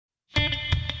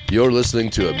You're listening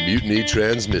to a Mutiny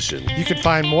Transmission. You can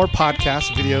find more podcasts,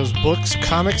 videos, books,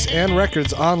 comics, and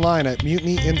records online at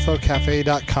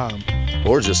mutinyinfocafe.com.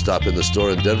 Or just stop in the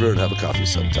store in Denver and have a coffee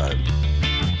sometime.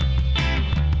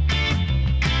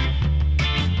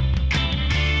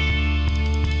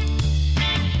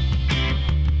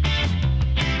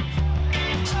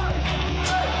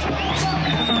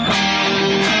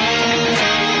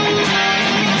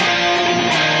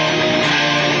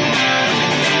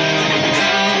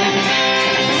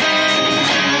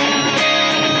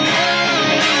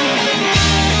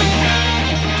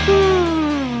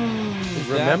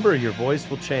 Remember, your voice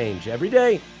will change every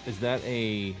day. Is that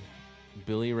a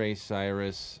Billy Ray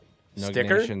Cyrus Nug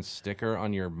Sticker? Nation sticker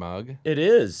on your mug? It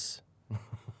is.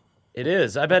 It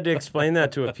is. I've had to explain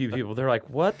that to a few people. They're like,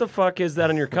 what the fuck is that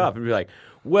on your cup? And be like,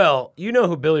 well, you know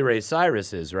who Billy Ray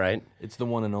Cyrus is, right? It's the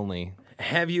one and only.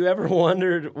 Have you ever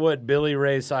wondered what Billy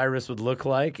Ray Cyrus would look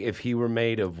like if he were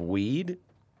made of weed?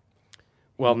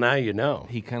 Well, now you know.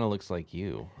 He kind of looks like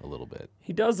you a little bit.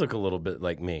 He does look a little bit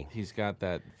like me. He's got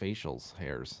that facial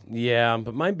hairs. Yeah,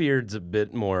 but my beard's a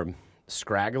bit more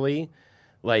scraggly.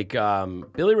 Like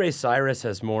Billy Ray Cyrus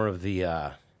has more of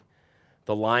the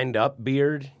lined up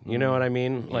beard. You know what I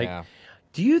mean? Like, Yeah.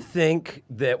 do you think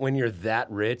that when you're that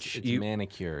rich, It's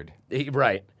manicured.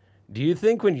 Right? Do you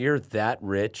think when you're that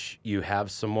rich, you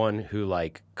have someone who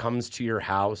like comes to your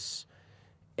house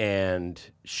and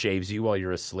shaves you while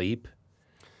you're asleep?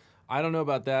 I don't know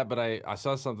about that, but I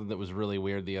saw something that was really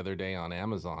weird the other day on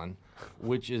Amazon,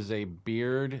 which is a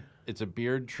beard. It's a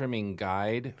beard trimming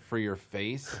guide for your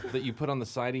face that you put on the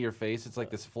side of your face. It's like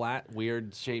this flat,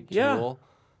 weird shaped Yeah. tool.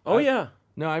 Oh, yeah.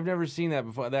 No, I've never seen that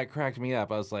before. That cracked me up.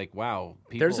 I was like, wow.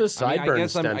 People, There's a sideburn I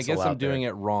stencil guess I'm out there. doing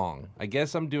it wrong. I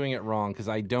guess I'm doing it wrong because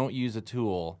I don't use a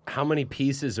tool. How many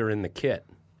pieces are in the kit?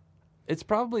 It's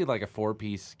probably like a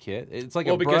 4-piece kit. It's like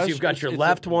Well, a brush. because you've got your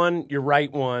left one, your right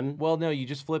one. Well, no, you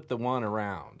just flip the one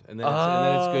around, and then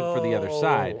it's good for the other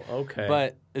side. Okay.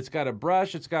 But it's got a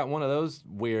brush. It's got one of those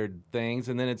weird things,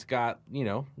 and then it's got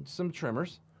some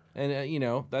trimmers, and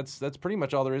that's pretty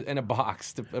much all there is, and a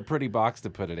box, a pretty box to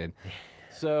put it in.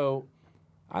 So,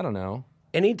 I don't know.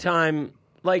 Anytime,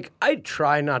 like, I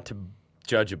try not to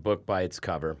judge a book by its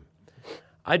cover.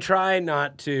 I try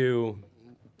not to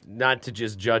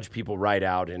just judge people right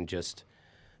out and just,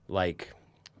 like,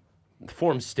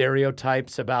 form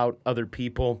stereotypes about other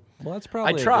people. Well, that's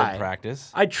probably I try. a good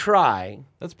practice. I try.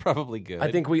 That's probably good.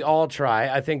 I think we all try.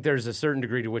 I think there's a certain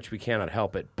degree to which we cannot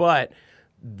help it. But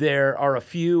there are a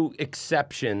few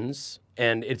exceptions,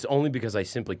 and it's only because I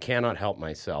simply cannot help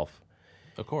myself.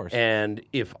 Of course. And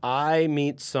if I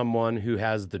meet someone who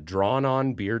has the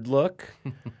drawn-on beard look,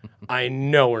 I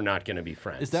know we're not going to be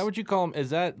friends. Is that what you call them? Is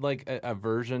that like a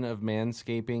version of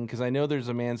manscaping? Because I know there's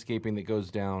a manscaping that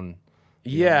goes down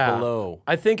below.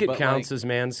 I think it But, counts like, as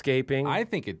manscaping. I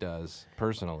think it does,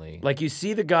 personally. Like, you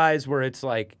see the guys where it's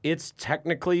like, it's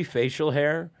technically facial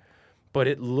hair, but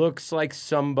it looks like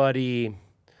somebody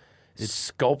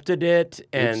sculpted it,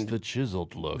 and it's the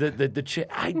chiseled look.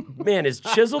 Man, is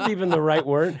chiseled even the right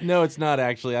word? No, it's not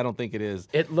actually. I don't think it is.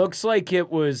 It looks like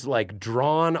it was like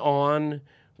drawn on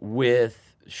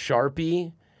with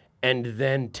Sharpie and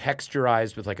then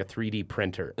texturized with like a 3D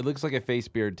printer. It looks like a face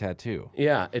beard tattoo.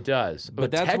 Yeah, it does.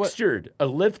 But that's textured, a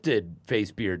lifted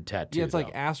face beard tattoo. Yeah, it's like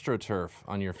though. AstroTurf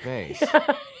on your face.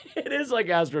 It is like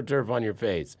AstroTurf on your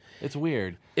face. It's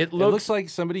weird. It looks like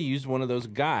somebody used one of those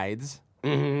guides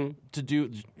Mm-hmm. to do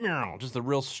just the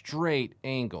real straight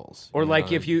angles. Or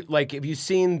if you've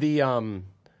seen the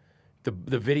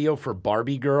video for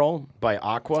Barbie Girl by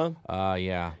Aqua.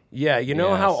 Yeah. Yeah, you know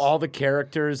Yes. how all the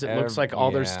characters, it looks like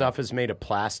all their yeah. stuff is made of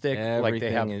plastic. Like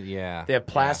they have, yeah. they have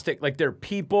plastic. Like they're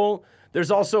people. There's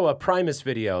also a Primus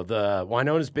video, the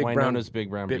Winona's Big Brown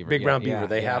Beaver. Big Brown Yeah, Beaver.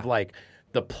 They yeah. have like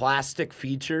the plastic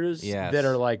features Yes. that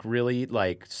are like really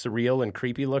like surreal and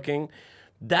creepy looking.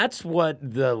 That's what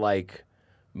the like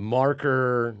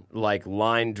marker, like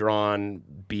line drawn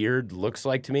beard looks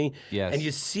like to me. Yes. And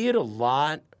you see it a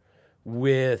lot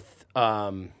with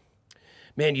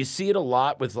you see it a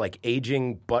lot with like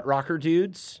aging butt rocker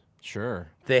dudes. Sure.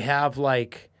 They have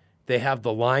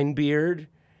the line beard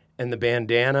and the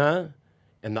bandana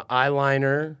and the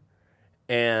eyeliner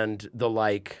and the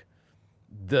like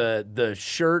the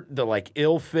shirt, the like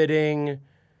ill-fitting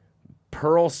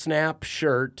pearl snap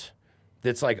shirt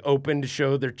that's like open to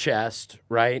show their chest,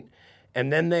 right?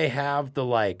 And then they have the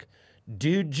like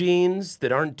dude jeans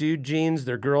that aren't dude jeans,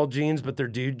 they're girl jeans, but they're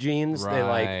dude jeans.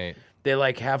 Right.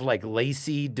 They have like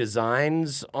lacy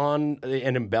designs on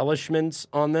and embellishments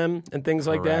on them and things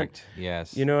like that. Correct.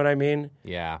 Yes. You know what I mean?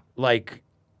 Yeah. Like,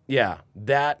 yeah,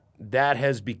 that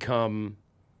has become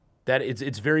That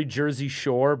it's very Jersey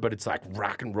Shore, but it's like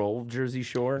rock and roll Jersey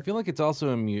Shore. I feel like it's also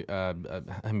a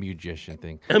musician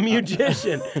thing. A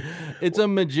musician. It's a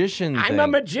magician thing. I'm a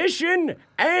magician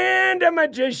and a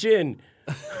magician.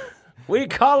 We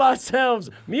call ourselves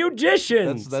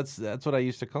musicians. That's what I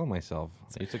used to call myself.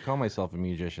 I used to call myself a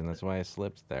musician. That's why I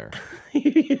slipped there.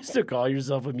 You used to call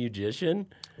yourself a musician?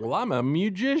 Well, I'm a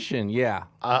musician, yeah.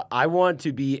 I want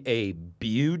to be a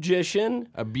Beaugician.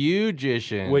 A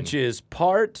Beaugician. Which is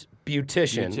part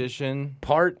beautician,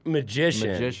 part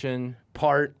magician,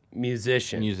 part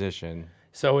musician.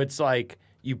 So it's like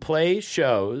you play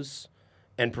shows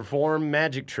and perform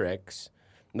magic tricks.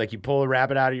 Like you pull a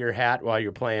rabbit out of your hat while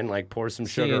you're playing, like pour some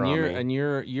sugar on me. And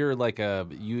you're like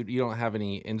you don't have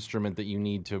any instrument that you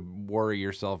need to worry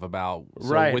yourself about. So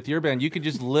right. With your band, you could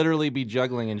just literally be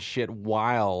juggling and shit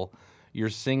while you're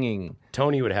singing.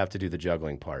 Tony would have to do the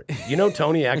juggling part. You know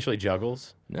Tony actually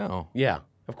juggles? No. Yeah,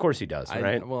 of course he does,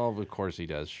 right? Well, of course he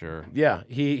does, sure. Yeah,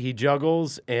 he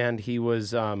juggles, and he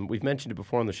was, we've mentioned it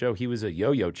before on the show, he was a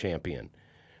yo-yo champion.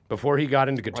 Before he got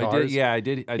into guitars. I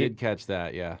did catch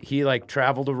that, yeah. He like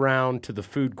traveled around to the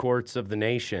food courts of the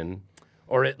nation,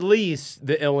 or at least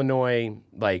the Illinois,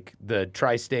 like the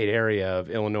tri-state area of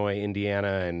Illinois,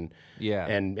 Indiana,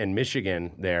 and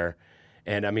Michigan there.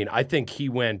 And I mean, I think he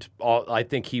was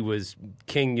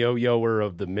king yo-yoer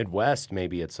of the Midwest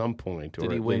maybe at some point.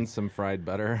 Did he win some fried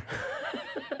butter?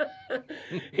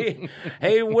 He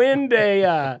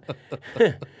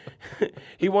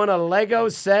won a Lego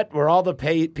set where all the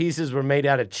pieces were made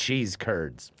out of cheese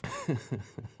curds.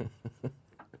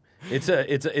 It's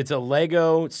a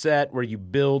Lego set where you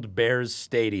build Bears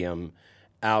Stadium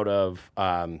out of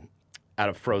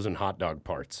frozen hot dog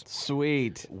parts.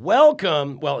 Sweet.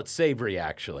 Welcome. Well, it's savory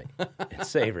actually. It's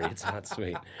savory. It's not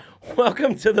sweet.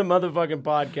 Welcome to the motherfucking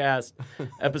podcast,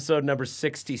 episode number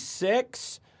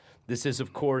 66. This is,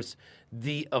 of course,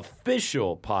 the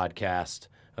official podcast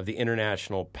of the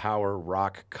International Power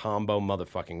Rock Combo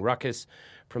Motherfucking Ruckus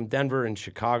from Denver and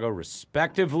Chicago,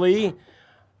 respectively.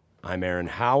 I'm Aaron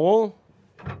Howell.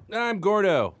 I'm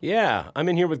Gordo. Yeah, I'm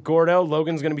in here with Gordo.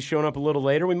 Logan's going to be showing up a little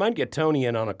later. We might get Tony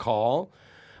in on a call.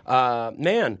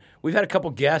 Man, we've had a couple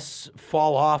guests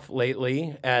fall off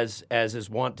lately, as is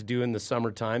wont to do in the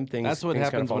summertime. That's what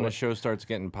happens when a show starts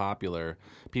getting popular.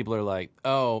 People are like,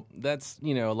 oh, that's,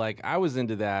 like I was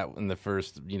into that in the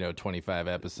first, 25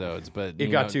 episodes, but it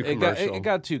got too commercial. It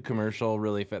got too commercial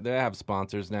really fast. They have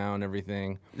sponsors now and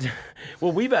everything.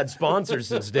 Well, we've had sponsors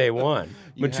since day one.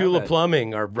 Matula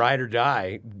Plumbing, our ride or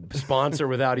die sponsor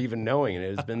without even knowing it.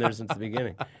 It's been there since the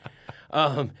beginning.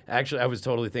 Actually, I was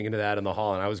totally thinking of that in the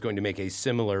hall, and I was going to make a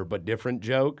similar but different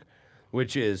joke,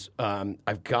 which is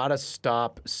I've got to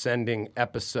stop sending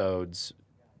episodes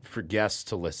for guests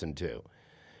to listen to,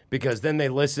 because then they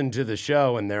listen to the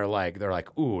show and they're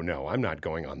like, ooh, no, I'm not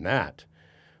going on that.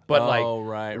 But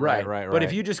right. But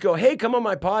if you just go, hey, come on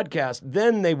my podcast,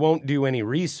 then they won't do any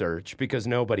research because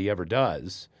nobody ever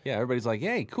does. Yeah, everybody's like,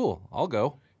 hey, cool, I'll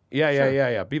go.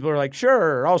 Yeah. People are like,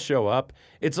 sure, I'll show up.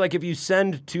 It's like if you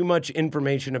send too much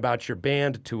information about your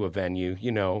band to a venue,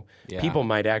 people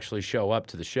might actually show up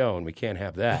to the show, and we can't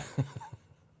have that.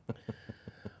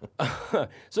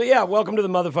 So, yeah, welcome to the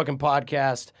motherfucking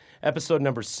podcast, episode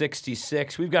number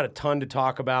 66. We've got a ton to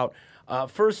talk about.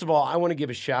 First of all, I want to give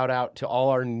a shout-out to all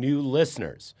our new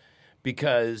listeners,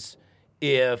 because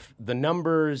if the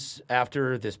numbers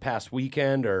after this past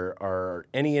weekend are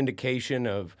any indication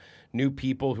of new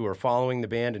people who are following the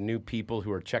band and new people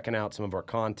who are checking out some of our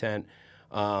content,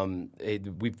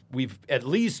 we've at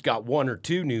least got one or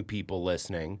two new people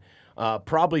listening,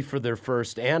 probably for their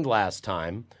first and last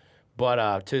time.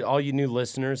 But to all you new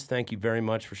listeners, thank you very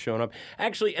much for showing up.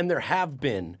 Actually, and there have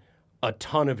been a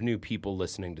ton of new people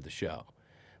listening to the show.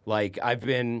 Like, I've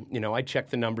been, I check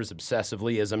the numbers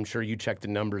obsessively, as I'm sure you check the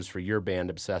numbers for your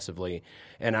band obsessively,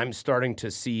 and I'm starting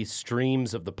to see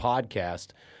streams of the podcast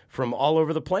from all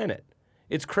over the planet.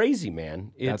 It's crazy,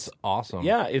 man. That's awesome.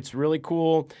 Yeah, it's really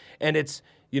cool. And it's,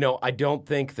 I don't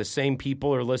think the same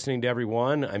people are listening to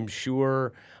everyone. I'm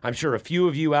sure a few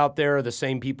of you out there are the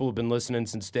same people who've been listening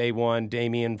since day one.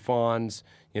 Damien Fawns,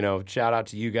 shout out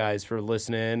to you guys for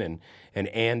listening, and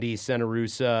Andy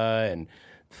Senarusa, and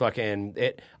fucking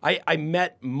it. I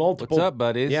met multiple. What's up,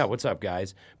 buddies? Yeah, what's up,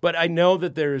 guys? But I know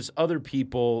that there's other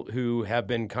people who have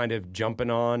been kind of jumping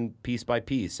on piece by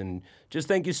piece, and just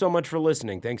thank you so much for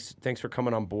listening. Thanks for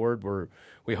coming on board.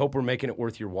 We hope we're making it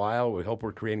worth your while. We hope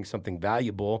we're creating something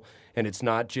valuable, and it's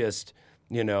not just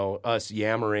us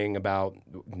yammering about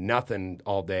nothing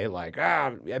all day. Like,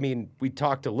 we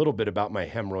talked a little bit about my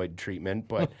hemorrhoid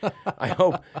treatment, I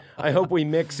hope we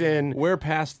mix in. We're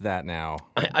past that now.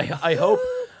 I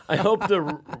I hope the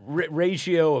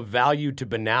ratio of value to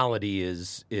banality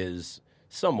is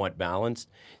somewhat balanced.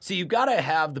 See, you've got to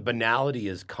have the banality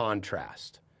as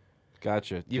contrast.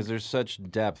 Gotcha. Because there's such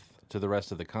depth to the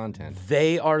rest of the content.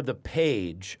 They are the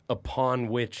page upon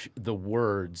which the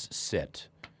words sit.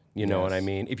 You know what I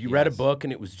mean? If you read a book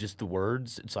and it was just the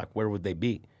words, it's like, where would they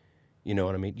be? You know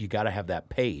what I mean? You got to have that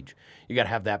page. You got to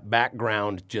have that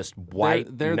background, just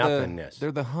white nothingness.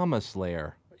 They're the humus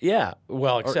layer. Yeah.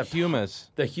 Well, except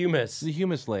humus. The humus. The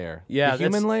humus layer. Yeah, the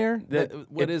human layer?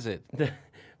 What it- is it?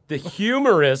 The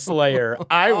humorous layer,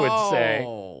 I would say.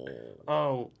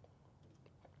 Oh.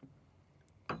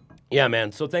 Yeah,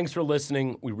 man. So thanks for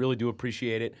listening. We really do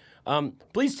appreciate it.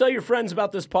 Please tell your friends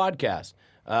about this podcast.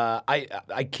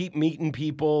 I keep meeting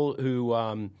people who,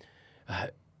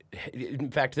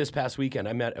 in fact, this past weekend,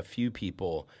 I met a few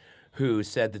people who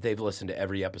said that they've listened to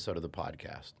every episode of the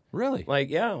podcast. Really? Like,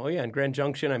 yeah, in Grand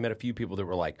Junction, I met a few people that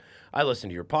were like, I listen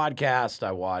to your podcast,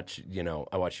 I watch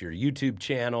your YouTube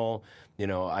channel,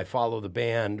 I follow the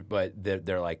band, but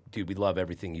they're like, dude, we love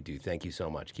everything you do. Thank you so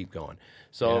much. Keep going.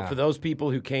 So for those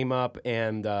people who came up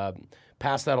and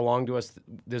passed that along to us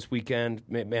this weekend,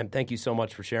 man, thank you so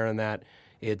much for sharing that.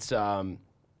 It's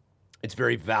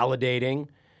very validating,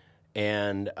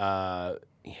 and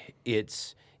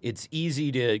it's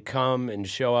easy to come and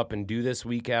show up and do this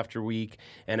week after week.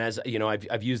 And as you know,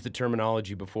 I've used the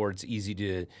terminology before. It's easy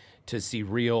to see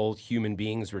real human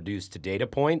beings reduced to data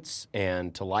points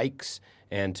and to likes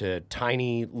and to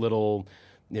tiny little,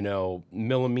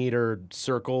 millimeter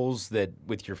circles that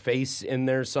with your face in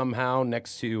there somehow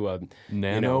next to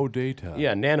nano data.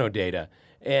 Yeah, nano data.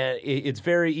 And it's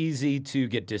very easy to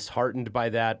get disheartened by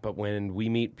that, but when we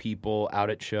meet people out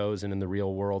at shows and in the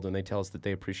real world and they tell us that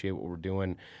they appreciate what we're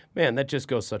doing, man, that just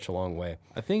goes such a long way.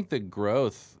 I think the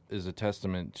growth is a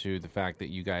testament to the fact that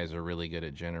you guys are really good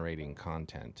at generating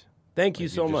content. Thank you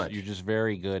so much. You're just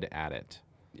very good at it.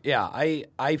 Yeah,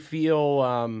 I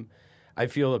feel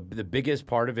the biggest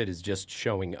part of it is just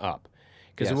showing up.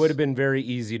 Because it would have been very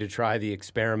easy to try the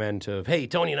experiment of, hey,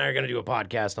 Tony and I are going to do a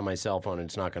podcast on my cell phone and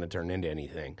it's not going to turn into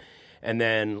anything. And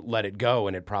then let it go,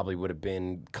 and it probably would have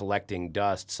been collecting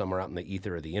dust somewhere out in the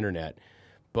ether of the internet.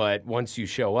 But once you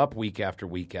show up week after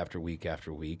week after week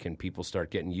after week and people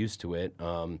start getting used to it,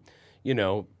 I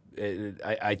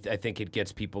think it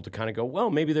gets people to kind of go, well,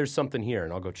 maybe there's something here,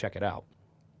 and I'll go check it out.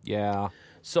 Yeah.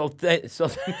 So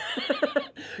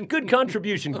good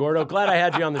contribution, Gordo. Glad I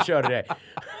had you on the show today.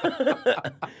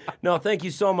 No, thank you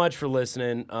so much for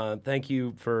listening. Thank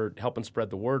you for helping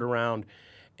spread the word around.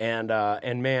 And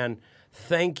man,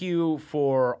 thank you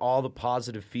for all the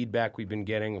positive feedback we've been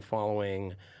getting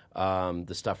following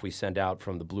the stuff we send out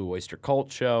from the Blue Oyster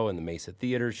Cult show and the Mesa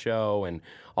Theater show and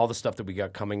all the stuff that we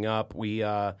got coming up.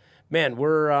 We're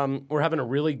having a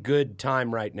really good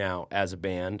time right now as a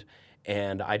band.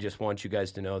 And I just want you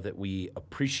guys to know that we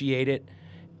appreciate it,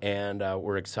 and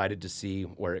we're excited to see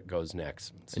where it goes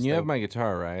next. And you have my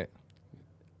guitar, right?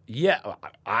 Yeah,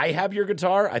 I have your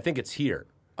guitar. I think it's here.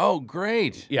 Oh,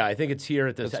 great. Yeah, I think it's here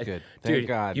at this. That's good. Thank Dude,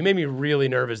 God. You made me really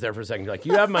nervous there for a second. You're like,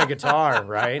 you have my guitar,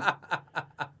 right?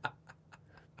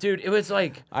 Dude, it was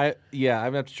like... I'm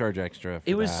going to have to charge extra for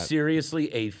It was that.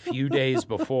 seriously a few days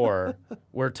before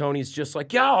where Tony's just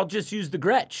like, yeah, I'll just use the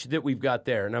Gretsch that we've got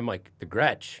there. And I'm like, the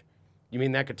Gretsch? You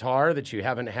mean that guitar that you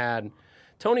haven't had?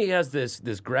 Tony has this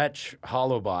Gretsch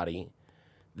hollow body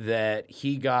that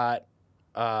he got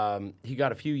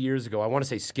a few years ago. I want to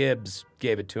say Skibbs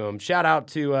gave it to him. Shout out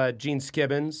to Gene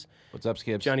Skibbins. What's up,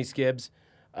 Skibbs? Johnny Skibbs.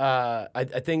 I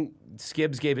think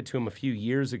Skibbs gave it to him a few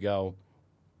years ago,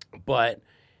 but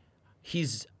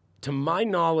he's, to my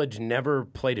knowledge, never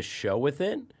played a show with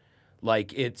it.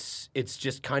 Like it's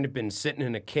just kind of been sitting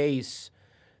in a case,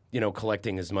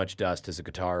 collecting as much dust as a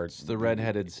guitar. It's the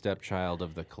redheaded stepchild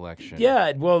of the collection.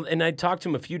 Yeah, well, and I talked to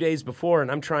him a few days before, and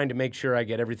I'm trying to make sure I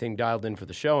get everything dialed in for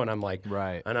the show, and I'm like,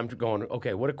 right. And I'm going,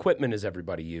 okay, what equipment is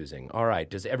everybody using? All right,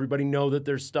 does everybody know that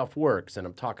their stuff works? And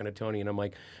I'm talking to Tony, and I'm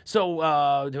like,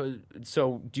 so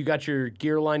do you got your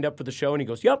gear lined up for the show? And he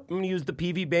goes, yep, I'm going to use the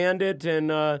PV Bandit and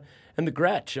the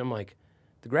Gretsch. I'm like,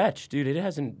 the Gretsch, dude, it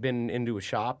hasn't been into a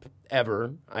shop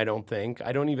ever, I don't think.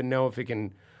 I don't even know if it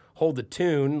can hold the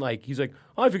tune. Like, he's like,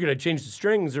 oh, I figured I'd change the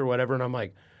strings or whatever. And I'm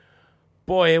like,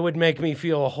 boy, it would make me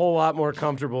feel a whole lot more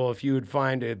comfortable if you would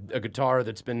find a guitar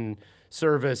that's been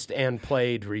serviced and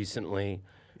played recently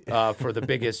for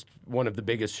one of the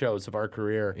biggest shows of our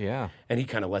career. Yeah. And he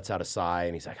kind of lets out a sigh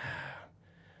and he's like,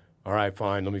 all right,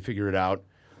 fine, let me figure it out.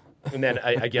 And then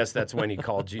I guess that's when he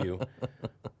called you.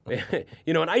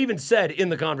 And I even said in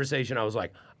the conversation, I was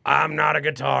like, I'm not a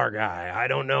guitar guy. I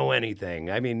don't know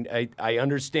anything. I mean, I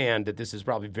understand that this is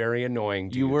probably very annoying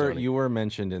to you, Tony. You were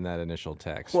mentioned in that initial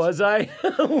text. Was I?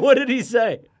 What did he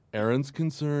say? Aaron's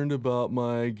concerned about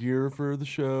my gear for the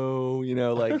show.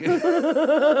 Like, do you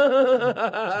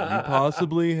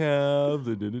possibly have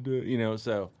the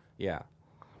so yeah.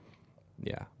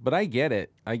 Yeah, but I get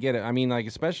it. I mean, like,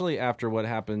 especially after what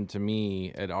happened to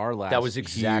me at our last That was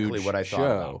exactly huge what I thought show.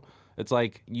 about. It's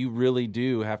like you really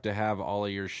do have to have all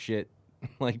of your shit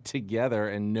like together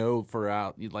and know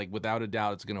without a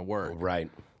doubt it's gonna work. Right.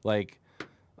 Like,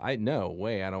 no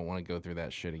way. I don't want to go through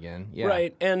that shit again. Yeah.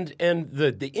 Right. And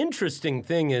the interesting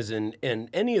thing is, and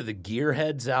any of the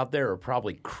gearheads out there are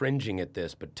probably cringing at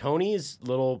this, but Tony's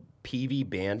little PV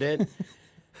Bandit.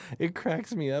 It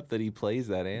cracks me up that he plays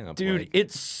that amp. Dude,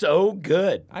 it's so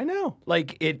good. I know.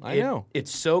 Like I know.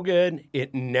 It's so good.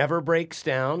 It never breaks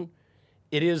down.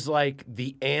 It is like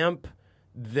the amp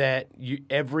that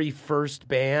every first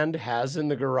band has in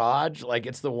the garage. Like,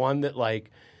 it's the one that like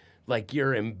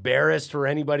you're embarrassed for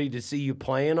anybody to see you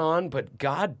playing on, but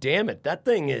god damn it, that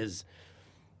thing is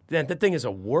a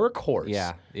workhorse.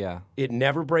 Yeah, yeah. It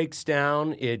never breaks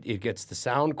down. It gets the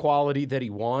sound quality that he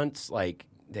wants. Like,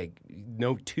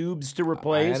 no tubes to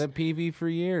replace. I had a PV for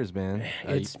years, man.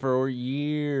 It's for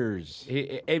years.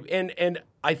 And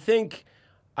I think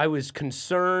I was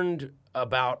concerned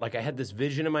about, like, I had this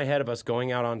vision in my head of us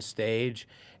going out on stage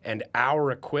and our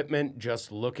equipment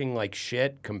just looking like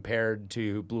shit compared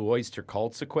to Blue Oyster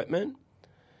Cult's equipment.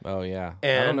 Oh yeah, I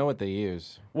And- don't know what they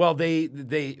use. Well,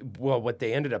 what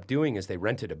they ended up doing is they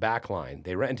rented a backline.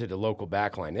 They rented a local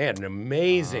backline. They had an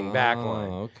amazing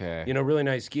backline. Oh, okay. Really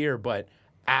nice gear, but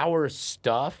our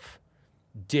stuff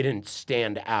didn't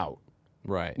stand out.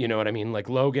 Right. You know what I mean? Like,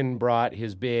 Logan brought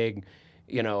his big,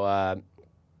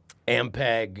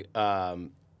 Ampeg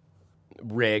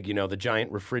rig, the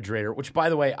giant refrigerator, which, by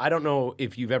the way, I don't know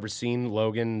if you've ever seen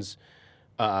Logan's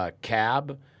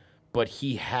cab, but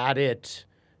he had it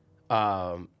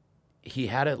lined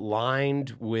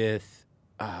with,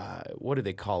 what do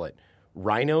they call it?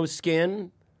 Rhino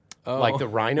skin, like the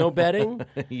rhino bedding.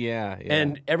 yeah.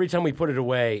 And every time we put it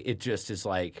away, it just is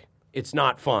like, it's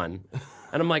not fun.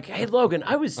 And I'm like, hey, Logan,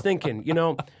 I was thinking,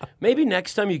 maybe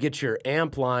next time you get your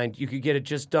amp lined, you could get it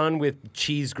just done with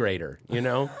cheese grater,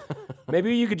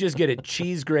 Maybe you could just get it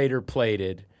cheese grater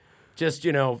plated, just,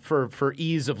 for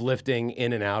ease of lifting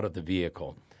in and out of the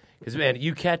vehicle. Because, man,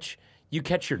 you catch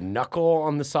your knuckle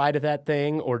on the side of that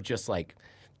thing, or just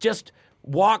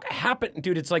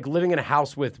dude, it's like living in a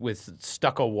house with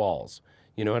stucco walls.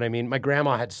 You know what I mean? My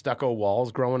grandma had stucco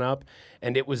walls growing up,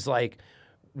 and it was like,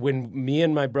 when me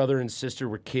and my brother and sister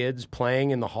were kids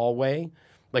playing in the hallway,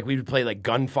 like, we would play like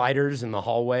gunfighters in the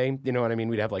hallway. You know what I mean?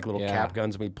 We'd have like little cap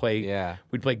guns, and we'd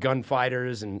play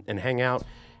gunfighters and hang out.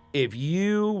 If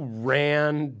you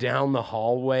ran down the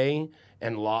hallway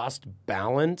and lost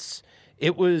balance,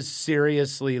 it was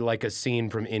seriously like a scene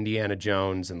from Indiana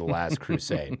Jones and the Last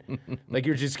Crusade. Like,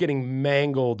 you're just getting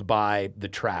mangled by the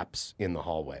traps in the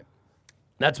hallway.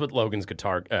 That's what Logan's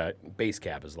guitar bass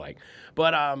cab is like.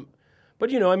 But and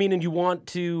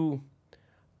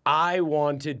I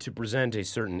wanted to present a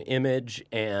certain image,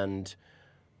 and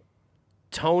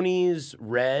Tony's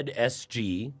red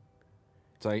SG.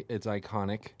 It's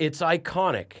iconic. It's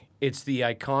iconic. It's the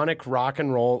iconic rock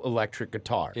and roll electric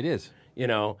guitar. It is.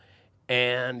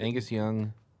 And Angus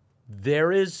Young.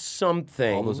 There is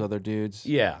something. All those other dudes.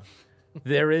 Yeah.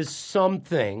 There is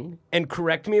something, and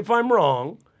correct me if I'm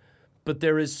wrong, but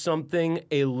there is something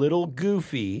a little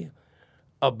goofy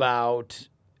about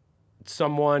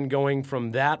someone going from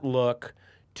that look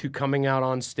to coming out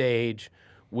on stage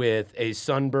with a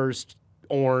sunburst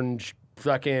orange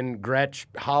fucking Gretsch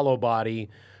hollow body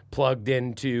plugged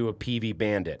into a PV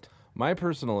Bandit. My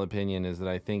personal opinion is that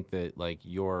I think that, like,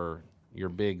 your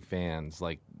big fans,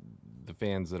 like the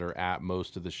fans that are at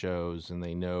most of the shows, and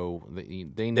they know they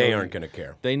aren't going to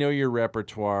care. They know your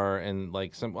repertoire, and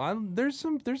like there's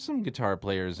some guitar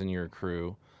players in your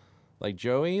crew. Like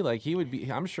Joey, like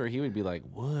I'm sure he would be like,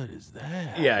 "What is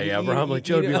that?" Yeah, probably.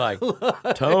 Joe would be like,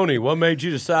 "Tony, what made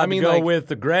you decide to go with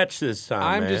the Gretsch this time?"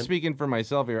 I'm man? just speaking for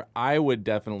myself here. I would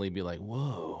definitely be like,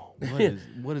 "Whoa,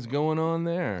 what is going on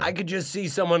there?" I could just see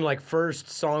someone like first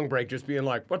song break just being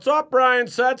like, "What's up, Brian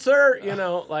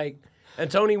Setzer?" Like, and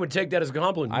Tony would take that as a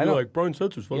compliment. And be like, Brian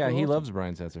Setzer's fucking awesome. He loves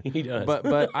Brian Setzer. He does.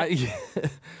 But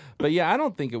I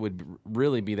don't think it would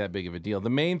really be that big of a deal. The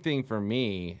main thing for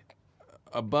me,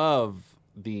 above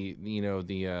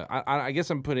I guess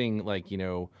I'm putting, like,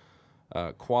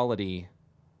 quality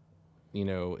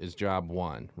is job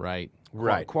one, right?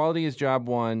 Right. Quality is job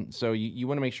one, so you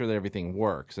want to make sure that everything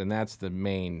works, and that's the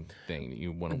main thing that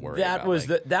you want to worry about.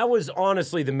 That was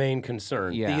honestly the main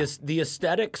concern. Yeah. The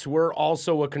aesthetics were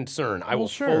also a concern. I will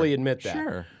fully admit that.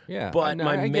 Sure, yeah. But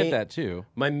I get that too.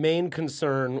 My main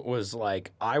concern was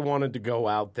like I wanted to go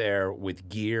out there with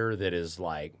gear that is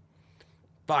like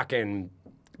fucking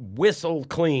whistle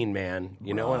clean, man.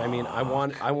 You know what I mean?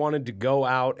 I wanted to go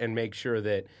out and make sure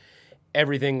that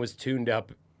everything was tuned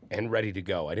up and ready to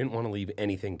go. I didn't want to leave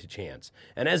anything to chance.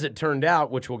 And as it turned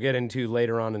out, which we'll get into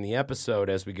later on in the episode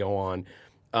as we go on,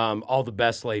 all the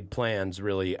best laid plans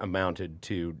really amounted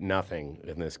to nothing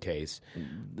in this case.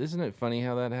 Isn't it funny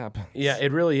how that happens? Yeah,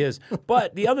 it really is.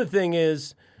 But the other thing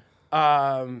is,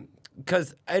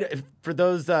 because for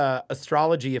those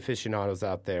astrology aficionados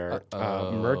out there,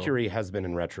 Mercury has been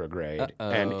in retrograde,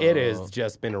 and it has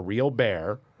just been a real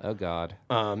bear. Oh, God.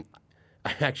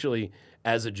 I actually,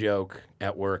 as a joke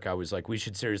at work, I was like, we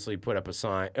should seriously put up a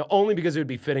sign, only because it would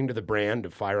be fitting to the brand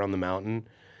of Fire on the Mountain,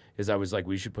 I was like,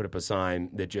 we should put up a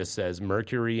sign that just says,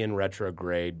 Mercury in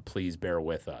retrograde, please bear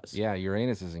with us. Yeah,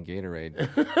 Uranus is in Gatorade.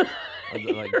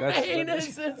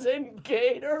 Uranus is in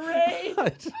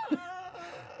Gatorade?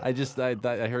 I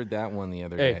heard that one the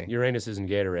other Hey, day. Uranus is in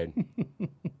Gatorade.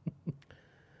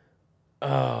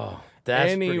 Oh,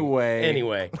 that's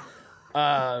Anyway.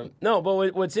 No,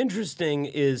 but what's interesting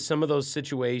is some of those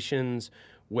situations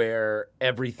where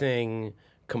everything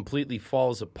completely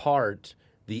falls apart,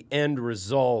 the end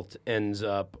result ends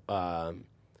up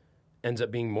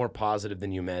being more positive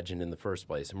than you imagined in the first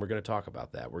place. And we're going to talk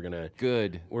about that. We're going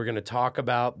to talk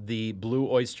about the Blue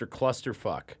Oyster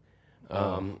Clusterfuck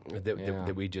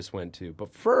that we just went to.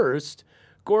 But first,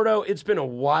 Gordo, it's been a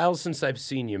while since I've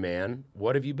seen you, man.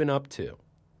 What have you been up to?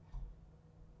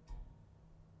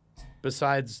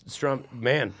 Besides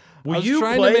man,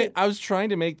 I was trying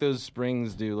to make those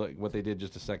springs do like what they did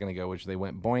just a second ago, which they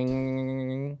went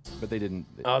boing, but they didn't.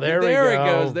 Oh, there it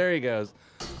goes. There he goes.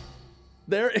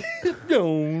 There.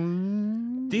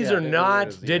 These are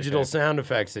not digital sound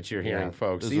effects that you're hearing,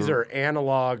 folks. These are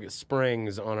analog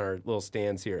springs on our little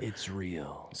stands here. It's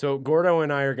real. So Gordo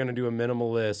and I are going to do a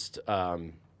minimalist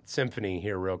symphony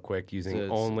here real quick using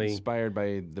only... inspired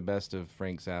by the best of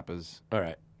Frank Zappa's. All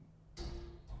right.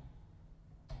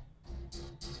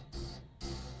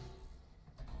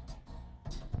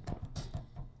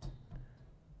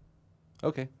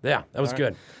 Okay. Yeah, that was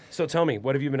good. So tell me,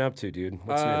 what have you been up to, dude?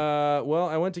 What's new? Well,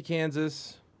 I went to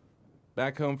Kansas,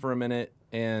 back home for a minute,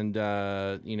 and,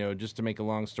 just to make a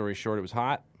long story short, it was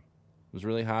hot. It was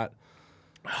really hot.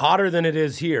 Hotter than it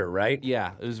is here, right?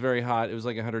 Yeah, it was very hot. It was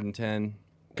like 110.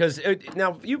 Because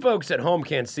now, you folks at home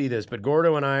can't see this, but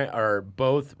Gordo and I are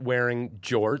both wearing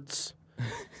jorts.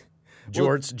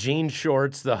 Jean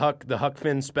shorts, the Huck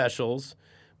Finn specials.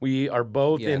 We are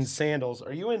both in sandals.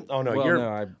 Are you in? Oh,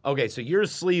 no. Okay, so you're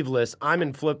sleeveless. I'm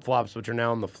in flip-flops, which are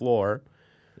now on the floor.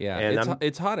 Yeah, and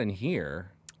it's hot in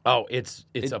here. Oh, it's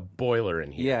a boiler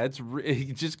in here. Yeah,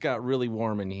 it just got really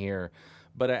warm in here.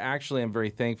 But I'm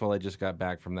very thankful I just got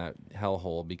back from that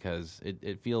hellhole because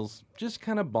it feels just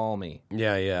kind of balmy.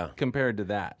 Yeah. Compared to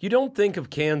that. You don't think of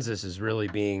Kansas as really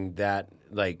being that,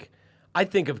 like... I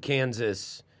think of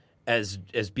Kansas as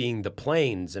being the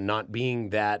plains and not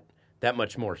being that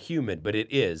much more humid, but it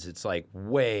is. It's like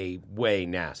way, way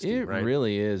nasty. It right?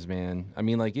 really is, man. I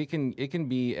mean, like it can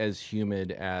be as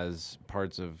humid as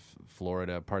parts of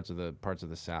Florida, parts of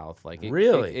the South. Like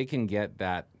it can get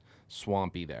that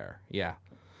swampy there. Yeah,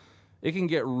 it can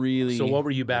get really. So what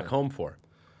were you back home for?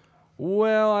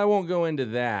 Well, I won't go into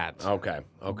that. Okay.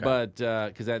 But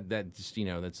because that just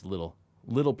that's a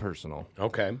little personal.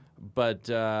 Okay. But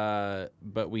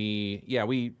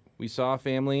we saw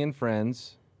family and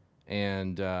friends.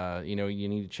 And, you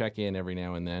need to check in every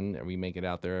now and then. We make it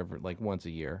out there once a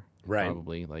year. Right.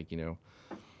 Probably.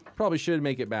 Probably should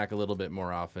make it back a little bit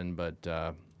more often. But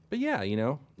yeah,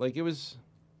 it was,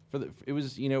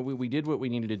 we did what we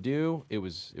needed to do. It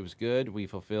was good. We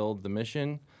fulfilled the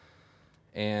mission.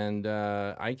 And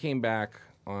I came back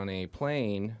on a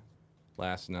plane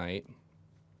last night.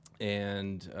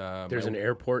 And there's an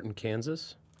airport in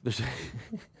Kansas?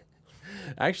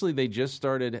 Actually, they just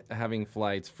started having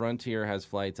flights. Frontier has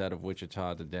flights out of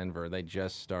Wichita to Denver. They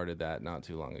just started that not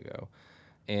too long ago.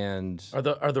 And are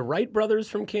the Wright brothers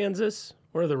from Kansas?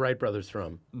 Where are the Wright brothers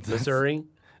from? Missouri?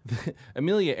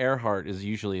 Amelia Earhart is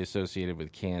usually associated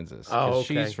with Kansas. Oh,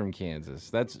 okay. She's from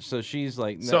Kansas. She's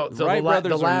like Wright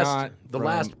brothers are not from...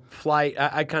 last flight.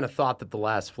 I kind of thought that the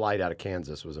last flight out of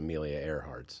Kansas was Amelia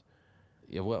Earhart's.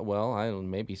 Yeah, well,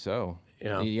 maybe so.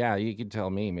 Yeah. Yeah, you could tell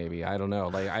me maybe. I don't know.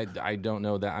 Like I don't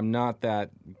know that. I'm not that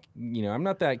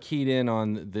keyed in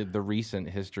on the recent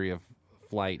history of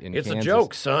flight in It's Kansas. a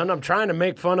joke, son. I'm trying to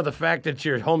make fun of the fact that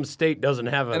your home state doesn't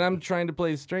have a. And I'm trying to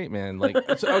play straight man. Like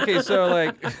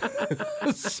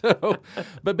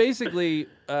but basically,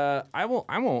 I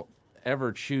won't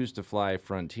ever choose to fly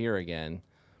Frontier again.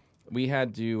 We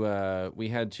had to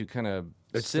kind of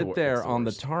sit there on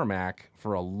the tarmac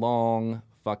for a long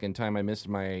fucking time. I missed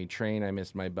my train. I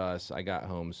missed my bus. I got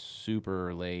home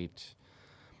super late.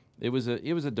 It was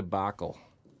a debacle.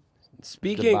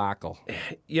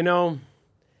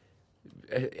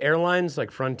 Airlines like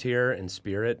Frontier and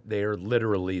Spirit, they are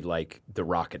literally like the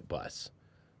rocket bus.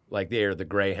 Like they are the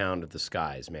Greyhound of the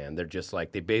skies, man. They're just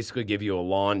like, they basically give you a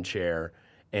lawn chair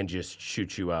and just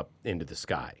shoot you up into the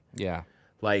sky. Yeah.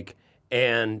 Like,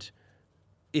 and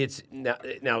it's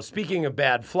now speaking of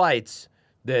bad flights,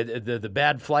 the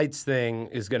bad flights thing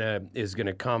is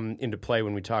gonna come into play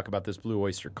when we talk about this Blue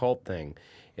Oyster Cult thing.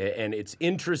 And it's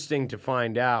interesting to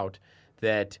find out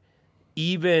that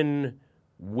even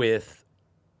with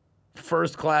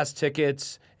first class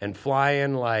tickets and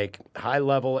flying like high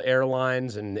level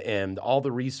airlines and all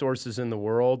the resources in the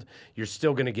world, you're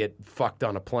still going to get fucked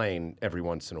on a plane every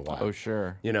once in a while. Oh,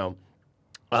 sure. You know,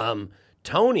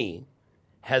 Tony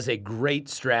has a great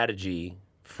strategy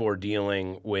for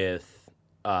dealing with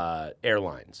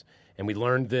airlines. And we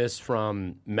learned this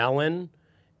from Melon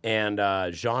and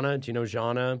Jana. Do you know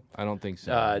Jana? I don't think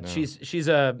so. No. She's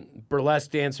a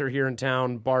burlesque dancer here in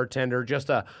town, bartender, just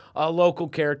a local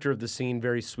character of the scene,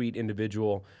 very sweet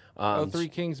individual. Three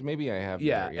Kings, maybe I have.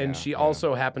 Yeah, there. and she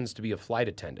also happens to be a flight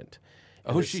attendant.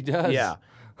 Oh, she does? Yeah.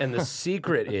 And the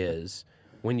secret is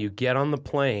when you get on the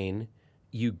plane,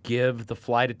 you give the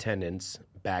flight attendants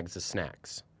bags of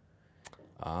snacks.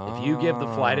 If you give the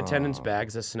flight attendants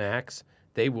bags of snacks,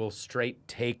 they will straight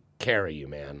take care of you,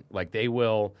 man. Like they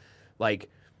will, like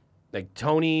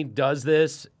Tony does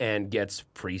this and gets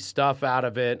free stuff out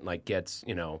of it. Like gets,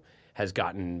 has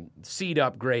gotten seat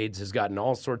upgrades, has gotten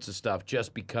all sorts of stuff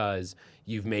just because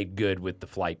you've made good with the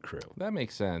flight crew. That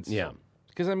makes sense. Yeah,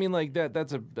 because I mean, like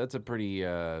that's a pretty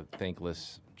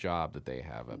thankless job that they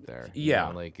have up there. Yeah,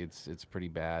 like it's pretty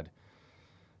bad.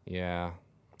 Yeah,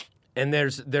 and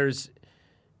there's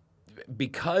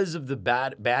because of the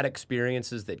bad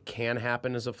experiences that can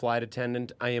happen as a flight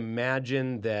attendant, I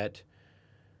imagine that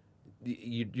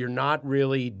you're not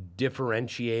really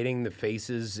differentiating the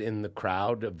faces in the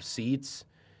crowd of seats.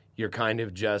 You're kind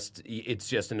of it's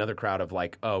just another crowd of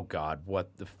like, oh God,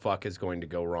 what the fuck is going to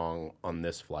go wrong on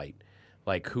this flight?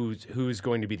 Like who's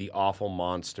going to be the awful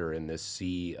monster in this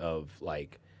sea of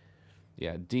like.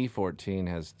 Yeah, D14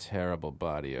 has terrible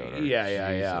body odor.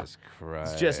 Yeah. Jesus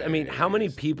Christ. It's just, I mean, how many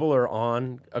people are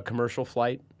on a commercial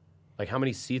flight? Like, how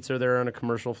many seats are there on a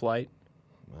commercial flight?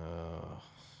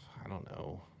 I don't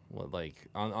know. Well, like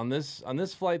on this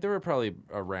flight, there were probably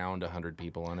around 100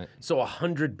 people on it. So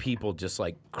 100 people just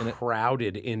like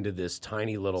crowded into this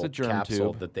tiny little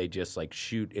capsule that they just like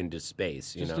shoot into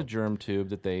space. Just a germ tube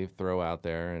that they throw out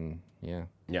there, and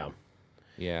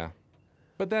yeah.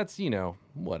 But that's,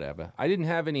 whatever. I didn't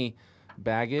have any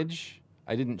baggage.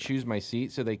 I didn't choose my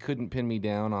seat, so they couldn't pin me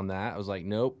down on that. I was like,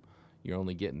 nope, you're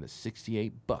only getting the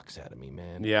 $68 out of me,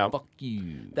 man. Yeah. Fuck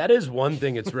you. That is one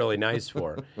thing it's really nice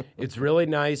for. It's really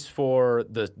nice for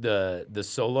the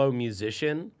solo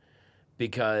musician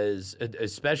because,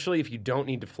 especially if you don't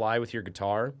need to fly with your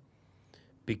guitar,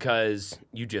 because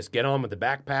you just get on with the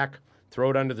backpack, throw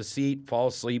it under the seat, fall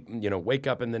asleep, wake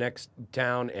up in the next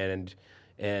town, and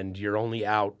you're only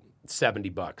out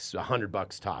 $70,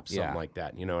 $100 tops, something like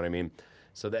that. You know what I mean?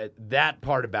 So that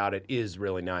part about it is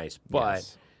really nice,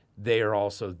 but they are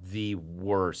also the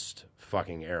worst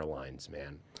fucking airlines,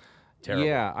 man. Terrible.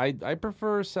 Yeah, I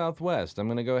prefer Southwest. I'm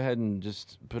going to go ahead and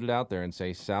just put it out there and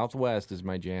say Southwest is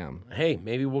my jam. Hey,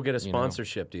 maybe we'll get a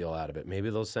sponsorship deal out of it. Maybe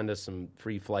they'll send us some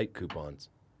free flight coupons.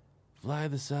 Fly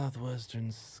the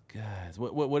southwestern skies.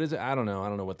 What is it? I don't know. I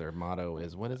don't know what their motto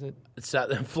is. What is it?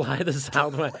 Fly the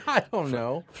southwest. I don't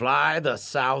know. Fly the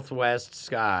southwest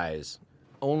skies.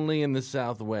 Only in the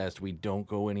Southwest. We don't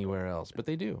go anywhere else, but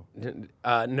they do.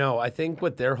 No, I think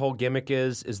what their whole gimmick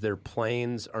is their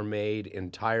planes are made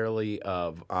entirely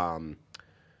of,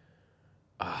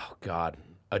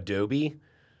 Adobe.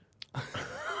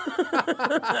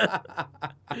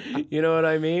 You know what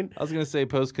I mean? I was going to say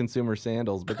post-consumer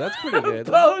sandals, but that's pretty good.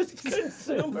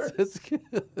 Post-consumer. That's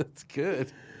good. That's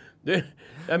good.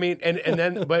 I mean,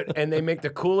 and they make the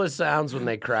coolest sounds when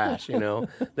they crash.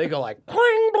 They go like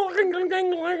cling, bling, bling,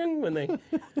 bling, bling, when they.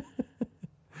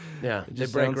 Yeah, they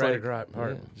break right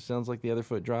apart. Yeah, it just sounds like the other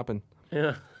foot dropping.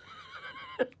 Yeah.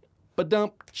 But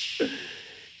dump.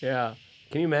 Yeah.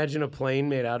 Can you imagine a plane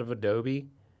made out of Adobe?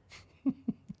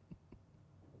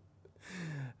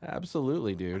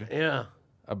 Absolutely, dude. Yeah.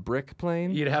 A brick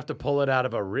plane? You'd have to pull it out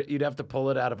of a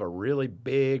really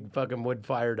big fucking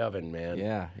wood-fired oven, man.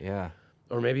 Yeah, yeah.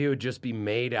 Or maybe it would just be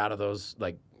made out of those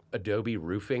like Adobe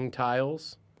roofing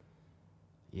tiles.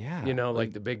 Yeah. You know,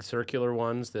 like the big circular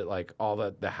ones that like all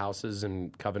the houses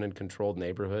in covenant-controlled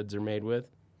neighborhoods are made with.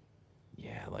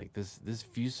 Yeah, like this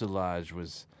fuselage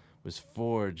was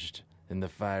forged in the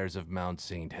fires of Mount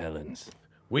St. Helens.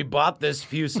 We bought this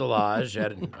fuselage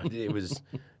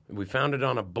we found it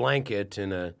on a blanket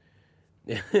in a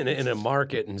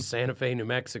market in Santa Fe, New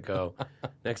Mexico,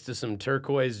 next to some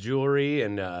turquoise jewelry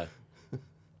and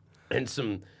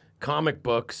some comic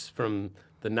books from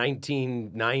the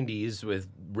 1990s with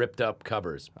ripped up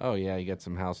covers. Oh yeah, you got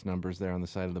some house numbers there on the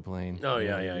side of the plane. Oh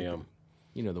yeah.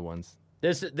 You know the ones.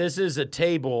 This is a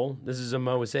table. This is a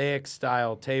mosaic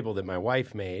style table that my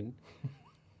wife made.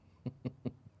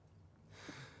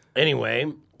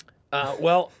 Anyway,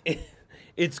 well,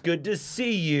 it's good to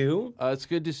see you. It's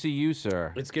good to see you,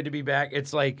 sir. It's good to be back.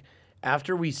 It's like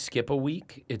after we skip a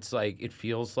week, it's like it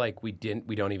feels like we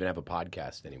don't even have a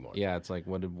podcast anymore. Yeah, it's like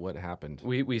what happened?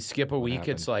 We skip a week. happened?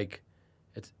 It's like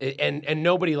and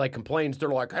nobody like complains. They're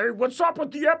like, "Hey, what's up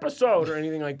with the episode?" or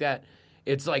anything like that.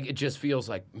 It's like it just feels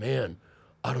like, man,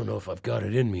 I don't know if I've got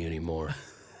it in me anymore.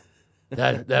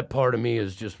 that part of me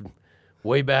is just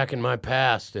way back in my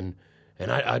past, and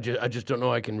I just don't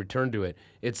know I can return to it.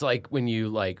 It's like when you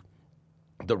like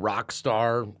the rock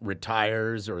star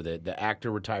retires or the actor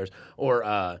retires,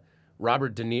 or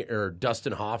Robert De Niro or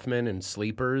Dustin Hoffman in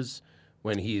Sleepers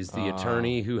when he's the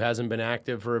attorney who hasn't been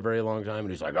active for a very long time, and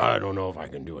he's like, I don't know if I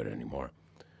can do it anymore.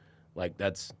 Like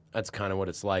that's kind of what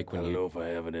it's like when I don't know if I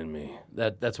have it in me.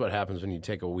 That's what happens when you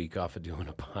take a week off of doing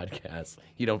a podcast.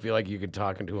 You don't feel like you can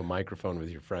talk into a microphone with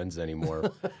your friends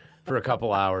anymore for a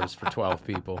couple hours for 12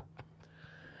 people.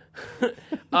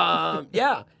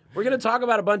 Yeah, we're going to talk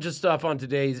about a bunch of stuff on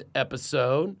today's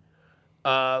episode.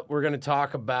 We're going to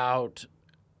talk about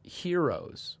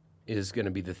heroes is going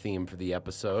to be the theme for the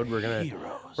episode. We're going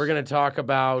to talk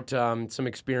about some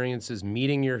experiences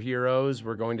meeting your heroes.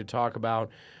 We're going to talk about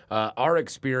our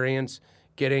experience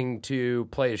getting to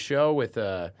play a show with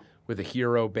a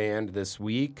hero band this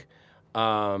week.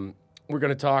 We're going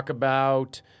to talk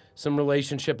about some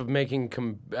relationship of making.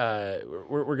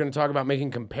 We're going to talk about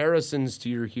making comparisons to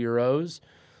your heroes.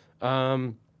 Yeah,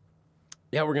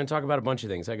 we're going to talk about a bunch of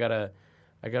things. I got a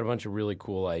bunch of really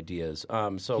cool ideas.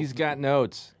 So He's got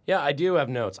notes. Yeah, I do have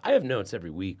notes. I have notes every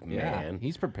week, man. Yeah,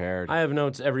 he's prepared. I have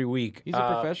notes every week. He's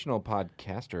a professional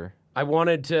podcaster. I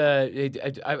wanted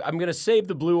to. I'm going to save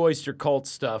the Blue Oyster Cult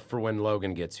stuff for when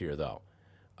Logan gets here, though.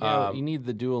 Yeah, you need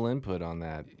the dual input on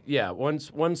that. Yeah,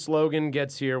 once Logan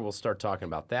gets here, we'll start talking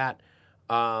about that.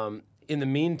 In the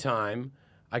meantime,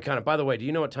 by the way, do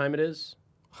you know what time it is?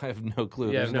 I have no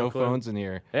clue. Yeah, There's no no clue. phones in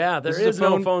here. Yeah, there This is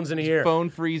no phones in here.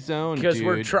 Phone-free zone, Because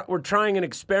dude. we're trying an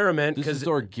experiment. This is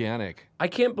organic. I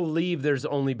can't believe there's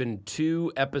only been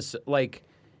 2 episodes. Like,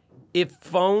 if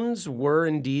phones were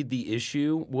indeed the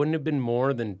issue, wouldn't it have been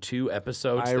more than 2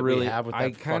 episodes we have with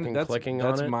that fucking clicking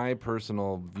on it? That's my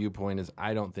personal viewpoint. Is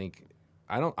I don't think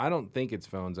it's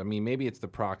phones. I mean, maybe it's the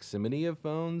proximity of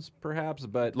phones, perhaps,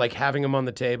 but Like having them on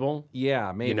the table?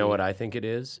 yeah, maybe. You know what I think it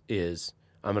is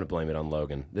I'm going to blame it on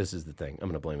Logan. This is the thing. I'm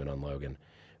going to blame it on Logan.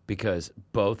 Because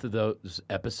both of those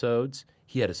episodes,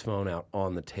 he had his phone out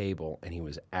on the table and he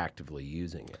was actively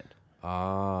using it.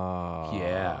 Ah,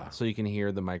 Yeah. So you can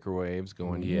hear the microwaves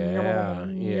going. Yeah.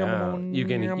 You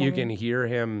can hear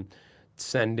him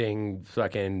sending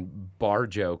fucking bar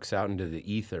jokes out into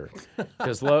the ether.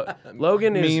 Because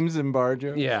Logan is memes and bar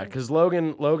jokes. Yeah, because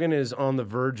Logan is on the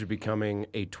verge of becoming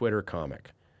a Twitter comic.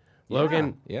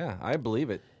 Logan, Yeah, I believe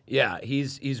it. yeah,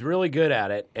 he's really good at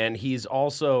it, and he's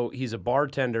a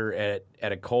bartender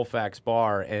at a Colfax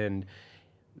bar, and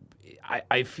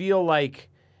I feel like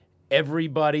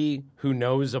everybody who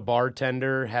knows a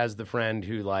bartender has the friend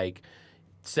who like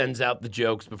sends out the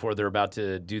jokes before they're about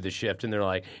to do the shift, and they're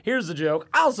like, "Here's the joke.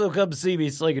 Also, come see me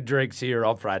slinging drinks here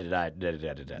on Friday night." Yeah,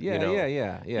 you know?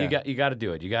 yeah. You got to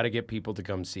do it. You got to get people to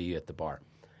come see you at the bar.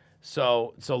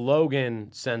 So Logan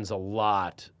sends a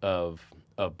lot of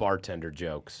bartender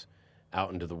jokes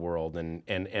out into the world, and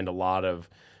a lot of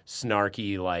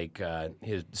snarky, like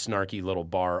his snarky little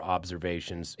bar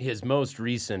observations. His most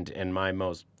recent and my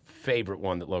most favorite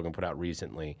one that Logan put out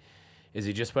recently is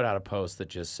he just put out a post that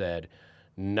just said,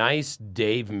 "Nice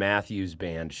Dave Matthews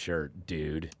Band shirt,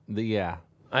 dude."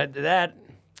 That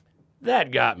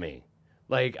got me.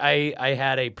 Like I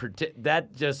had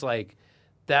that just like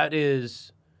that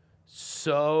is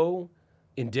so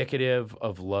indicative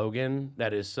of Logan.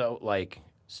 That is so like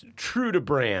true to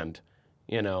brand.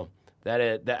 You know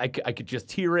that I could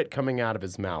just hear it coming out of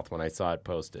his mouth when I saw it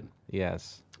posted.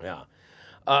 Yes. Yeah.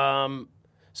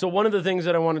 So one of the things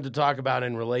that I wanted to talk about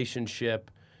in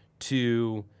relationship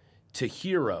to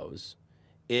heroes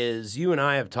is you and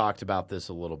I have talked about this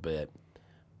a little bit.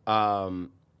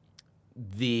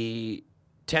 The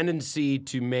tendency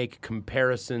to make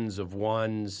comparisons of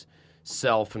one's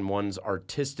self and one's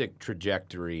artistic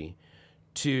trajectory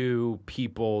to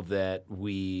people that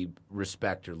we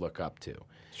respect or look up to.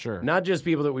 Sure. Not just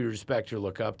people that we respect or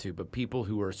look up to, but people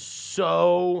who are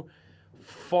so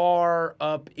far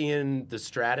up in the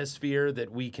stratosphere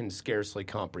that we can scarcely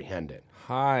comprehend it.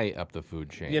 High up the food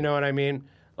chain. You know what I mean?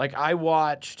 Like I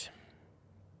watched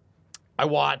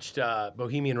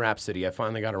Bohemian Rhapsody. I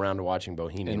finally got around to watching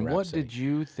Bohemian Rhapsody. And what did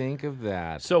you think of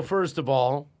that? So first of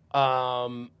all,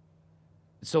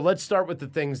 so let's start with the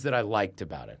things that I liked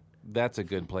about it. That's a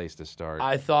good place to start.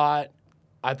 I thought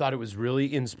it was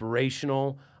really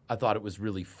inspirational. I thought it was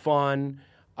really fun.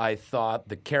 I thought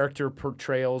the character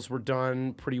portrayals were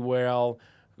done pretty well.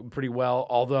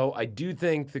 Although I do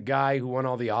think the guy who won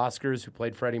all the Oscars, who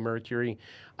played Freddie Mercury,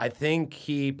 I think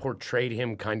he portrayed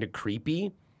him kind of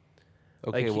creepy.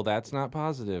 Okay, like well, that's not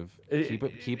positive. Keep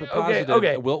it okay, positive.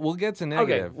 okay. We'll get to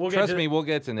negative. we'll Trust me, we'll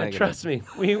get to negative. Trust me,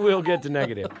 we will get to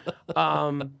negative.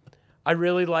 I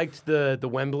really liked the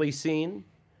Wembley scene.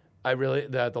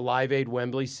 The Live Aid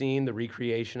Wembley scene, the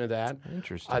recreation of that.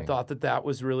 Interesting. I thought that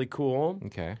was really cool.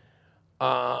 Okay.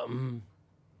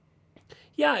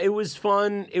 Yeah, it was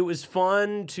fun. It was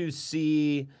fun to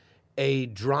see a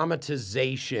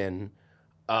dramatization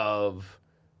of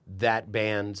that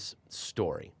band's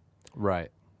story.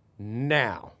 Right.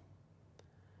 Now,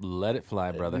 let it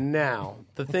fly, brother. Now,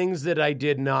 the things that I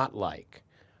did not like,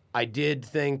 I did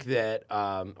think that,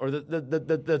 or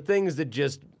the things that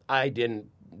just I didn't,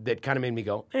 that kind of made me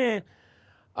go, eh.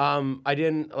 I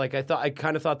didn't like. I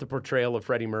kind of thought the portrayal of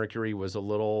Freddie Mercury was a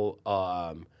little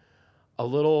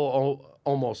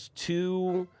almost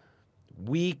too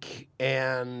weak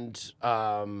and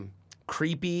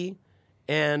creepy,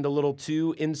 and a little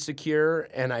too insecure.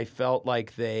 And I felt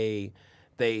like they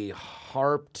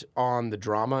harped on the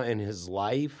drama in his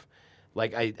life.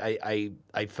 Like I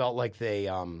felt like they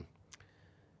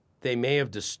may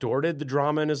have distorted the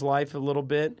drama in his life a little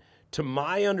bit. To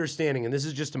my understanding, and this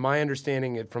is just to my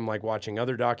understanding from like watching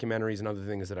other documentaries and other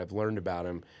things that I've learned about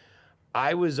him,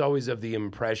 I was always of the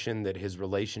impression that his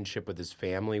relationship with his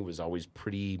family was always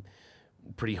pretty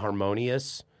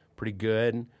harmonious, pretty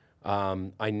good.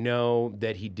 I know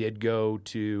that he did go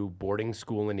to boarding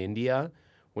school in India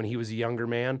when he was a younger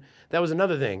man. That was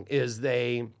another thing, is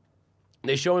they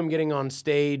show him getting on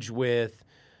stage with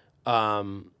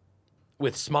Smile.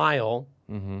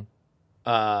 Mm-hmm.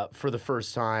 For the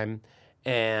first time,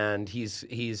 and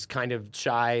he's kind of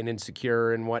shy and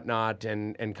insecure and whatnot,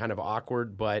 and kind of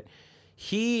awkward. But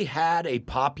he had a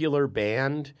popular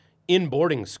band in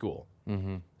boarding school,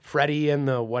 Mm-hmm. Freddie and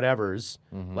the whatevers.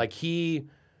 Mm-hmm. Like he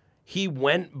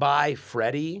went by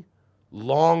Freddie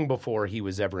long before he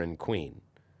was ever in Queen.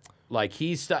 Like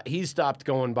he stopped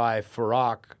going by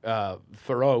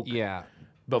Farouk. Yeah.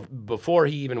 Before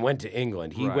he even went to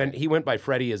England, he Right. went by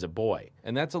Freddie as a boy.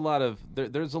 And that's a lot of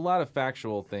there's a lot of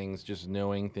factual things, just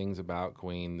knowing things about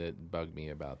Queen that bug me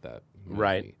about that movie.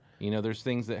 Right. You know, there's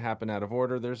things that happen out of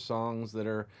order. There's songs that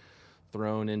are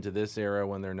thrown into this era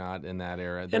when they're not in that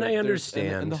era. And I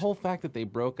understand. And the whole fact that they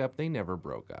broke up, they never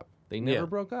broke up. They never Yeah.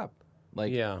 broke up.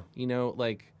 Like, Yeah. you know,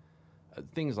 like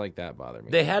things like that bother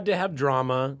me. They had to have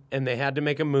drama, and they had to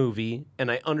make a movie,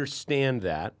 and I understand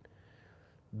that.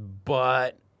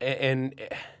 But, and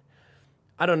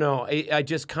I don't know, I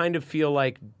just kind of feel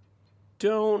like,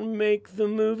 don't make the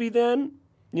movie then.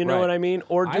 You know Right. what I mean?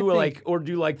 Or I do think-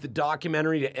 like the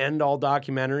documentary to end all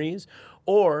documentaries,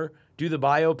 or do the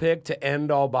biopic to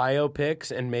end all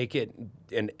biopics and make it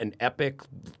an epic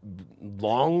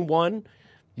long one.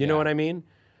 You know Yeah. what I mean?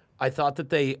 I thought that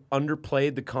they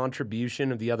underplayed the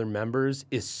contribution of the other members,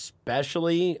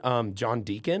 especially John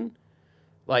Deacon.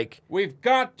 Like, We've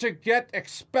got to get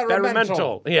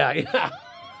experimental. Yeah.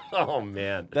 Oh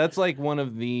man. That's like one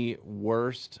of the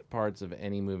worst parts of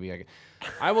any movie.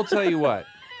 I will tell you what.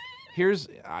 Here's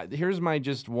my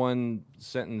just one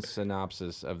sentence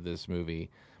synopsis of this movie.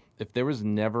 If there was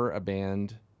never a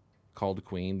band called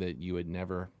Queen that you had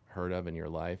never heard of in your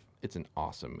life, it's an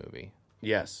awesome movie.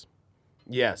 Yes.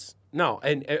 No,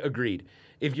 and agreed.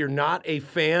 If you're not a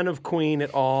fan of Queen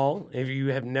at all, if you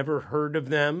have never heard of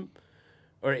them,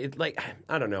 or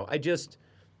I don't know. I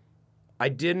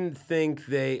didn't think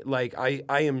they, I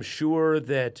am sure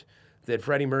that that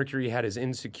Freddie Mercury had his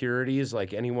insecurities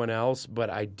like anyone else, but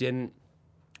I didn't.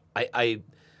 I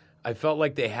felt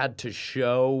like they had to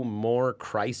show more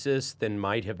crisis than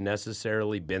might have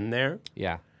necessarily been there.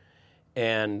 Yeah.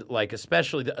 And like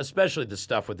especially the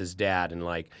stuff with his dad and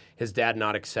like his dad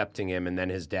not accepting him and then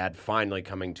his dad finally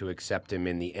coming to accept him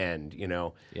in the end, you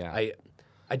know. Yeah.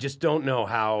 I just don't know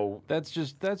how. That's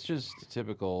just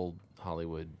typical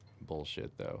Hollywood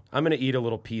bullshit, though. I'm gonna eat a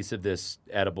little piece of this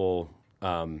edible,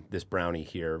 this brownie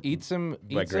here. Eat some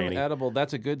edible.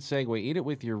 That's a good segue. Eat it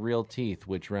with your real teeth,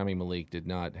 which Rami Malek did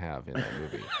not have in that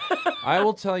movie. I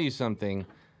will tell you something.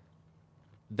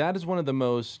 That is one of the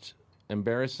most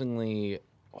embarrassingly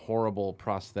horrible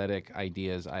prosthetic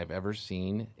ideas I've ever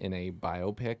seen in a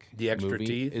biopic. The extra movie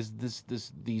teeth is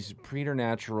these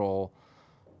preternatural,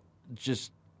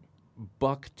 just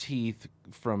buck teeth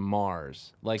from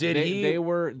Mars. Like they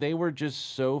were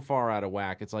just so far out of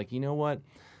whack. It's like, you know what?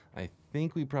 I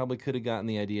think we probably could have gotten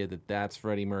the idea that that's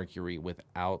Freddie Mercury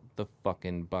without the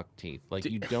fucking buck teeth. Like,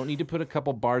 you don't need to put a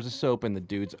couple bars of soap in the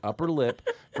dude's upper lip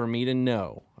for me to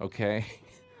know, okay?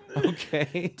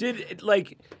 Okay.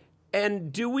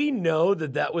 And do we know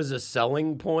that that was a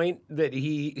selling point that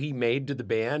he made to the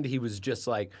band? He was just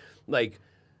like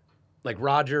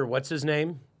Roger, what's his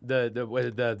name?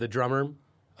 The drummer.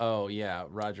 Oh yeah,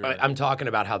 Roger. I'm talking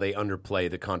about how they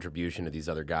underplay the contribution of these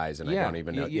other guys, and I don't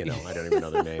even know, I don't even know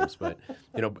their names. But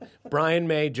Brian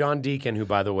May, John Deacon, who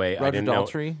by the way, Roger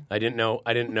Daltrey. I didn't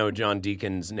know John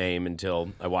Deacon's name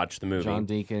until I watched the movie. John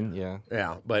Deacon, yeah.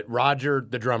 Yeah, but Roger,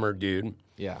 the drummer dude.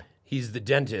 Yeah. He's the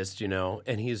dentist,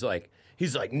 and he's like,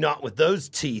 not with those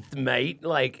teeth, mate.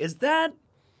 Like,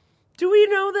 do we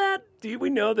know that? Do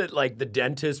we know that, like, the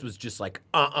dentist was just like,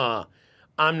 I'm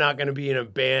not going to be in a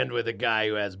band with a guy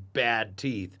who has bad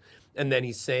teeth. And then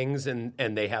he sings, and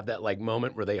they have that, like,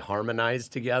 moment where they harmonize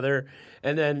together.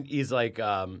 And then he's like,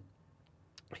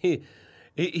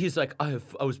 he's like, I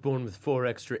was born with 4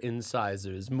 extra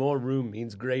incisors. More room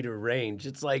means greater range.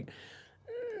 It's like,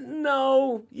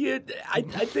 no, I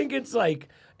think it's like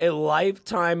a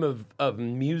lifetime of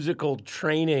musical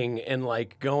training and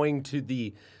like going to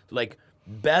the like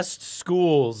best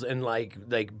schools and like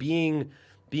being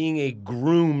a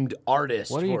groomed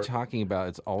artist. What are you talking about?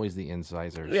 It's always the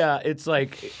incisors. Yeah, it's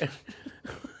like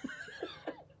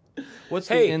what's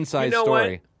the inside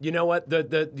story? What? You know what?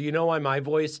 Do you know why my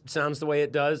voice sounds the way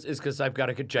it does? Is because I've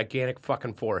got a gigantic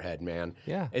fucking forehead, man.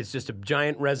 Yeah. It's just a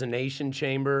giant resonation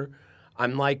chamber.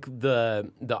 I'm like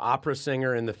the opera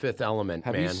singer in The Fifth Element,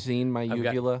 Have man. you seen my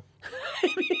uvula?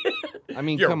 I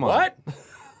mean, You're come on. What?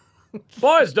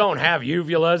 Boys don't have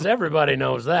uvulas. Everybody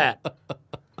knows that.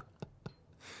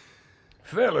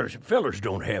 Fellers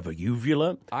don't have a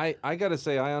uvula. I gotta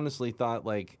say, I honestly thought,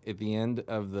 like, at the end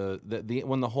of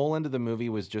when the whole end of the movie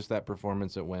was just that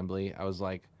performance at Wembley, I was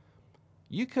like,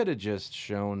 you could have just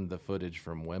shown the footage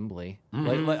from Wembley.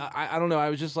 Mm-hmm. Like I don't know. I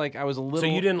was just like, I was a little. So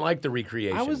you didn't like the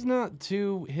recreation? I was not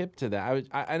too hip to that.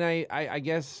 I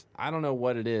guess I don't know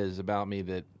what it is about me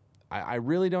that I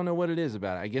really don't know what it is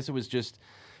about it. I guess it was just,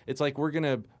 it's like we're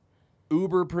gonna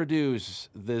Uber produce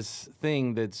this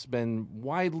thing that's been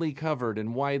widely covered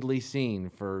and widely seen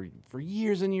for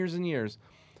years and years and years.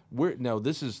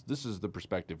 This is the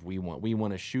perspective we want. We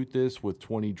want to shoot this with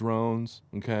 20 drones,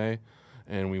 okay?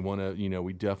 And we want to,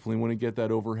 we definitely want to get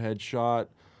that overhead shot.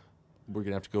 We're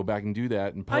gonna have to go back and do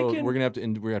that, and we're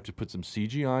gonna have to put some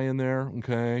CGI in there,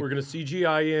 okay? We're gonna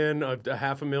CGI in a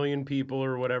 500,000 people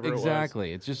or whatever.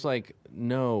 Exactly. It's just like,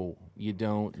 no, you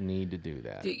don't need to do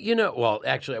that. Well,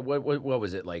 actually, what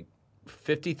was it, like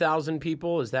 50,000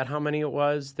 people? Is that how many it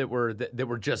was that were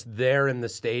just there in the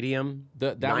stadium?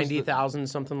 90,000,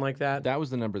 something like that. That was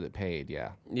the number that paid.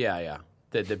 Yeah. Yeah.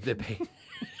 That paid.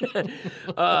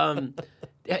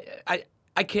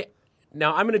 I can't.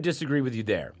 Now, I'm going to disagree with you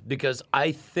there because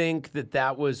I think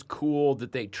that was cool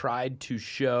that they tried to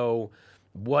show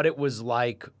what it was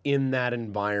like in that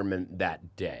environment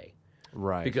that day.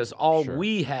 Right. Because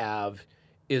we have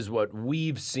is what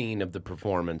we've seen of the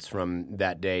performance from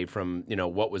that day, from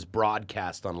what was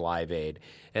broadcast on Live Aid,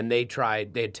 and they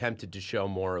attempted to show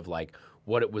more of like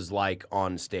what it was like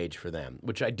on stage for them,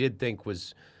 which I did think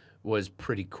was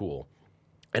pretty cool.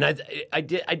 And I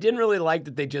didn't really like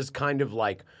that they just kind of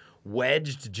like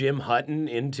wedged Jim Hutton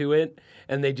into it,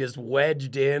 and they just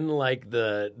wedged in like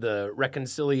the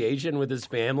reconciliation with his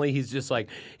family. He's just like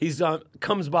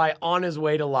comes by on his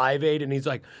way to Live Aid, and he's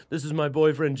like, "This is my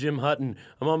boyfriend Jim Hutton.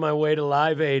 I'm on my way to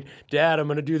Live Aid. Dad, I'm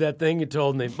gonna do that thing you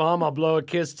told me. Mom, I'll blow a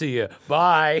kiss to you.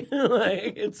 Bye."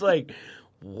 It's like,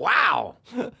 wow.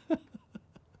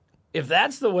 If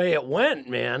that's the way it went,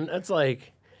 man, that's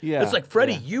like. Yeah, It's like,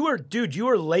 Freddie, yeah. you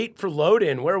were late for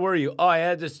load-in. Where were you? Oh, I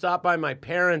had to stop by my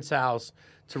parents' house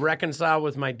to reconcile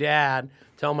with my dad,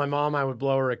 tell my mom I would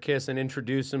blow her a kiss, and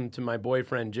introduce him to my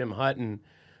boyfriend, Jim Hutton,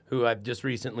 who I've just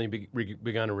recently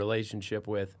begun a relationship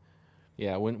with.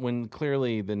 Yeah, when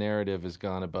clearly the narrative has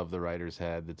gone above the writer's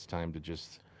head, it's time to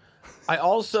just I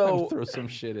also throw some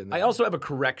shit in there. I also have a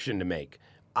correction to make.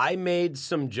 I made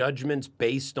some judgments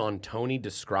based on Tony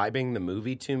describing the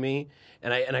movie to me,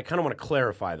 and I kind of want to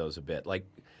clarify those a bit. Like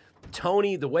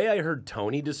Tony, the way I heard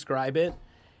Tony describe it,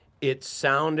 it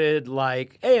sounded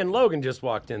like, "Hey, and Logan just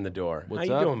walked in the door. What's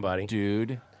How you up, doing, buddy?"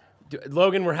 dude?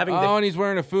 Logan, we're having Oh, and he's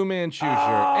wearing a Fu Manchu shirt.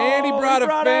 And he brought, he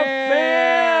brought a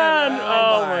fan!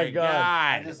 Oh, my God.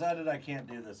 I decided I can't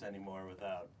do this anymore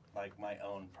without like my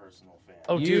own personal fan.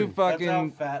 Oh, You dude, fucking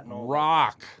That's how fat and old I am.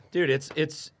 rock. dude,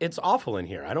 it's awful in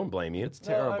here. I don't blame you. It's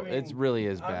terrible. It really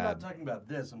is I'm bad. not talking about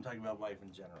this. I'm talking about life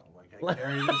in general. Like I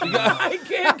carry this. I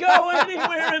can't go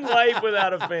anywhere in life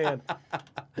without a fan.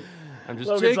 I'm just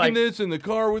Logan's taking like- this in the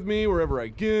car with me wherever I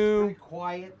go.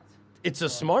 quiet. It's a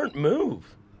smart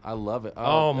move. I love it.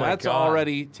 Oh, my that's God.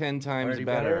 already 10 times Already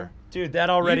better. better? Dude, that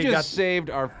already You got... just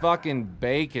saved our fucking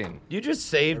bacon. You just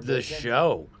saved the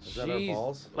show. Is that our Jeez.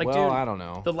 balls? Like, well, dude, I don't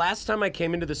know. The last time I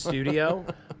came into the studio,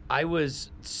 I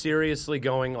was seriously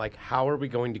going, like, how are we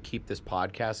going to keep this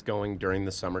podcast going during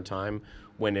the summertime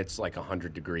when it's like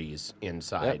 100 degrees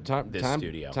inside this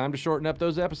studio? Time to shorten up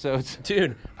those episodes.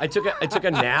 Dude, I took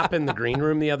a nap in the green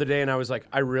room the other day, and I was like,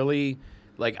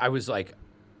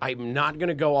 I'm not going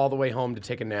to go all the way home to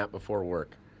take a nap before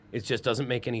work. It just doesn't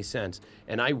make any sense.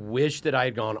 And I wish that I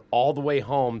had gone all the way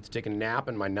home to take a nap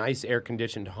in my nice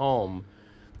air-conditioned home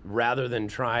rather than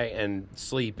try and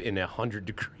sleep in a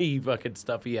 100-degree fucking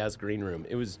stuffy-ass green room.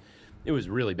 It was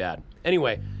really bad.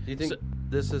 Anyway. Do you think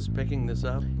this is picking this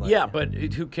up? Yeah, but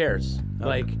who cares?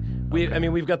 Like,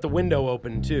 we've got the window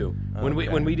open, too.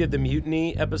 When we did the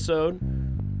Mutiny episode,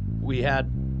 we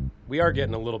are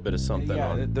getting a little bit of something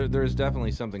on. There's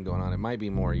definitely something going on. It might be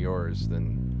more yours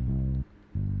than.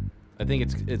 I think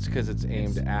it's because it's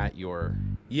aimed at your.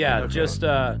 Yeah, just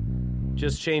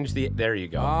change the. There you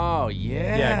go. Oh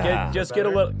yeah. Yeah, just get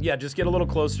a little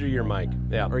closer to your mic.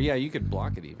 Yeah, Or yeah, you could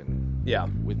block it even. yeah.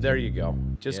 There you go.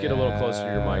 Just get a little closer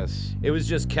to your mic. Yes. It was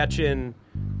just catching.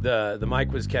 The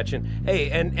mic was catching. Hey,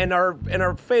 and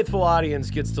our faithful audience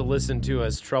gets to listen to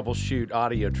us troubleshoot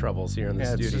audio troubles here in the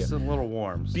Yeah, it's studio. just a little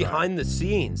warm. Sorry. Behind the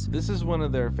scenes. This is one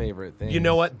of their favorite things. You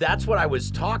know what? That's what I was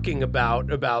talking about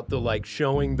the like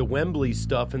showing the Wembley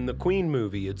stuff in the Queen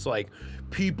movie. It's like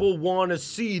people want to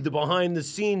see the behind the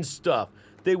scenes stuff.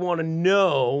 They want to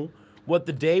know what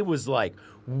the day was like.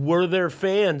 Were there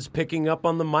fans picking up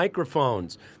on the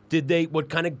microphones? What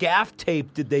kind of gaff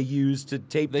tape did they use to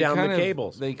tape down the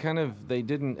cables? They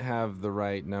didn't have the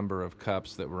right number of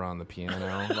cups that were on the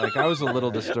piano. Like I was a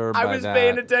little disturbed by that. I was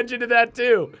paying attention to that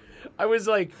too. I was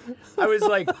like,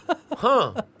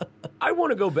 huh. I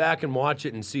want to go back and watch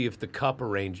it and see if the cup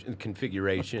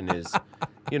configuration is,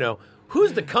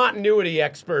 who's the continuity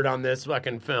expert on this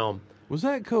fucking film? Was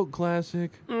that Coke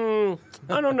Classic? I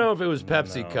don't know if it was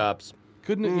Pepsi cups.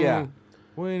 Couldn't it? Yeah.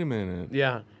 Wait a minute.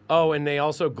 Yeah. Oh, and they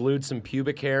also glued some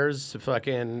pubic hairs to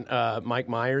fucking Mike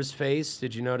Myers' face.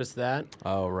 Did you notice that?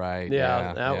 Oh right.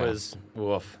 Yeah, Yeah. was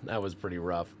woof. That was pretty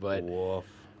rough. But Woof.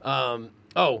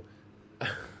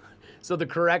 So the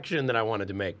correction that I wanted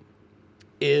to make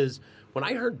is when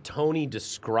I heard Tony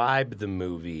describe the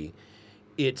movie,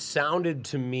 it sounded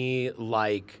to me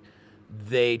like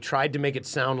they tried to make it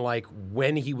sound like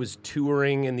when he was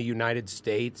touring in the United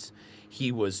States,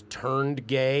 he was turned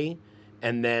gay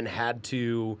and then had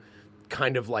to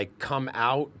kind of like come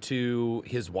out to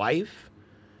his wife.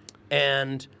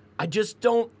 And I just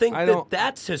don't think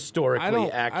that's historically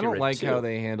accurate. I don't like too. how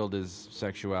they handled his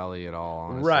sexuality at all,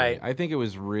 honestly. Right. I think it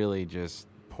was really just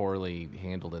poorly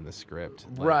handled in the script.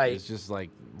 Like, Right. It's just like,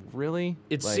 really?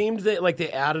 It Like, seemed that like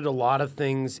they added a lot of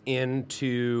things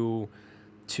to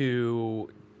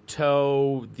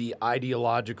toe the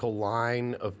ideological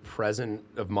line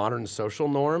of modern social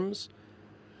norms.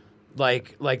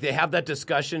 Like they have that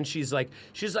discussion. She's like,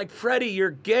 Freddie, you're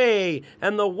gay,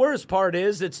 and the worst part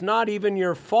is it's not even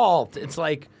your fault. It's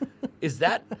like, is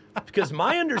that because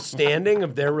my understanding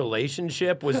of their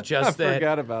relationship was just I that.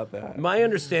 forgot about that. My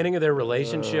understanding of their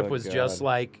relationship was God. just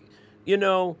like,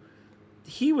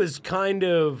 he was kind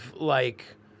of like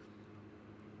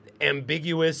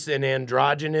ambiguous and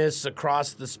androgynous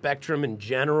across the spectrum in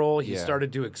general. He Yeah.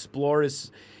 started to explore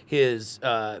his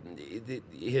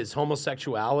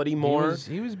homosexuality more.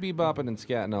 He was bebopping and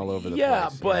scatting all over the Yeah,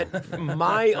 place. but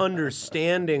my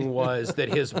understanding was that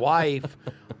his wife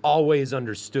always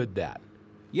understood that.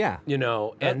 Yeah. You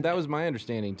know, And that was my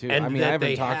understanding, too. and I mean, that I haven't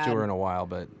they talked to had- her in a while,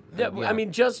 but... Yeah, I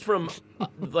mean, just from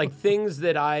like things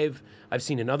that I've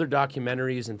seen in other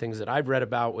documentaries and things that I've read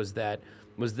about was that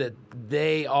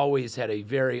they always had a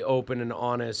very open and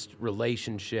honest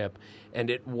relationship, and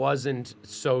it wasn't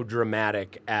so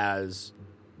dramatic as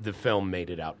the film made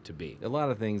it out to be. A lot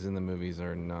of things in the movies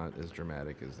are not as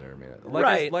dramatic as they're made.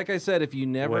 Right. Like I said, if you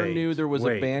never knew there was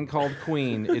a band called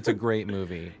Queen, it's a great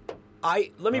movie.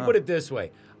 Let me put it this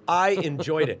way. I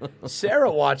enjoyed it.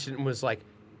 Sarah watched it and was like,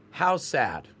 how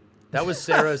sad. That was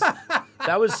Sarah's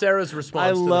response I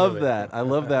to the love movie. that. I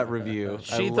love that review.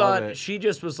 She I love thought it. she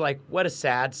just was like, what a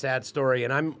sad story.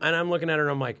 And I'm looking at her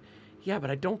and I'm like, yeah, but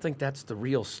I don't think that's the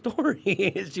real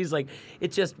story. She's like,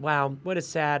 it's just, wow, what a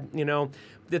sad,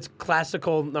 it's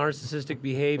classical narcissistic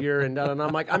behavior. And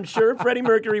I'm like, I'm sure Freddie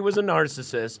Mercury was a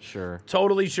narcissist. Sure.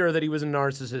 Totally sure that he was a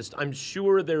narcissist. I'm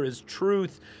sure there is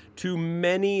truth to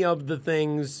many of the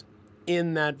things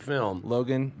in that film.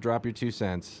 Logan, drop your 2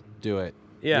 cents. Do it.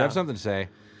 Yeah. You have something to say.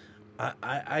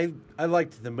 I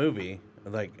liked the movie.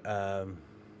 Like,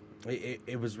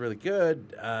 it was really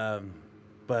good.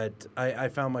 But I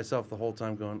found myself the whole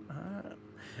time going,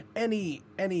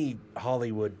 any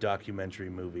Hollywood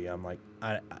documentary movie, I'm like,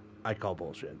 I call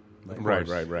bullshit. Like,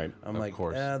 Right. I'm Of like,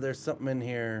 course. there's something in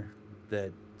here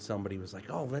that somebody was like,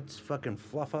 oh, let's fucking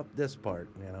fluff up this part,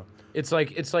 It's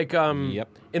like Yep.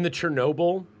 in the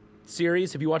Chernobyl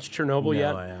series. Have you watched Chernobyl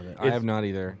yet? No, I haven't. I have not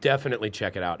either. Definitely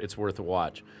check it out. It's worth a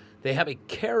watch. They have a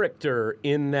character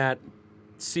in that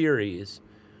series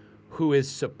who is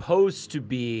supposed to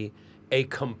be a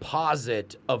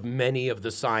composite of many of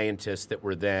the scientists that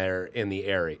were there in the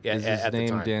area Is his at the name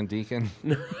time. Dan Deacon?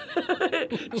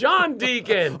 John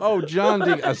Deacon. Oh, John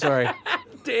Deacon. Sorry.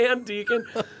 Dan Deacon.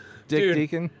 Dick Dude.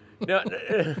 Deacon? No,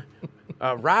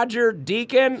 Roger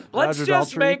Deacon. Let's Roger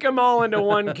just Daltrey? make them all into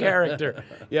one character.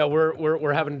 Yeah,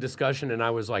 we're having a discussion, and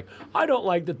I was like, I don't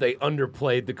like that they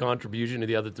underplayed the contribution of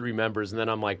the other 3 members. And then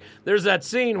I'm like, there's that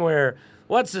scene where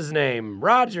what's his name,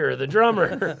 Roger, the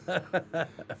drummer.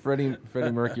 Freddie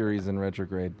Mercury's in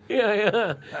retrograde.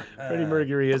 yeah. Freddie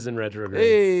Mercury is in retrograde.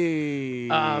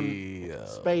 Hey.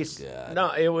 Space.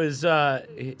 No, it was.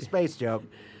 Space joke.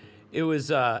 It was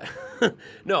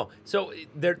no. So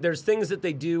there's things that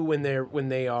they do when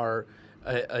they are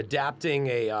adapting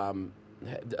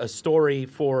a story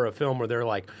for a film where they're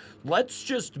like, let's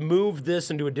just move this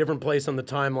into a different place on the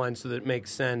timeline so that it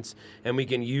makes sense and we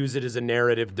can use it as a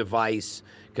narrative device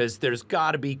because there's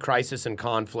got to be crisis and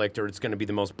conflict or it's going to be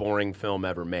the most boring film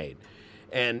ever made.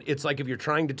 And it's like if you're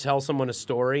trying to tell someone a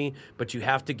story, but you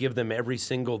have to give them every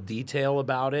single detail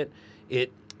about it, it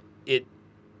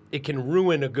can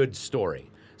ruin a good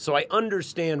story. So I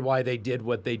understand why they did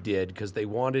what they did because they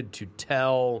wanted to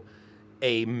tell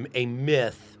a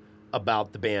myth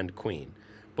about the band Queen.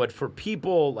 But for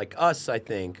people like us, I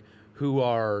think, who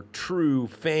are true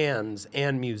fans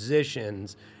and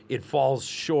musicians, it falls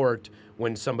short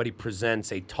when somebody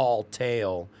presents a tall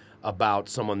tale about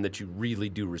someone that you really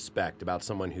do respect, about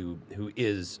someone who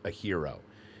is a hero.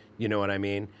 You know what I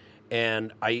mean?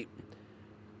 And I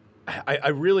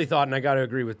really thought, and I got to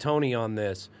agree with Tony on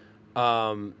this.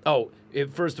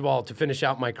 First of all, to finish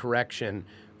out my correction,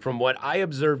 from what I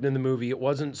observed in the movie, it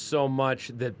wasn't so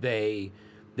much that they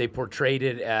portrayed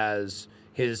it as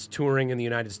his touring in the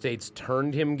United States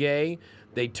turned him gay.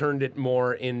 They turned it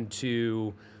more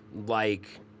into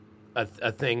like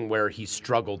a thing where he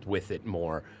struggled with it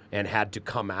more and had to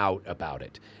come out about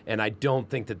it. And I don't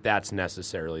think that that's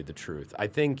necessarily the truth. I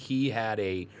think he had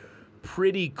a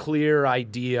pretty clear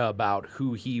idea about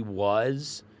who he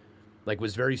was,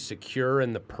 was very secure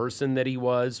in the person that he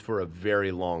was for a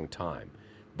very long time.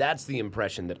 That's the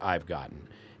impression that I've gotten,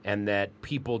 and that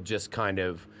people just kind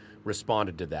of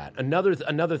responded to that.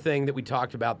 Another thing that we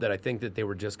talked about that I think that they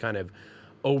were just kind of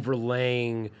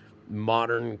overlaying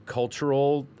modern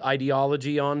cultural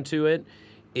ideology onto it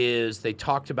is they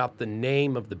talked about the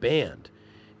name of the band.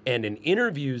 And in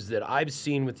interviews that I've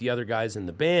seen with the other guys in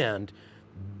the band,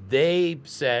 they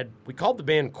said, we called the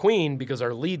band Queen because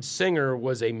our lead singer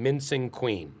was a mincing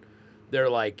queen. We were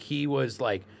like,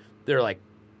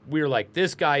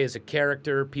 this guy is a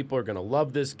character. People are going to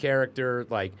love this character.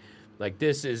 Like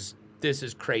this is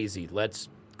crazy. Let's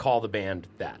call the band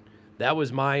that. That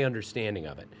was my understanding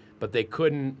of it. But they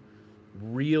couldn't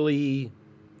really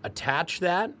attach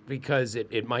that because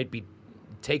it might be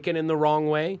taken in the wrong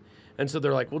way. And so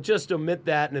they're like, well, just omit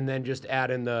that and then just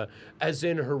add in the, as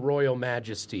in Her Royal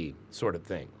Majesty sort of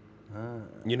thing.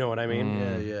 You know what I mean?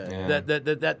 Yeah.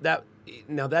 That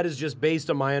now that is just based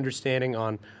on my understanding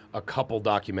on a couple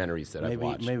documentaries that I've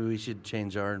watched. Maybe we should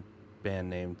change our band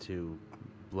name to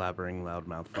blabbering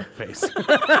loudmouth fuckface.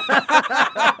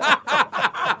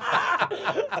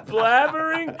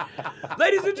 Blabbering,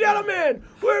 ladies and gentlemen,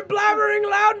 we're blabbering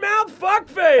loudmouth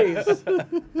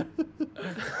fuckface.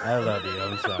 I love you.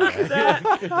 I'm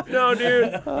sorry. No,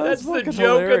 dude, that's the fucking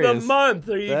joke of the hilarious. month.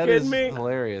 Are you That kidding is me?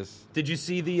 hilarious. Did you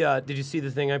see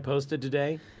the thing I posted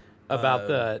today about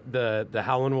the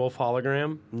Howlin' Wolf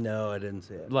hologram? No, I didn't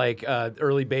see it. Like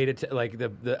early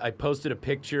beta, I posted a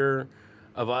picture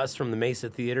of us from the Mesa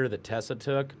Theater that Tessa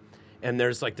took, and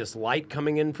there's like this light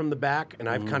coming in from the back, and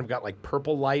I've kind of got like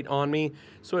purple light on me,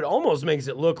 so it almost makes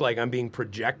it look like I'm being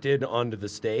projected onto the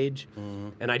stage.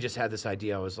 And I just had this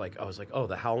idea. I was like, oh,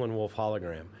 the Howlin' Wolf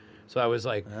hologram. So I was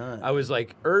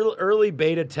like, early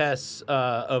beta tests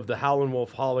of the Howlin'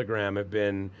 Wolf hologram have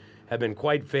been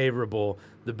quite favorable.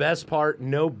 The best part,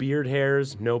 no beard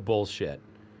hairs, no bullshit.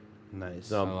 Nice.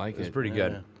 So I like it's it. pretty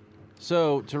good.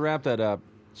 So to wrap that up,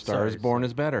 Star is Born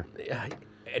is better.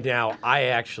 Now, I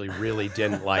actually really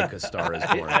didn't like A Star Is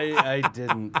Born. I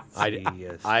didn't. I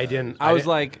didn't. I was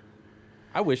like,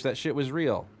 I wish that shit was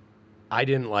real. I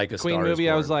didn't like A Queen Star Is movie,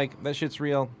 Born. I was like, that shit's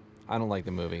real. I don't like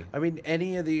the movie. I mean,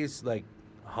 any of these like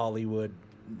Hollywood,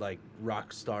 like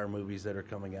rock star movies that are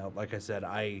coming out. Like I said,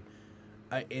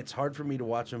 it's hard for me to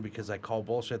watch them because I call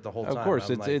bullshit the whole time. Of course,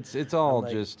 I'm it's all I'm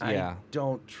like, just I yeah.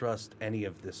 don't trust any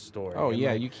of this story. Oh And,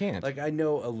 yeah, like- you can't. Like I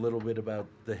know a little bit about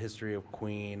the history of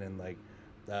Queen and like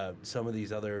some of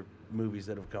these other movies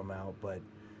that have come out, but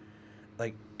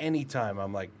like anytime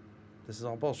I'm like, this is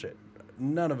all bullshit.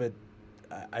 None of it.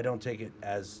 I don't take it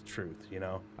as truth. You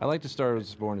know. I like to Star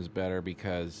is Born is better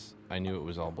because I knew it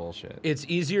was all bullshit. It's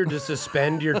easier to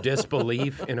suspend your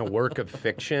disbelief in a work of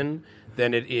fiction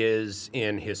than it is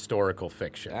in historical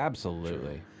fiction.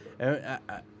 Absolutely. And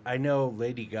I know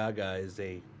Lady Gaga is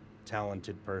a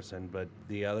talented person, but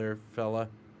the other fella,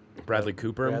 Bradley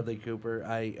Cooper. Bradley Cooper,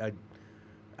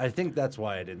 I think that's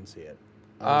why I didn't see it.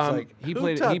 I was like, He who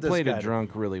played taught he this played guy a to-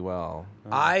 drunk really well.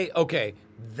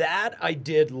 That I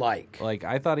did like. Like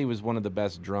I thought he was one of the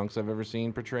best drunks I've ever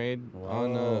seen portrayed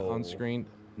on screen.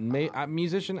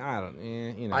 Musician, I don't,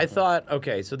 you know. I thought,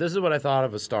 okay, so this is what I thought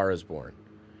of A Star Is Born.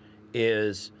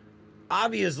 Is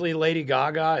obviously Lady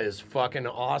Gaga is fucking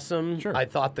awesome. Sure. I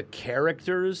thought the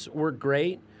characters were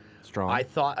great. strong. I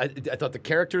thought the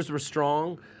characters were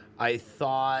strong. I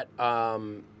thought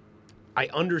I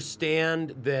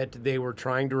understand that they were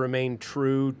trying to remain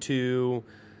true to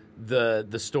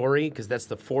the story because that's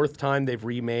the fourth time they've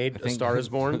remade A Star Is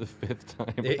For Born. the fifth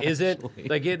time. Is it actually.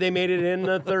 like they made it in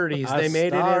the 30s? They made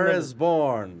Star it in is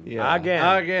born. Yeah.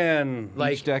 Again.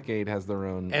 like Each decade has their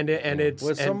own. it's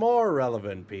With and, some more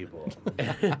relevant people.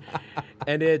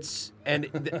 and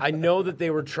I know that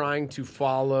they were trying to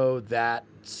follow that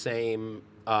same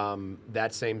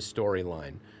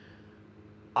storyline.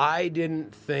 I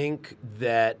didn't think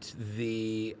that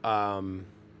the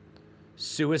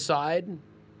suicide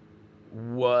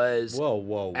was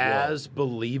Whoa. as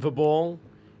believable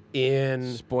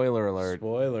in. Spoiler alert.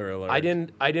 Spoiler alert. I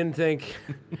didn't think.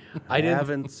 I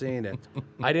haven't seen it.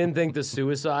 I didn't think the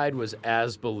suicide was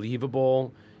as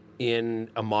believable in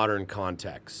a modern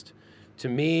context. To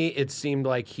me, it seemed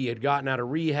like he had gotten out of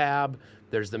rehab.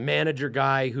 There's the manager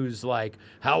guy who's like,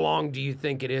 how long do you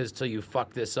think it is till you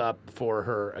fuck this up for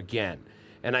her again?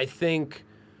 And I think,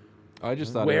 I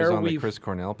just thought it Where was on the we've- Chris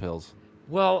Cornell pills.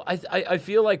 well, I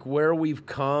feel like where we've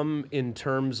come in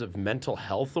terms of mental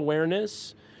health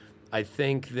awareness, I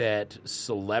think that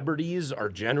celebrities are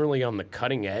generally on the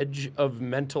cutting edge of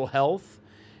mental health.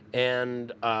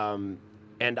 And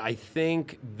I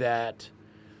think that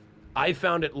I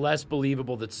found it less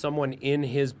believable that someone in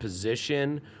his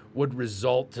position would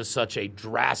result to such a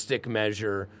drastic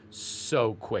measure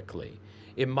so quickly.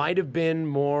 It might have been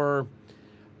more,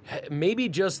 maybe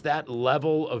just that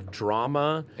level of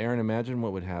drama. Aaron, imagine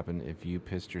what would happen if you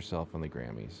pissed yourself on the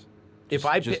Grammys. If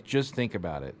Just- I just think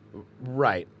about it.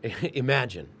 Right.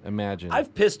 Imagine. Imagine.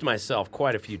 I've pissed myself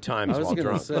quite a few times I was while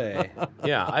going to drunk. say,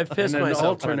 Yeah, I've pissed in an myself.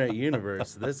 alternate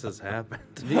universe, this has happened.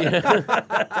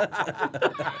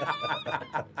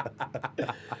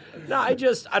 No, I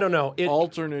don't know.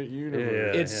 alternate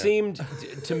universe. It seemed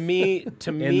to me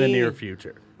In the near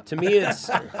future. To me, it's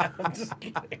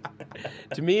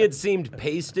to me it seemed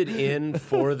pasted in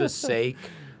for the sake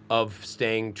of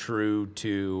staying true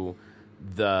to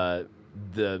the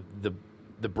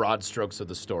broad strokes of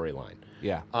the storyline.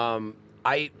 Yeah.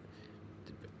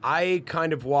 I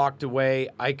kind of walked away.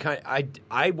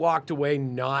 I walked away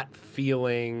not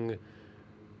feeling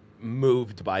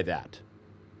moved by that.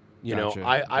 You Gotcha, know,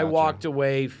 I gotcha. walked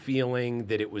away feeling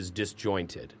that it was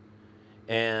disjointed.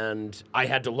 And I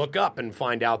had to look up and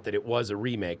find out that it was a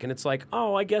remake. And it's like,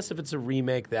 oh, I guess if it's a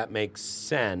remake, that makes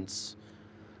sense.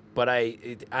 But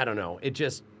I don't know. It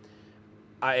just,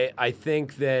 I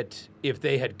think that if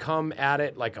they had come at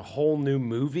it like a whole new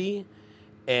movie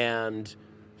and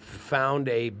found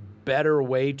a better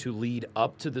way to lead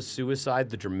up to the suicide,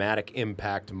 the dramatic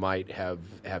impact might have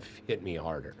hit me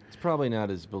harder. It's probably not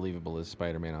as believable as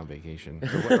Spider-Man on Vacation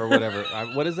or whatever.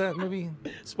 What is that movie?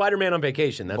 Spider-Man on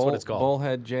Vacation. That's what it's called.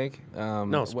 Bullhead Jake.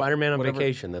 No, Spider-Man on whatever.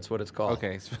 Vacation. That's what it's called.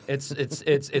 Okay.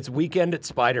 It's Weekend at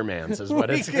Spider-Man's is what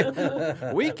it's.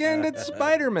 Weekend at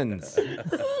Spider-Man's.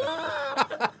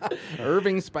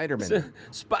 Irving Spider-Man.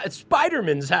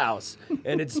 Spider-Man's house,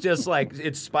 and it's just like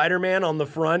it's Spider-Man on the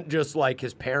front, just like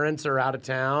his parents are out of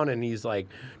town, and he's like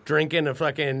drinking a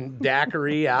fucking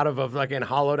daiquiri out of a fucking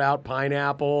hollowed out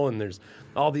pineapple, and there's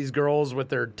all these girls with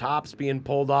their tops being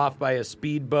pulled off by a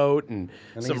speedboat, and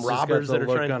some he's robbers just got that the are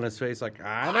look trying. on his face like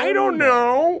I don't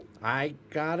know. I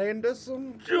got into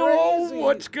some Oh, crazy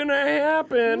what's gonna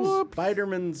happen?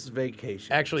 Spider-Man's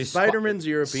Vacation. Actually, Spider-Man's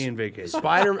European Vacation.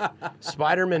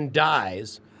 Spider-Man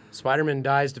dies. Spider-Man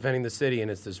dies defending the city, and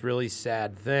it's this really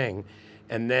sad thing.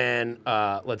 And then,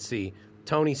 let's see,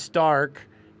 Tony Stark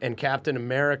and Captain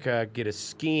America get a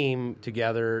scheme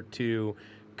together to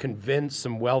convince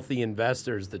some wealthy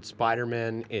investors that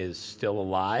Spider-Man is still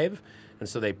alive. And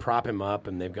so they prop him up,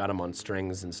 and they've got him on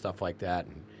strings and stuff like that.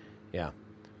 And yeah,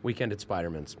 Weekend at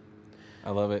Spider-Man's.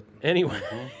 I love it.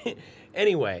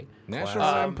 Anyway, National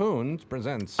Lampoon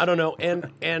presents. I don't know,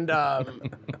 and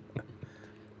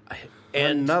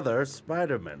Another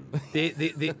Spider-Man.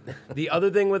 the other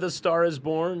thing with A Star Is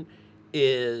Born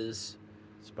is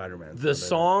Spider-Man. the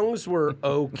songs were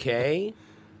okay,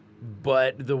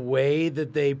 but the way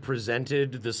that they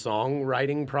presented the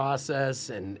songwriting process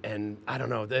and I don't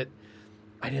know that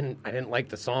I didn't like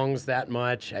the songs that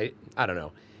much. I don't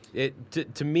know.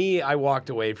 To me, I walked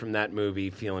away from that movie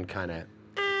feeling kind of.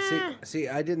 See,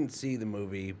 I didn't see the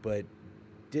movie, but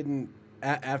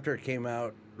after it came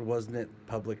out, wasn't it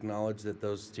public knowledge that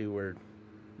those two were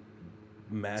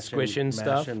Squishing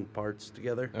stuff? parts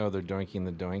together? Oh, they're doinking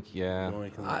the doink. Yeah.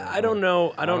 I don't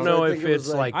know. I don't know if it's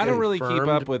like I don't really keep confirmed,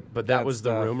 up with. but that was the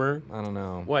stuff. rumor. I don't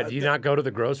know. What? Do you not go to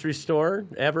the grocery store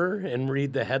ever and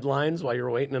read the headlines while you're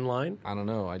waiting in line? I don't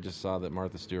know. I just saw that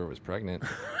Martha Stewart was pregnant.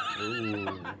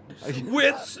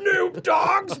 With Snoop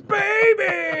Dogg's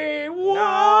baby!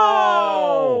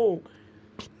 Whoa!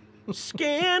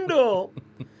 Scandal!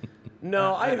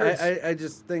 No, I heard. I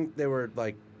just think they were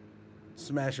like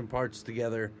smashing parts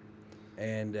together,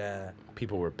 and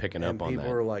people were picking up on people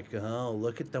that. were like, "Oh,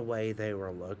 look at the way they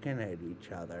were looking at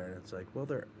each other." And it's like, well,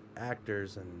 they're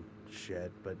actors and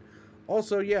shit, but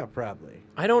also, yeah, probably.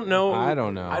 I don't know. I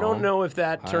don't know. I don't know if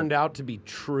that turned out to be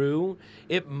true.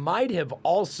 It might have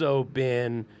also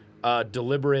been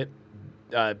deliberate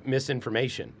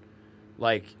misinformation,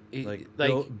 like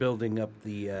building up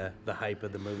the hype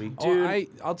of the movie. Dude.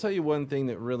 I'll tell you one thing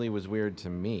that really was weird to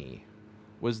me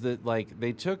was that like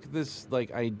they took this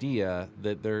like idea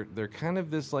that they're kind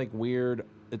of this like weird.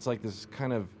 It's like this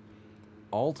kind of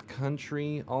alt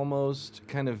country almost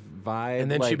kind of vibe, and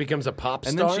then like, she becomes a pop star.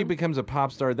 And then she becomes a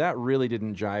pop star. That really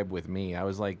didn't jibe with me. I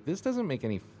was like, this doesn't make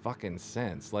any fucking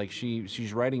sense. Like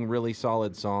she's writing really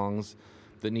solid songs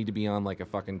that need to be on like a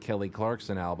fucking Kelly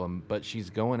Clarkson album, but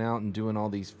she's going out and doing all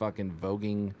these fucking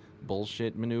voguing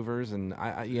bullshit maneuvers, and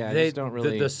I just don't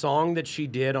really. The song that she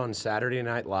did on Saturday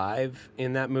Night Live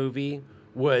in that movie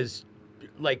was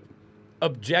like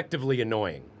objectively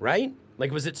annoying, right?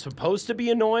 Like, was it supposed to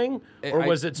be annoying, or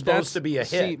was it supposed to be a hit?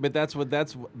 See, but that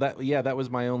was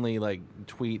my only like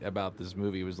tweet about this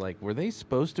movie. Was like, were they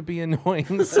supposed to be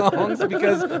annoying songs?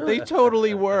 Because they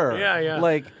totally were. Yeah.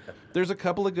 Like, there's a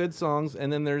couple of good songs,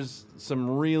 and then there's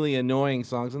some really annoying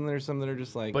songs, and there's some that are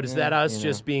just like. But is that us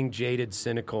just being jaded,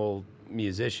 cynical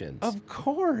musicians? Of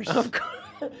course.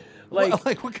 Like,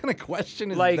 like, what kind of question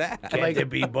is like, that? like to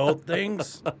be both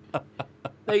things.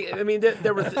 Like, I mean,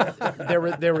 there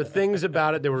were things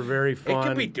about it that were very fun. It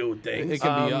could be two things. It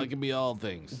can be all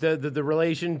things. The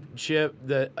relationship.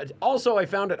 Also, I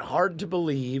found it hard to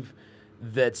believe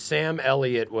that Sam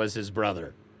Elliott was his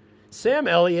brother. Sam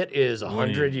Elliott is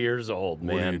 100 years old,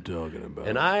 man. What are you talking about?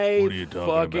 And I what are you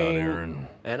talking about, Aaron?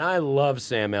 And I love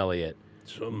Sam Elliott.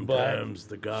 Sometimes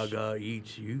the Gaga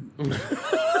eats you.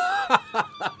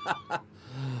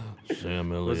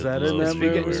 Sam Elliott. Was that in that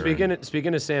movie?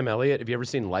 Speaking of Sam Elliott, have you ever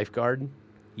seen Lifeguard?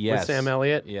 Yes. With Sam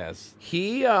Elliott? Yes.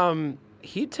 He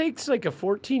takes like a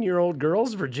 14-year-old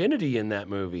girl's virginity in that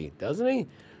movie, doesn't he?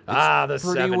 The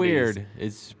pretty 70s. weird.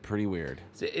 It's pretty weird.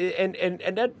 And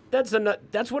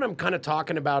that's what I'm kind of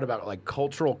talking about like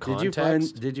cultural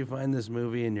context. Did you find this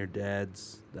movie in your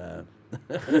dad's?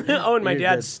 Oh, in my your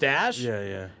dad's stash?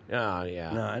 Yeah. Oh,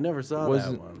 yeah. No, I never saw that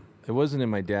Wasn't one. It wasn't in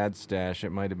my dad's stash.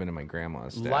 It might have been in my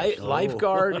grandma's stash.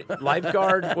 Lifeguard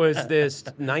was this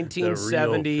The real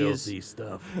 1970s filthy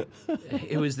stuff.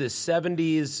 It was this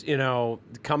 70s,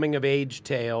 coming of age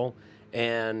tale,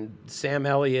 and Sam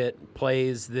Elliott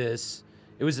plays this.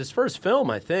 It was his first film,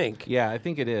 I think. Yeah, I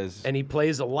think it is. And he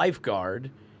plays a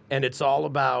lifeguard, and it's all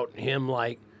about him,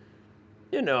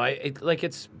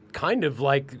 it's kind of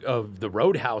like the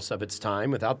Roadhouse of its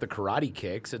time without the karate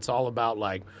kicks. It's all about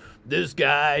this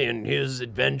guy and his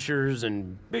adventures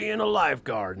and being a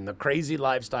lifeguard and the crazy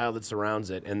lifestyle that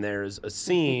surrounds it. And there's a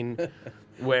scene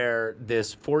where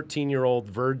this 14-year-old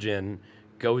virgin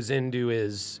goes into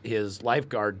his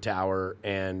lifeguard tower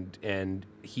and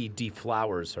he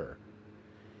deflowers her.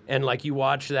 And you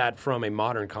watch that from a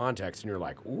modern context and you're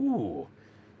like, ooh,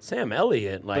 Sam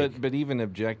Elliott, But even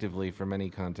objectively, from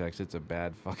any context, it's a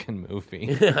bad fucking movie.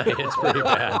 It's pretty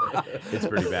bad. It's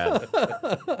pretty bad.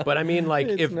 But I mean,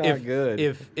 It's not good.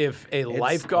 if a It's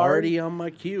lifeguard already on my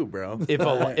queue, bro. if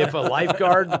a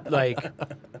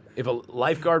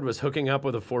lifeguard was hooking up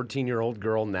with a 14-year-old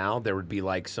girl now, there would be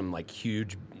some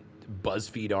huge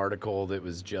BuzzFeed article that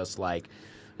was just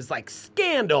it's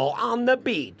scandal on the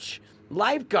beach.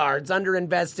 Lifeguards under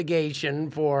investigation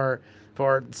for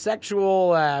sexual,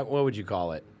 what would you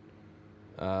call it?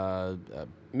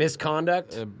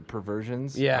 Misconduct?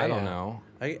 Perversions? Yeah, I don't yeah. know.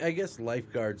 I guess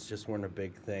lifeguards just weren't a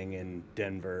big thing in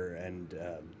Denver and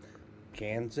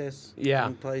Kansas. Yeah.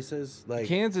 And places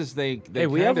Kansas, they Hey,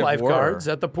 we kind have of lifeguards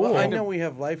were. at the pool. Well, I know we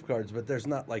have lifeguards, but there's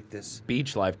not this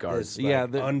Beach lifeguards. Yeah,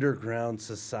 the- underground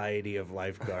society of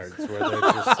lifeguards where they're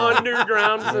just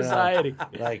Underground society.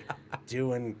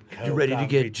 doing coke You ready to off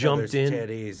get each jumped other's in?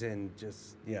 titties and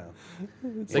just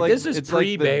This is it's like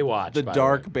pre-Baywatch. The by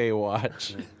dark way.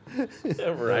 Baywatch.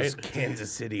 Right. those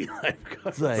Kansas City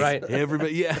lifeguards. Right.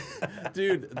 Everybody, yeah,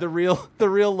 dude, the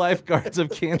real lifeguards of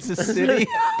Kansas City.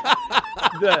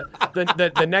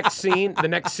 The next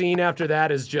scene after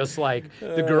that is just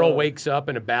the girl wakes up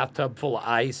in a bathtub full of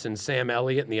ice, and Sam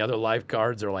Elliott and the other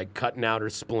lifeguards are cutting out her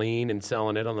spleen and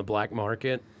selling it on the black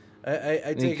market. I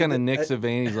And he kind of nicks a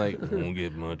vein. He's like, Won't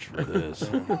get much for this.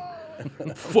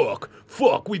 Fuck,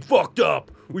 we fucked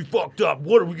up.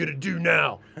 What are we gonna do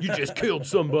now? You just killed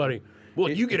somebody. Well,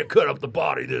 you get to cut up the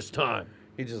body this time.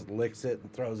 He just licks it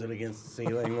and throws it against the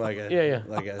ceiling like a Yeah.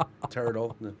 like a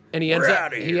turtle. And he ends We're up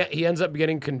outta here. he ends up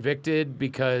getting convicted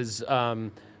because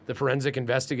the forensic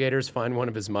investigators find one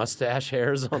of his mustache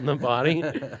hairs on the body,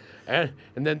 and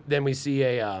then we see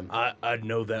I'd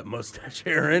know that mustache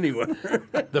hair anywhere.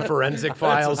 the forensic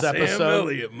files Sam episode.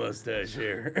 Elliott mustache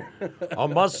hair. A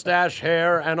mustache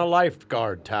hair and a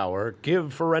lifeguard tower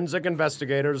give forensic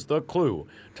investigators the clue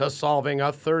to solving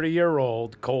a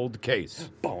 30-year-old cold case.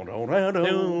 In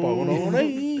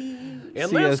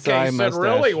this CSI case, mustache. it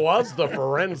really was the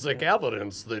forensic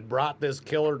evidence that brought this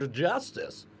killer to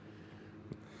justice.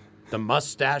 The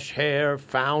mustache hair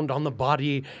found on the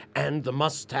body and the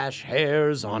mustache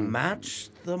hairs on... Match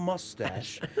the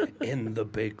mustache in the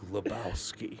Big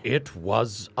Lebowski. It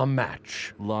was a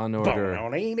match. Law and Order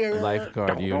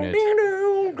lifeguard unit.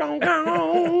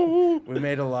 We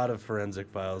made a lot of Forensic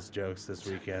Files jokes this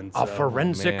weekend. A so-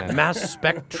 forensic man. mass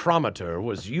spectrometer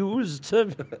was used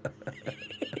to...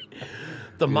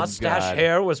 The mustache God.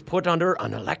 hair was put under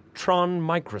an electron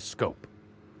microscope.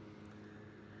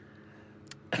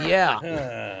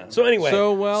 Yeah. So anyway.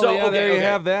 So, okay, there you okay.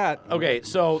 have that. Okay,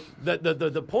 so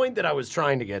the point that I was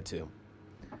trying to get to,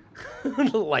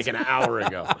 like an hour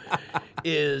ago,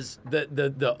 is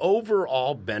the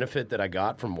overall benefit that I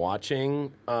got from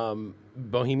watching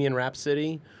Bohemian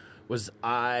Rhapsody was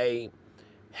I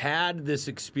had this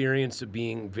experience of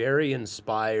being very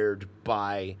inspired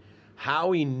by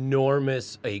how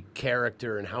enormous a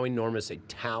character and how enormous a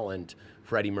talent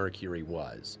Freddie Mercury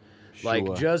was. Like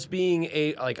Sure. just being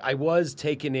I was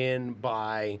taken in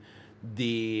by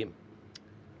the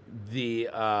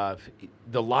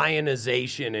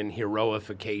lionization and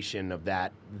heroification of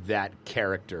that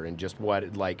character and just what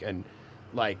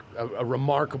a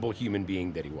remarkable human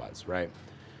being that he was, right?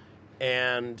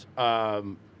 And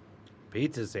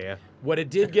Pizza's here. what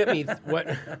it did get me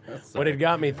what it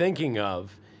got me thinking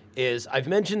of is I've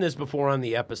mentioned this before on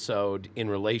the episode in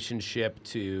relationship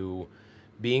to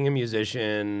being a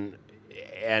musician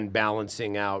and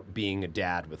balancing out being a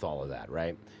dad with all of that,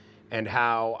 right? And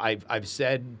how I've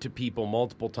said to people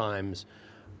multiple times,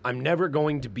 I'm never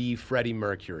going to be Freddie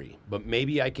Mercury, but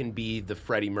maybe I can be the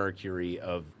Freddie Mercury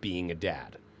of being a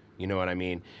dad, You know what I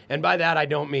mean? And by that, I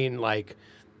don't mean like,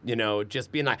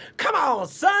 just being like, come on,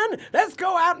 son, let's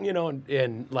go out,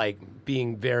 and like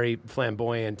being very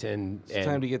flamboyant and It's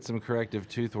time to get some corrective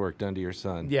tooth work done to your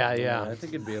son. yeah. I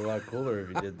think it'd be a lot cooler if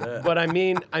you did that. But I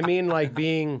mean like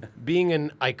being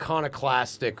an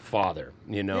iconoclastic father,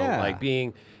 Yeah. like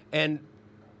being, and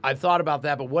I've thought about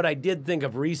that, but what I did think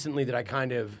of recently that I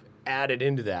kind of added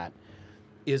into that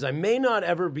is I may not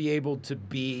ever be able to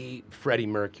be Freddie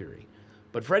Mercury,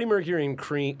 but Freddie Mercury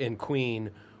and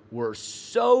Queen were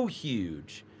so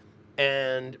huge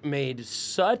and made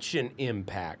such an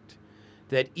impact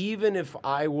that even if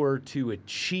I were to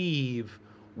achieve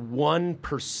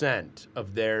 1%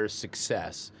 of their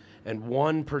success and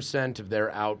 1% of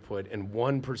their output and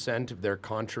 1% of their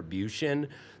contribution,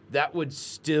 that would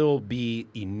still be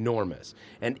enormous.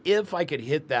 And if I could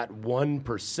hit that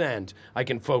 1%, I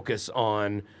can focus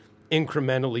on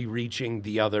incrementally reaching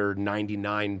the other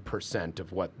 99%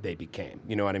 of what they became.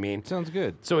 You know what I mean? Sounds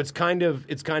good. So it's kind of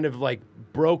like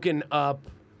broken up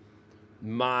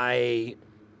the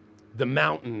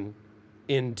mountain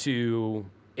into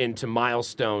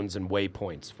milestones and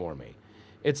waypoints for me.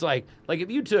 It's like if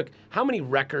you took, how many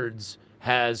records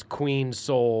has Queen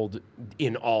sold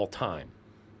in all time?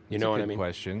 You know what I mean?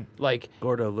 Question. Like,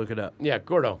 Gordo, look it up. yeah,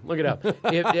 Gordo, look it up.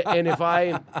 If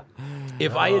I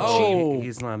achieve,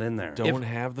 He's not in there. Don't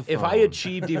have the phone. if I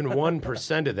achieved even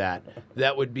 1% of that,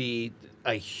 that would be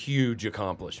a huge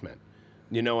accomplishment.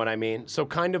 You know what I mean? So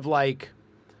kind of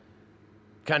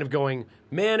going,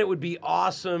 man, it would be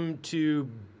awesome to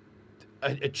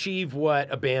achieve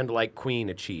what a band like Queen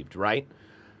achieved, right?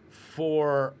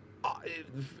 For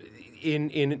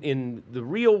in the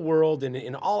real world and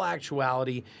in all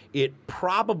actuality, it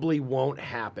probably won't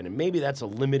happen. And maybe that's a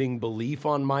limiting belief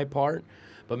on my part.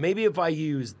 But maybe if I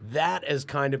use that as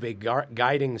kind of a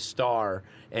guiding star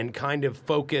and kind of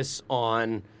focus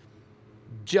on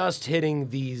just hitting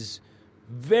these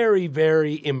very,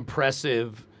 very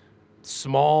impressive,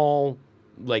 small,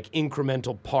 like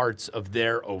incremental parts of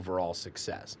their overall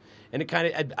success. And it kind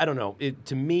of, I don't know,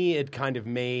 to me, it kind of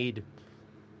made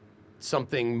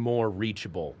something more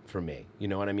reachable for me. You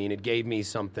know what I mean? It gave me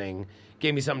something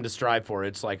to strive for.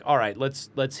 It's like, all right,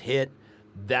 let's hit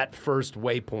that first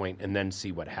waypoint and then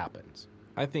see what happens.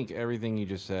 I think everything you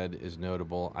just said is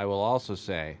notable. I will also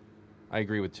say, I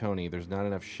agree with Tony. There's not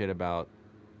enough shit about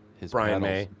his Brian pedals.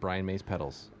 May. Brian May's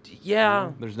pedals.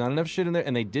 Yeah. There's not enough shit in there,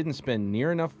 and they didn't spend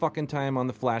near enough fucking time on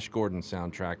the Flash Gordon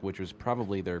soundtrack, which was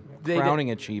probably their crowning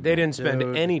achievement. They didn't spend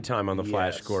Dude, any time on the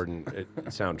Flash yes. Gordon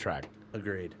soundtrack.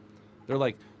 Agreed. They're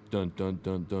like, dun, dun,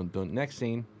 dun, dun, dun. Next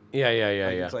scene. Yeah.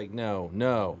 It's like,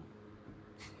 no.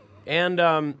 And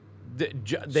they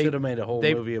Should have made a whole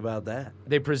movie about that.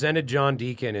 They presented John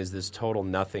Deacon as this total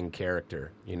nothing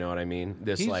character. You know what I mean?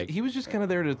 He was just kind of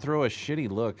there to throw a shitty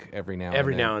look every now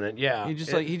and then. Yeah.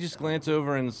 He just glance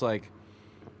over and it's like,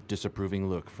 disapproving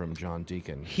look from John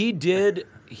Deacon. He did.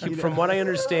 From what I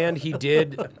understand, he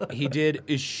did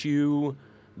eschew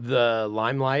the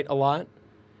limelight a lot.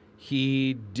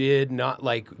 He did not,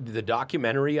 like the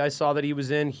documentary I saw that he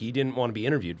was in. He didn't want to be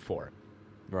interviewed for.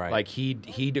 Right. Like he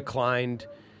declined.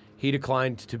 He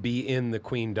declined to be in the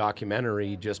Queen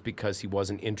documentary just because he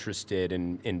wasn't interested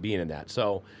in being in that.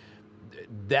 So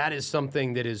that is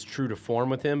something that is true to form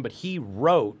with him. But he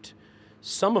wrote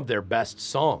some of their best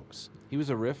songs. He was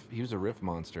a riff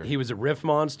monster. He was a riff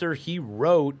monster. He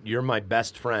wrote "You're My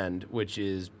Best Friend," which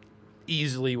is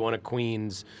easily one of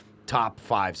Queen's top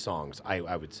 5 songs.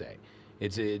 I would say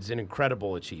it's an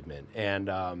incredible achievement. And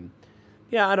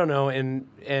I don't know.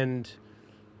 And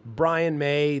Brian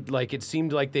May, like, it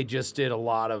seemed like they just did a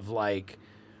lot of, like,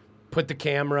 put the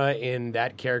camera in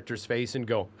that character's face and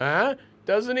go, huh?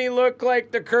 Doesn't he look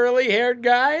like the curly-haired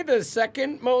guy, the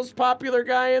second most popular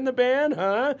guy in the band,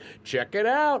 huh? Check it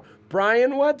out.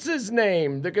 Brian, what's his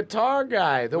name? The guitar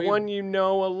guy, the one you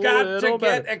know a little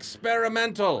bit.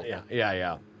 experimental.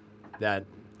 Yeah.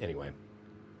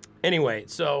 Anyway,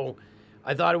 so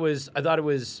I thought it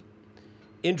was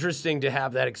interesting to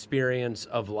have that experience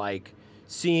of, like,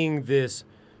 seeing this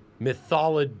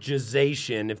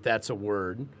mythologization, if that's a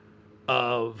word,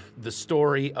 of the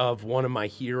story of one of my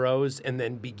heroes, and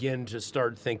then begin to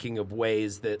start thinking of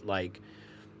ways that, like,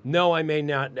 no, I may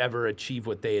not ever achieve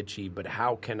what they achieve, but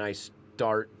how can I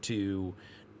start to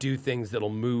do things that'll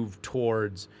move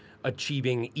towards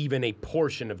achieving even a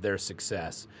portion of their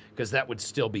success? Because that would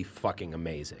still be fucking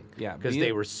amazing. Yeah, because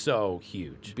they were so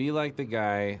huge. Be like the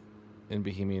guy in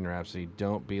Bohemian Rhapsody.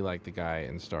 Don't be like the guy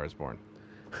in Stars Born.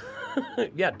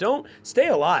 Yeah, don't stay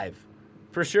alive,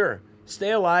 for sure.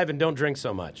 Stay alive and don't drink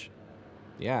so much.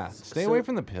 Yeah, stay away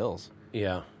from the pills.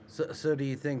 Yeah. So do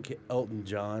you think Elton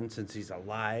John, since he's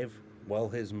alive, while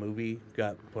his movie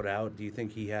got put out, do you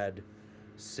think he had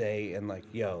say in like,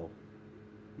 yo,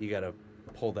 you got to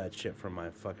pull that shit from my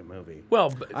fucking movie?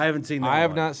 Well, I haven't seen that I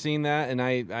have one. not seen that, and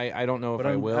I don't know But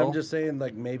if I will. I'm just saying,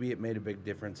 like, maybe it made a big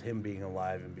difference, him being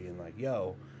alive and being like,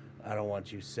 yo, I don't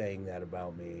want you saying that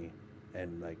about me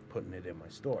and, like, putting it in my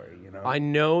story, you know? I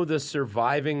know the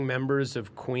surviving members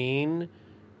of Queen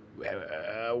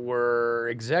were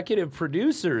executive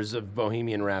producers of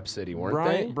Bohemian Rhapsody, weren't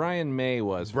they? Brian May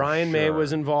was. for Brian May sure.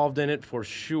 was involved in it for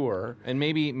sure. and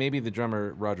maybe the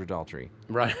drummer Roger Daltrey.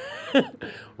 Right.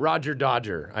 Roger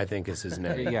Dodger, I think is his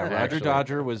name. Yeah, Roger actually.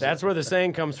 Dodger was. That's where the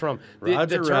saying comes from.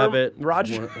 Roger term- Rabbit.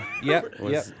 Roger. Yep.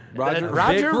 Roger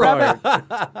Roger Big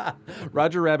Rabbit.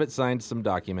 Roger Rabbit signed some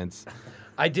documents.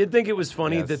 I did think it was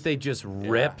funny Yes. that they just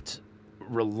ripped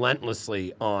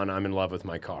relentlessly on "I'm in Love with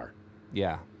My Car."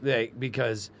 Yeah.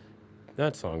 Because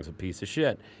that song's a piece of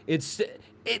shit.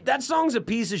 That song's a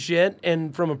piece of shit,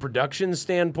 and from a production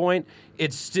standpoint,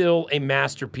 it's still a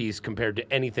masterpiece compared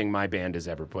to anything my band has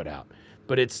ever put out.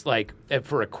 But it's like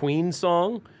for a Queen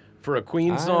song, I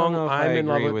don't know if I I'm in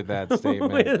love agree with that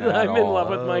statement. at I'm in all. love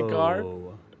with my car.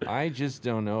 Oh. I just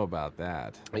don't know about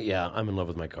that. Yeah, I'm in love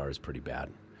with my car is pretty bad.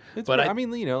 It's But I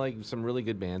mean, like some really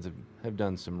good bands have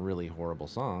done some really horrible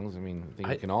songs. I mean, I think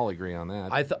we can all agree on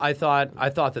that. I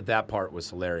thought that part was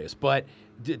hilarious. But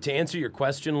to answer your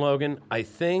question, Logan, I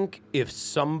think if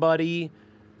somebody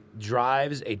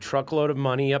drives a truckload of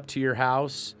money up to your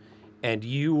house and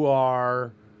you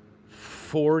are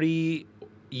 40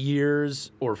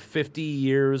 years or 50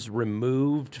 years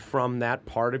removed from that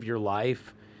part of your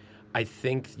life, I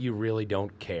think you really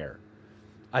don't care.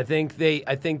 I think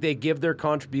they give their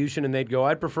contribution and they'd go,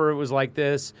 I'd prefer it was like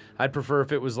this. I'd prefer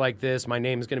if it was like this. My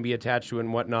name's going to be attached to it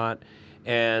and whatnot.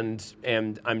 And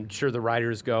I'm sure the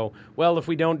writers go, well, if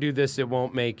we don't do this, it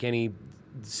won't make any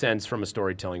sense from a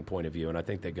storytelling point of view. And I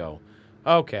think they go,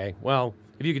 okay, well,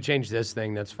 if you could change this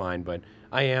thing, that's fine. But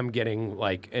I am getting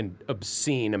like an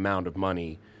obscene amount of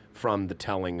money from the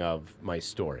telling of my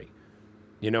story.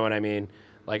 You know what I mean?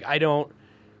 Like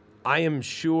I am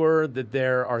sure that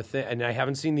there are and I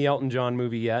haven't seen the Elton John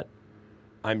movie yet.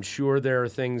 I'm sure there are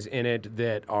things in it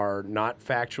that are not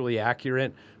factually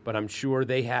accurate, but I'm sure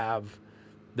they have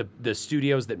the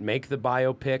studios that make the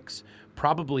biopics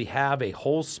probably have a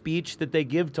whole speech that they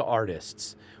give to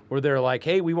artists where they're like,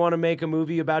 hey, we want to make a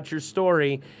movie about your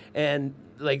story. And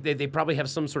like they probably have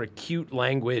some sort of cute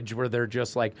language where they're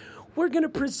just like, we're going to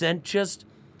present just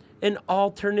an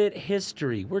alternate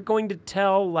history. We're going to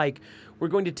tell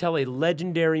a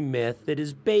legendary myth that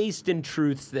is based in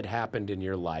truths that happened in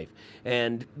your life.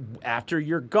 And after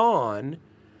you're gone,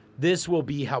 this will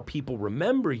be how people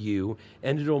remember you,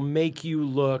 and it'll make you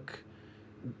look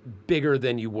bigger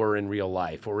than you were in real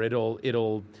life. Or it'll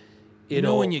you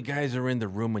know when you guys are in the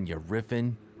room and you're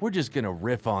riffing? We're just going to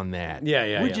riff on that.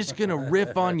 Yeah. We're just going to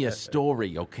riff on your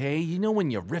story, okay? You know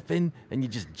when you're riffing and you're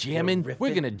just jamming?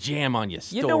 We're going to jam on your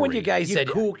story. You know when you guys You said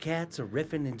cool cats are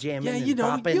riffing and jamming Yeah, and you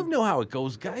know, popping. you know how it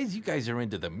goes, guys. You guys are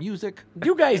into the music.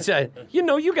 you guys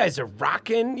are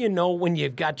rocking, when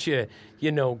you've got your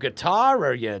guitar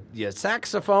or your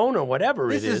saxophone or whatever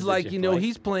This it is. is like, that you play.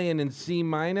 he's playing in C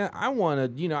minor. I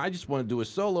want to, I just want to do a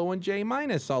solo in J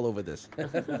minus all over this.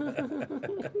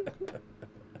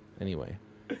 Anyway.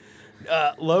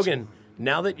 Logan,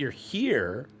 now that you're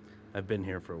here, I've been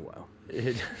here for a while.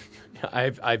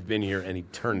 I've been here an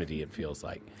eternity, it feels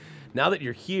like. Now that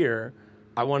you're here,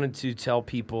 I wanted to tell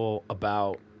people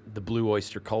about the Blue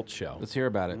Oyster Cult Show. Let's hear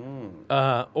about it.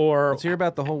 Or, Let's hear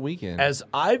about the whole weekend. as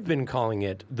I've been calling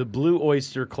it, the Blue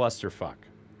Oyster Clusterfuck.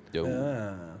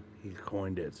 He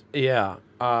coined it. Yeah.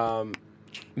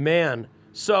 Man,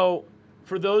 so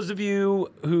for those of you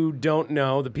who don't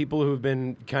know, the people who have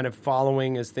been kind of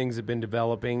following as things have been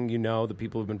developing, the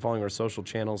people who've been following our social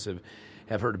channels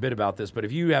have heard a bit about this. But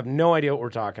if you have no idea what we're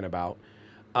talking about,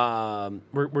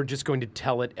 we're just going to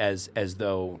tell it as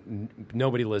though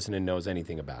nobody listening knows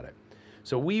anything about it.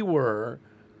 So we were,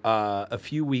 a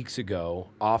few weeks ago,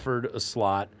 offered a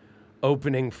slot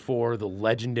opening for the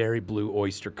legendary Blue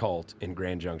Oyster Cult in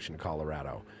Grand Junction,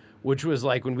 Colorado, which was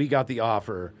like when we got the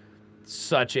offer,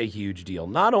 such a huge deal.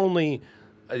 Not only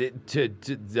to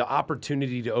the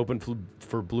opportunity to open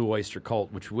for Blue Oyster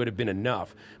Cult, which would have been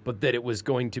enough, but that it was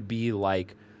going to be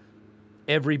like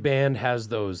every band has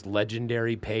those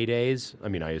legendary paydays. I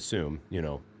mean, I assume,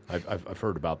 I've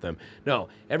heard about them. No,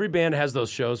 every band has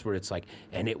those shows where it's like,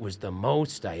 and it was the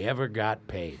most I ever got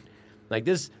paid. Like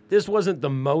this wasn't the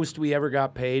most we ever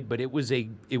got paid, but it was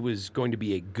going to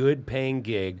be a good paying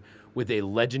gig with a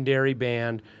legendary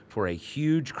band for a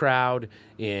huge crowd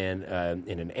in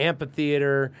an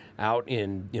amphitheater out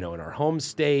in our home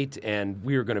state, and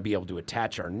we were going to be able to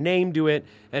attach our name to it,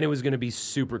 and it was going to be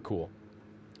super cool.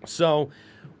 So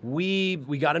we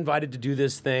got invited to do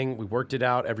this thing. We worked it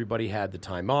out. Everybody had the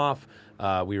time off.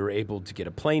 We were able to get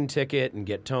a plane ticket and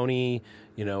get Tony,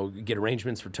 get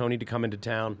arrangements for Tony to come into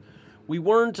town. We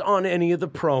weren't on any of the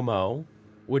promo,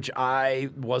 which I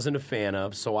wasn't a fan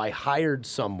of, so I hired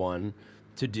someone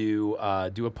to do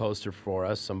a poster for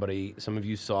us. Some of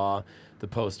you saw the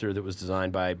poster that was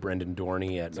designed by Brendan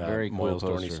Dorney at very cool Moyles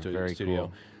Dorney poster. Very Studio.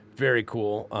 cool. Very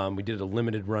cool. We did a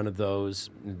limited run of those.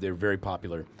 They're very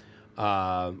popular.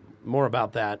 More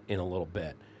about that in a little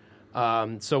bit.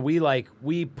 So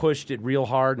we pushed it real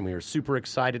hard, and we were super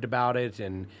excited about it,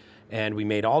 and we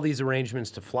made all these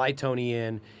arrangements to fly Tony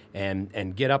in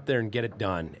and get up there and get it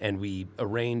done. And we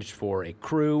arranged for a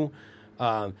crew.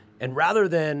 And rather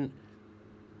than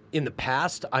in the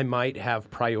past, I might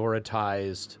have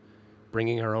prioritized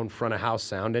bringing our own front of house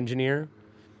sound engineer,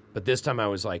 but this time I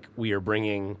was like, we are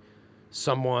bringing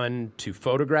someone to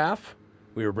photograph,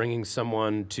 we were bringing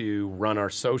someone to run our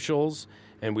socials,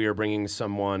 and we are bringing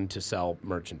someone to sell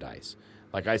merchandise.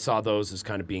 Like, I saw those as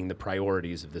kind of being the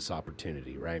priorities of this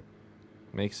opportunity, right?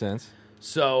 Makes sense.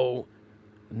 So,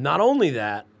 not only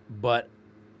that, but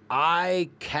I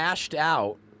cashed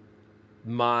out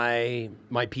my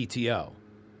PTO,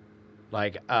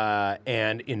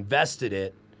 and invested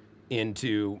it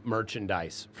into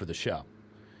merchandise for the show.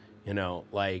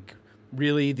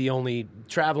 Really the only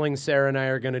traveling Sarah and I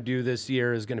are going to do this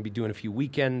year is going to be doing a few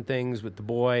weekend things with the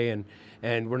boy,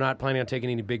 and we're not planning on taking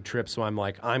any big trips, so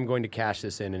I'm going to cash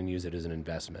this in and use it as an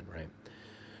investment, right?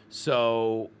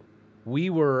 So we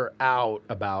were out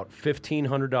about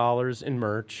 $1,500 in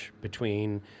merch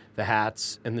between the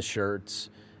hats and the shirts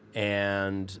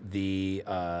and the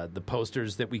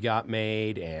posters that we got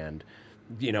made, and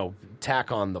tack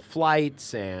on the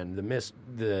flights and the missed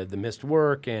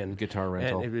work and Guitar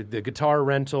rental. and the guitar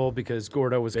rental, because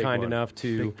Gordo was kind enough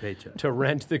to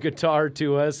rent the guitar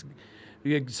to us,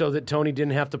 so that Tony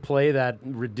didn't have to play that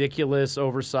ridiculous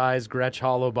oversized Gretsch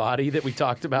hollow body that we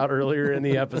talked about earlier in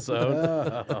the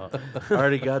episode.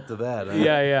 Already got to that. Huh?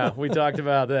 Yeah, we talked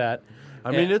about that.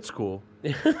 I mean, it's cool.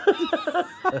 So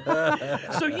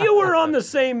you were in the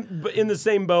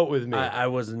same boat with me. I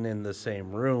wasn't in the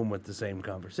same room with the same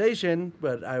conversation,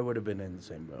 but I would have been in the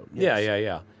same boat. Yes.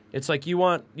 Yeah. It's like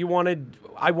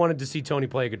I wanted to see Tony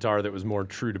play a guitar that was more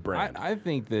true to brand. I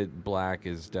think that black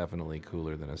is definitely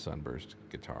cooler than a sunburst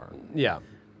guitar Yeah.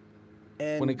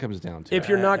 And when it comes down to If it.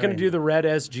 you're not going to do the red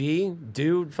SG,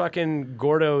 do fucking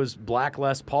Gordo's black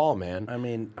Les Paul, man. I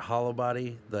mean, hollow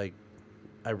body,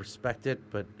 I respect it,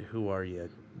 but who are you?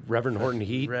 Reverend Horton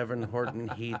Heat, Reverend Horton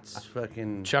Heat's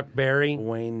fucking Chuck Berry,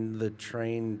 Wayne the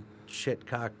Train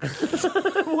shitcock.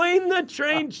 Wayne the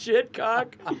Train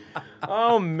shitcock.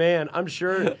 Oh man, I'm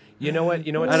sure. You know what?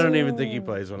 I don't even think he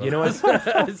plays one. You know what?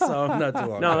 I saw him not too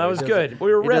long No, ago. that was good.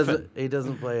 We were riffing. He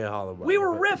doesn't play a hollow body. We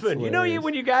were but it's riffing. hilarious.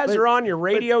 When you guys But- are on your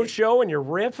radio show and you're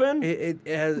riffing. It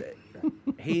has.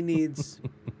 He needs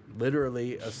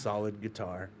literally a solid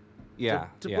guitar yeah,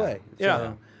 to yeah. play.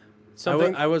 Yeah. So,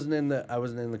 Something. I wasn't in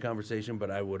the conversation,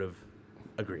 but I would have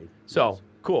agreed. So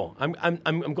cool.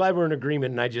 I'm glad we're in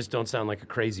agreement, and I just don't sound like a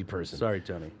crazy person. Sorry,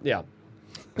 Tony. Yeah.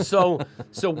 So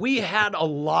we had a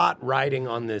lot riding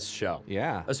on this show.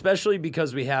 Yeah. Especially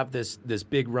because we have this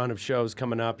big run of shows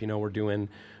coming up. We're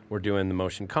doing the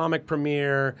motion comic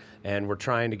premiere, and we're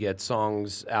trying to get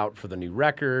songs out for the new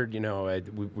record.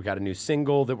 We got a new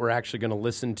single that we're actually going to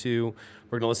listen to.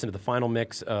 We're going to listen to the final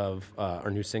mix of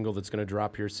our new single that's going to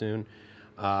drop here soon,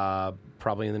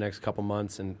 probably in the next couple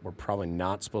months, and we're probably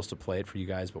not supposed to play it for you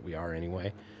guys, but we are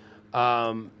anyway.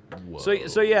 So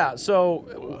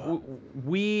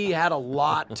we had a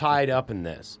lot tied up in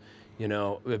this,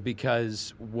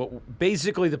 because what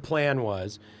basically the plan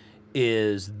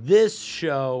is this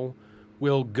show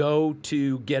will go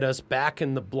to get us back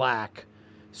in the black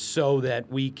so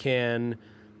that we can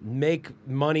make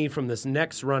money from this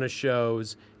next run of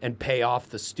shows and pay off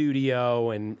the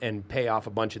studio and pay off a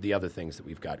bunch of the other things that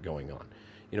we've got going on.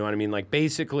 You know what I mean? Like,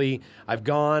 basically, I've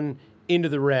gone into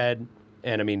the red,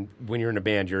 and I mean, when you're in a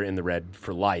band, you're in the red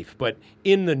for life. But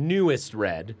in the newest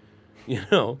red, You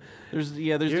know, There's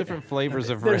different flavors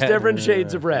of red. there's different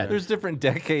shades of red. There's different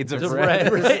decades of Just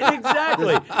red. right,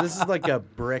 exactly. This is like a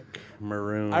brick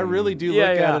maroon. I really do Yeah,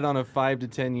 look yeah. at it on a 5 to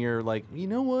 10 year. Like, you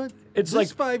know what? It's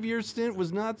this like- 5-year stint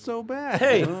was not so bad.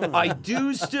 Hey, I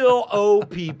do still owe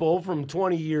people from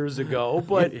 20 years ago,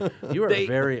 but You are they-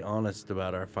 very honest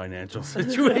about our financial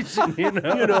situation. You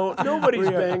know, nobody's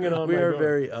banging on We my are door.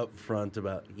 very upfront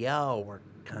about. Yo, we're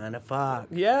kind of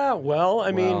fucked. Yeah, well,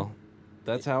 I mean, Well,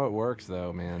 that's how it works,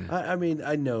 though, man. I mean,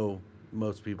 I know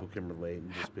most people can relate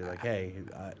and just be like, hey,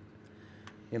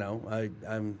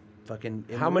 I'm fucking.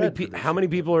 In how the many red for this how many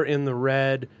shit. people are in the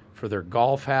red for their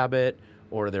golf habit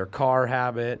or their car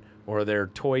habit or their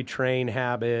toy train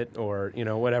habit or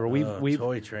whatever? We've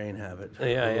toy train habit.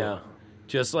 yeah.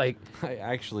 Just like I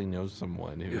actually know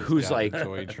someone Who's got like- a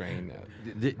toy train.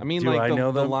 D- I mean, do like I the,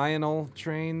 know the them? Lionel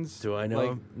trains. Do I know like,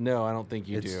 them? No, I don't think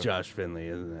you It's do. Josh Finley,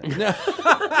 isn't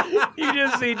it? you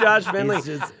just see Josh Finley. He's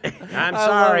just- I'm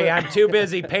sorry, I'm too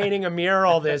busy painting a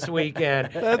mural this weekend.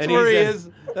 That's And where he he's in- is.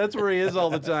 That's where he is all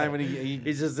the time. And he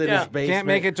He's just in Yeah. his basement. can't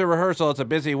make it to rehearsal. It's a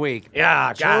busy week.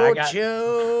 Yeah, God,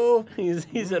 Choo-choo.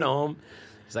 he's at home.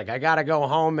 He's like, I gotta go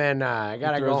home and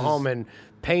throws his-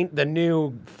 paint the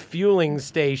new fueling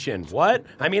station. What?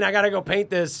 I mean, I gotta go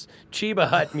paint this Chiba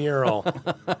Hut mural.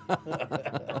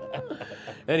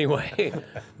 Anyway,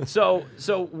 so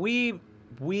we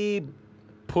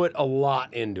put a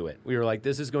lot into it. We were like,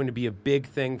 this is going to be a big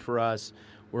thing for us.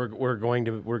 We're going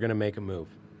to make a move.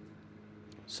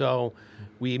 So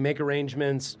we make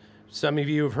arrangements. Some of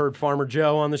you have heard Farmer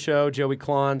Joe on the show, Joey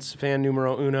Clance, fan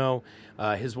numero uno.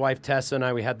 His wife Tessa and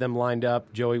I, we had them lined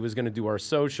up. Joey was going to do our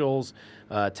socials.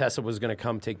 Tessa was going to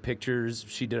come take pictures.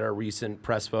 She did our recent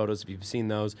press photos, if you've seen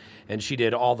those. And she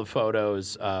did all the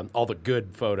photos, all the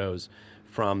good photos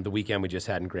from the weekend we just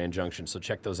had in Grand Junction. So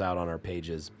check those out on our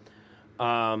pages.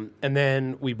 And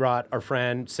then we brought our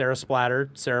friend Sarah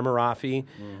Splatter, Sarah Marafi,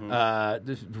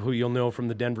 who you'll know from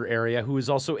the Denver area, who is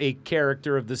also a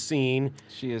character of the scene,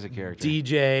 She is a character.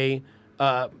 DJ,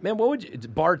 man, what would you,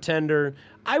 bartender?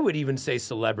 I would even say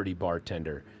celebrity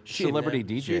bartender. Celebrity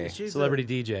DJ. She's Celebrity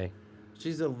DJ.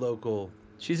 She's a local.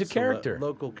 She's a character.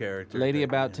 Local character. Lady that-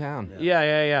 about town.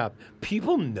 Yeah.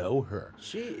 People know her.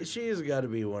 She's got to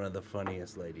be one of the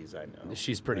funniest ladies I know.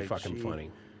 She's pretty Like, fucking funny.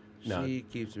 No. She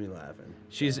keeps me laughing.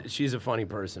 She's a funny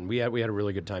person. We had a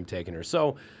really good time taking her.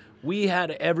 So we had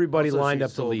everybody Also, lined she up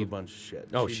to sold leave. a bunch of shit.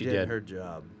 Oh, she she did did. her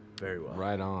job very well.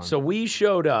 Right on. So we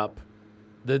showed up.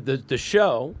 The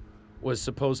show was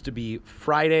supposed to be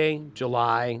Friday,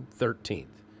 July 13th,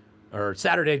 or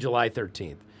Saturday, July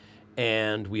 13th.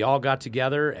 And we all got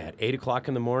together at 8 o'clock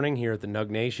in the morning here at the Nug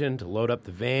Nation to load up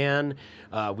the van.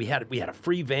 We had a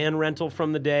free van rental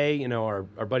from the day. You know, our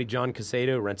buddy John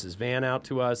Casado rents his van out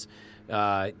to us.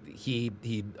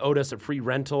 He owed us a free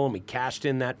rental, and we cashed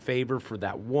in that favor for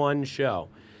that one show.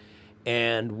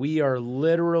 And we are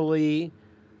literally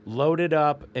loaded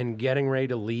up and getting ready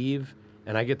to leave,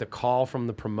 and I get the call from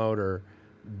the promoter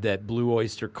that Blue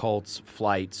Oyster Cult's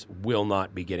flights will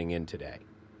not be getting in today.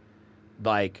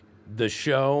 Like, the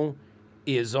show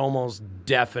is almost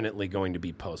definitely going to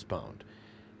be postponed.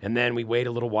 And then we wait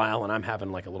a little while, and I'm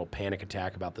having like a little panic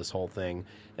attack about this whole thing.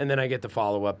 And then I get the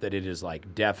follow-up that it is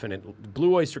like definite.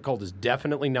 Blue Oyster Cult is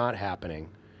definitely not happening.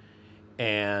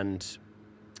 And,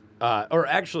 or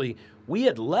actually, we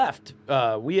had left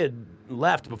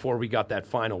before we got that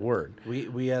final word.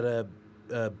 We had a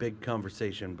big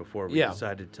conversation before we Yeah.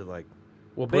 decided to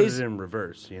Well, put it in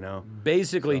reverse. You know.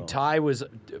 Basically, So- Ty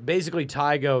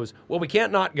goes, well, we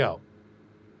can't not go.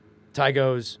 Ty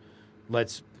goes,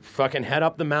 let's fucking head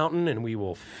up the mountain and we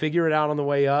will figure it out on the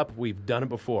way up. We've done it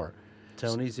before.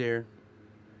 Tony's here.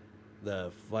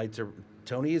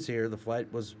 Tony is here. The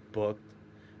flight was booked.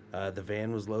 The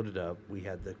van was loaded up. We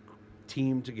had the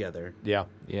team together, Yeah.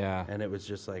 yeah. and it was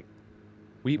just like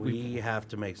We we have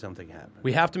to make something happen.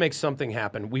 We have to make something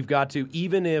happen. We've got to,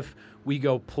 even if we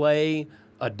go play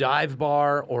a dive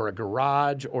bar or a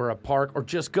garage or a park or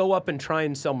just go up and try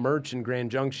and sell merch in Grand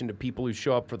Junction to people who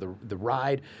show up for the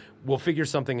ride, we'll figure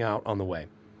something out on the way.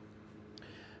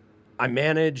 I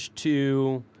managed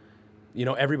to,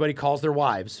 everybody calls their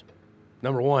wives.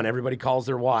 Number one, everybody calls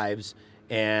their wives,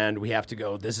 and we have to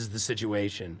go, this is the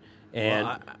situation. And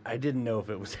Well, I didn't know if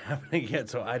it was happening yet,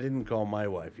 so I didn't call my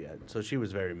wife yet. So she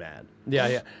was very mad.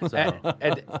 yeah. So-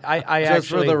 And I Just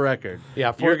actually, for the record.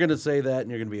 Yeah, You're going to say that, and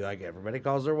you're going to be like, everybody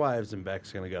calls their wives, and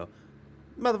Beck's going to go,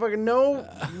 motherfucker, no,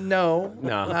 No.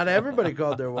 not everybody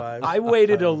called their wives. I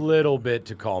waited a little bit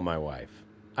to call my wife.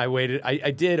 I waited.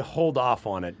 I did hold off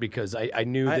on it because I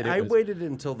knew that I it was. waited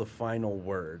until the final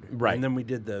word. Right. And then we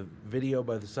did the video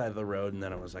by the side of the road, and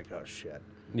then I was like, oh, shit.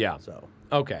 Yeah. So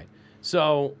Okay.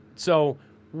 So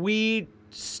we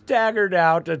staggered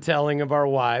out a telling of our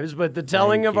wives, but the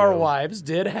telling of our wives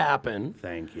did happen.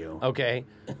 Thank you. Okay.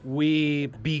 We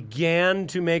began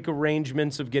to make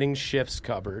arrangements of getting shifts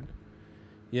covered.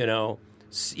 You know,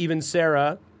 even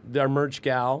Sarah, our merch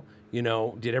gal, you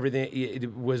know, did everything.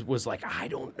 It was like, I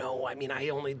don't know. I mean, I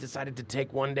only decided to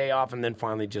take one day off and then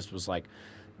finally just was like,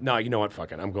 no, you know what?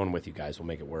 Fuck it. I'm going with you guys. We'll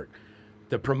make it work.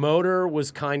 The promoter was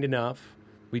kind enough.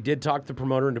 We did talk the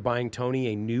promoter into buying Tony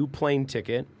a new plane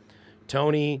ticket.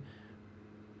 Tony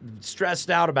stressed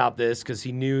out about this because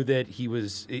he knew that he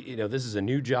was, you know, this is a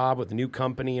new job with a new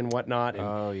company and whatnot. And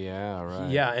Oh, yeah, right.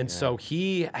 yeah, and so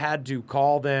he had to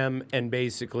call them and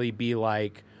basically be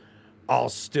like, I'll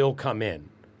still come in.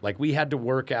 Like, we had to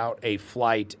work out a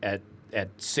flight at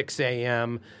 6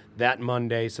 a.m. that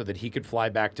Monday so that he could fly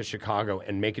back to Chicago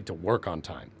and make it to work on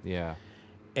time. Yeah.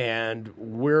 And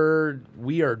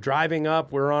we are driving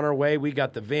up. We're on our way. We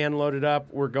got the van loaded up.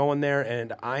 We're going there,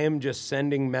 and I am just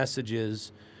sending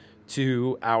messages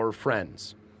to our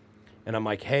friends. And I'm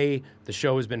like, hey, the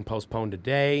show has been postponed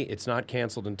today. It's not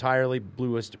canceled entirely.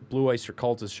 Blue Oyster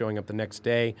Cult is showing up the next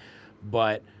day,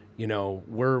 but you know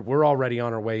we're already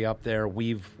on our way up there.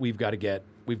 We've got to get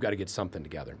something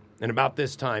together. And about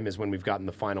this time is when we've gotten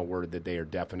the final word that they are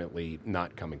definitely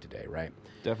not coming today, right?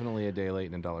 Definitely a day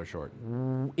late and $1 short.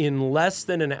 In less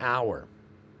than an hour,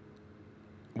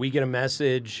 we get a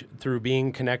message through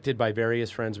being connected by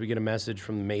various friends. We get a message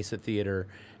from the Mesa Theater,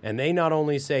 and they not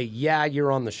only say, yeah,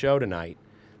 you're on the show tonight.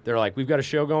 They're like, we've got a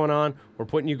show going on. We're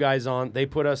putting you guys on. They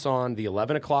put us on the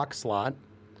 11 o'clock slot.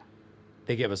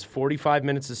 They give us 45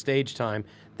 minutes of stage time.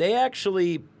 They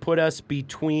actually put us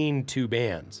between two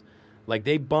bands. Like,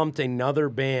 they bumped another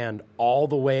band all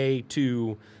the way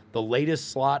to the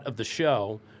latest slot of the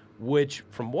show, which,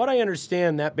 from what I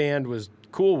understand, that band was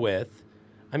cool with.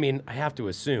 I mean, I have to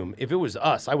assume, if it was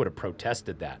us, I would have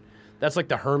protested that. That's like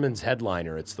the Herman's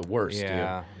headliner. It's the worst,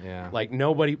 Yeah, dude. yeah. Like,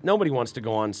 nobody wants to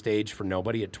go on stage for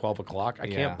nobody at 12 o'clock.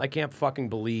 I can't fucking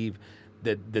believe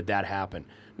that happened.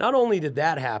 Not only did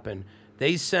that happen,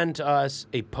 they sent us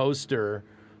a poster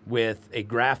with a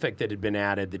graphic that had been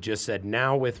added that just said,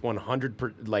 now with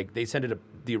 100%, like, they sent it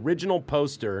the original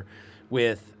poster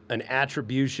with an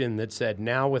attribution that said,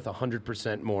 now with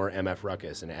 100% more MF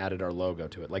Ruckus, and added our logo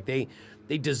to it. Like, they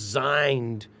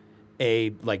designed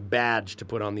a like badge to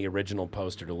put on the original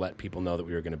poster to let people know that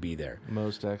we were going to be there.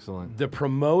 Most excellent. The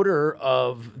promoter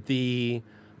of the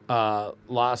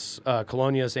Las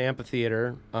Colonias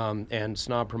Amphitheater and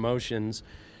Snob Promotions,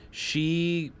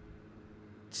 she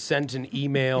sent an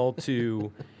email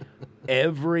to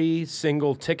every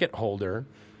single ticket holder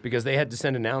because they had to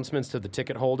send announcements to the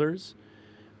ticket holders.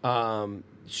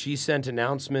 She sent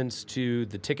announcements to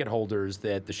the ticket holders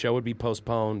that the show would be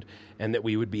postponed and that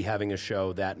we would be having a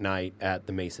show that night at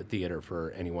the Mesa Theater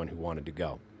for anyone who wanted to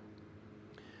go.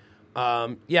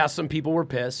 Yeah, some people were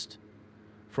pissed.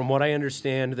 From what I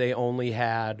understand, they only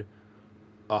had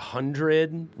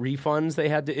 100 refunds they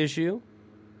had to issue.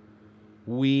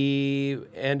 We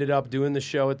ended up doing the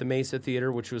show at the Mesa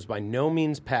Theater, which was by no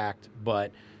means packed,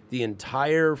 but the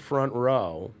entire front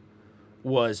row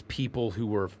was people who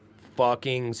were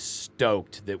fucking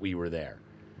stoked that we were there.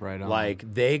 Right on.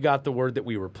 Like, they got the word that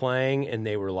we were playing, and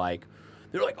they're like,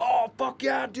 oh, fuck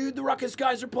yeah, dude, the Ruckus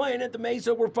guys are playing at the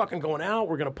Mesa. We're fucking going out.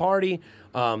 We're going to party.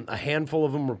 A handful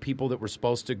of them were people that were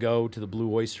supposed to go to the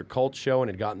Blue Oyster Cult show and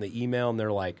had gotten the email, and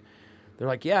they're like,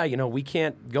 yeah, you know, we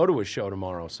can't go to a show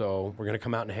tomorrow, so we're going to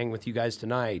come out and hang with you guys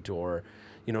tonight. Or,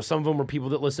 you know, some of them were people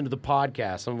that listen to the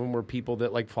podcast. Some of them were people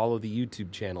that, like, follow the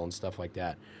YouTube channel and stuff like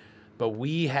that. But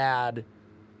we had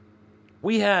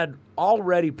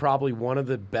already probably one of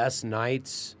the best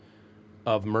nights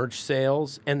of merch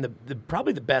sales and the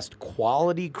probably the best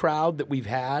quality crowd that we've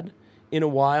had in a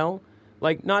while.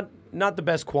 Like, not the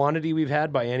best quantity we've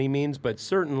had by any means, but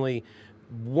certainly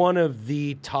one of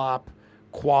the top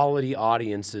quality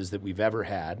audiences that we've ever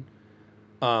had.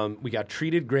 We got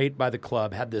treated great by the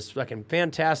club, had this fucking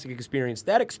fantastic experience.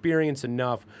 That experience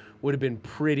enough would have been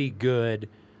pretty good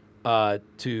as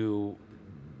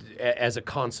a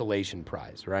consolation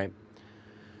prize, right?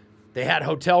 They had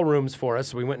hotel rooms for us,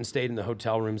 so we went and stayed in the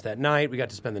hotel rooms that night. We got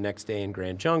to spend the next day in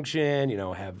Grand Junction, you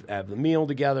know, have the meal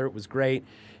together. It was great.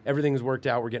 Everything's worked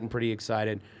out. We're getting pretty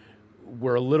excited.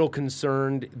 We're a little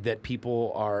concerned that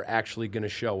people are actually going to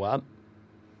show up.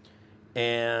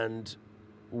 And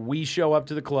we show up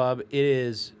to the club. It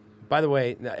is, by the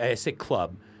way, I say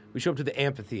club. We show up to the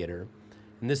amphitheater,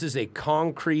 and this is a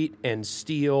concrete and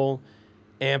steel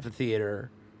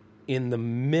amphitheater in the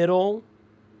middle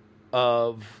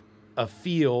of a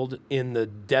field in the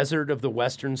desert of the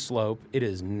Western Slope. It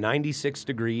is 96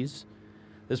 degrees.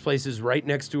 This place is right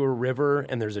next to a river,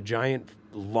 and there's a giant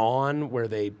lawn where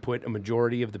they put a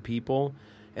majority of the people,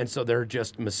 and so there are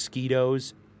just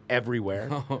mosquitoes everywhere.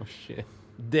 Oh shit.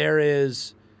 There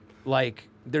is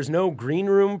there's no green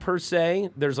room per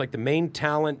se. There's like the main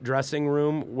talent dressing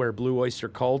room where Blue Oyster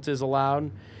Cult is allowed.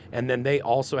 And then they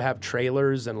also have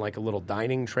trailers and like a little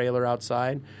dining trailer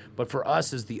outside. But for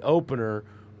us as the opener,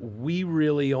 we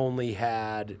really only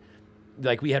had,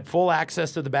 we had full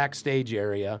access to the backstage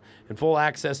area and full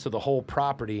access to the whole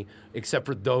property except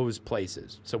for those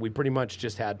places. So we pretty much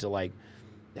just had to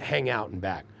hang out and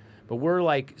back. But we're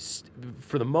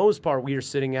for the most part, we are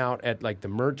sitting out at the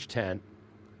merch tent,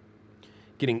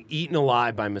 getting eaten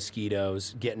alive by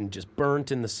mosquitoes, getting just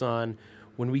burnt in the sun.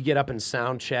 When we get up and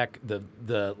sound check, the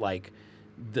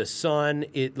sun,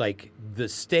 the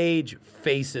stage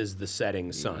faces the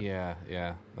setting sun. Yeah.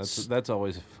 That's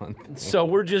always a fun thing. So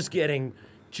we're just getting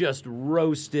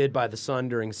roasted by the sun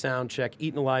during sound check,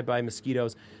 eaten alive by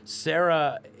mosquitoes.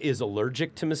 Sarah is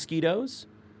allergic to mosquitoes,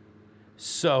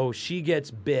 so she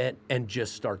gets bit and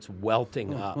just starts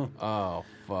welting up. Oh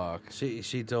fuck.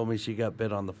 She told me she got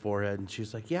bit on the forehead, and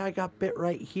she's like, "Yeah, I got bit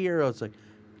right here." I was like,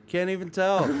 "Can't even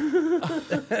tell."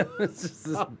 It's just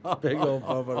this big old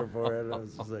bump on her forehead. I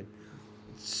was just like,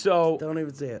 So don't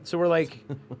even see it. So we're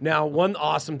now one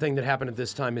awesome thing that happened at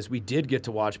this time is we did get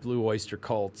to watch Blue Oyster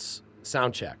Cult's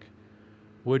sound check,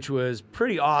 which was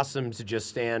pretty awesome to just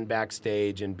stand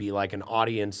backstage and be an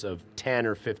audience of 10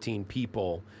 or 15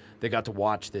 people that got to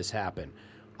watch this happen.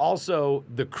 Also,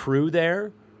 the crew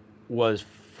there was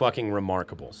fucking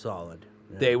remarkable. Solid.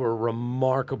 Yeah. They were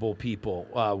remarkable people.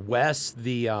 Wes,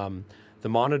 the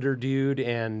monitor dude,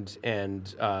 and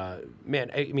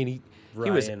man, I mean,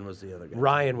 Ryan was the other guy.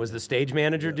 Ryan was the stage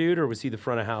manager dude, or was he the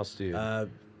front of house dude? I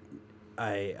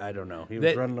don't know. He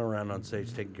was running around on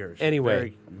stage taking care of shit.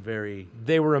 Anyway, very.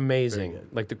 They were amazing.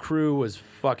 Very The crew was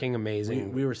fucking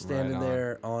amazing. We were standing Right on.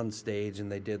 there on stage,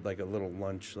 and they did a little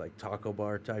lunch, taco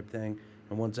bar type thing.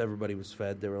 And once everybody was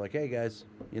fed, they were like, "Hey guys,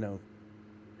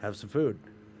 have some food."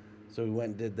 So we went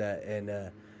and did that,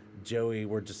 and Joey,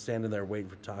 we're just standing there waiting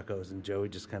for tacos, and Joey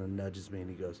just kind of nudges me, and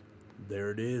he goes,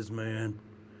 "There it is, man."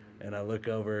 And I look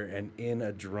over, and in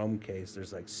a drum case,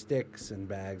 there's sticks and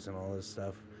bags and all this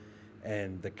stuff,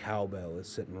 and the cowbell is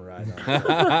sitting right on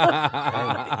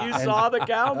it. You saw the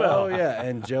cowbell. Oh yeah,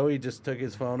 and Joey just took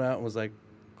his phone out and was like,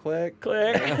 "Click."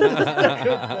 Click.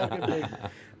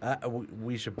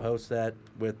 We should post that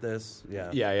with this. Yeah.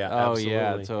 Yeah, Oh absolutely.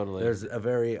 yeah, totally. There's a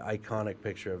very iconic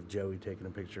picture of Joey taking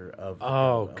a picture of. the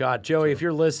Oh cowbell. God, Joey, if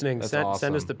you're listening, That's send us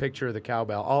awesome. the picture of the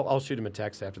cowbell. I'll shoot him a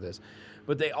text after this.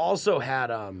 But they also had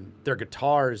their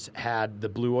guitars had the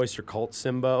Blue Oyster Cult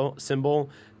symbol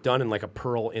done in a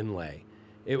pearl inlay.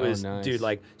 It was, nice.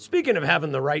 dude, speaking of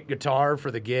having the right guitar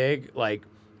for the gig,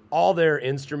 all their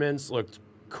instruments looked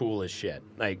cool as shit.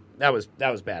 That was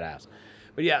badass.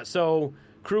 But yeah, so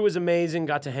crew was amazing.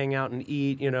 Got to hang out and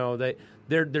eat.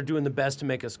 They're doing the best to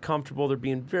make us comfortable. They're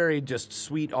being very just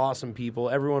sweet, awesome people.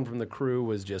 Everyone from the crew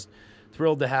was just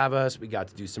thrilled to have us. We got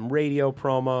to do some radio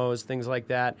promos, things like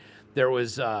that. There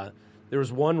was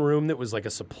one room that was a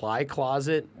supply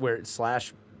closet where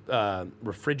 /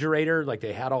 refrigerator.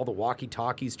 They had all the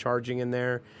walkie-talkies charging in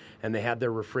there, and they had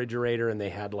their refrigerator, and they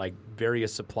had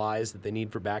various supplies that they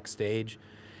need for backstage.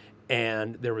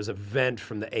 And there was a vent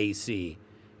from the AC,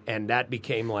 and that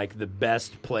became the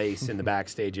best place in the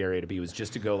backstage area to be. Was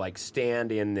just to go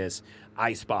stand in this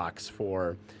ice box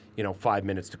for 5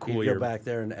 minutes to cool You'd your go back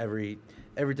there, and every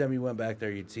time you went back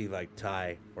there, you'd see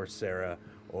Ty or Sarah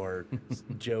or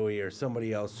Joey or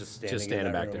somebody else just standing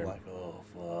in that back room, there. oh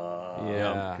fuck,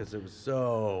 Yeah. because it was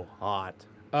so hot.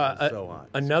 It was so hot.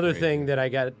 Another crazy. thing that I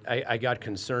got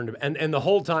concerned about, and the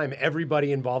whole time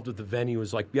everybody involved with the venue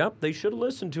was like, "Yep, they should have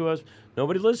listened to us.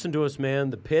 Nobody listened to us,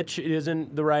 man. The pitch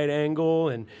isn't the right angle,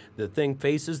 and the thing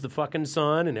faces the fucking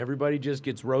sun, and everybody just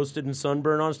gets roasted and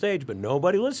sunburned on stage. But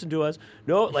nobody listened to us.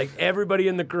 No, everybody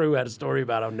in the crew had a story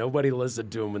about how nobody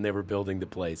listened to them when they were building the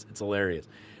place. It's hilarious.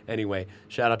 Anyway,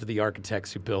 shout out to the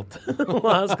architects who built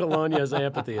Las Colonias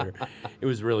Amphitheater. It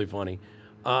was really funny.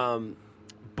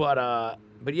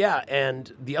 But yeah,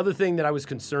 and the other thing that I was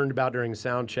concerned about during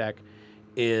sound check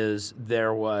is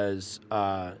there was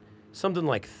something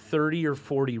 30 or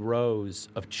 40 rows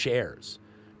of chairs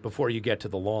before you get to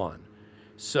the lawn.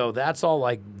 So that's all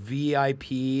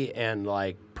VIP and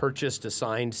purchased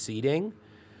assigned seating.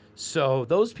 So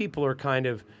those people are kind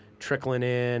of trickling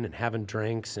in and having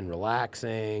drinks and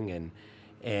relaxing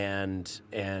and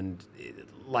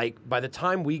by the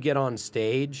time we get on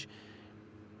stage,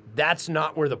 that's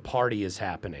not where the party is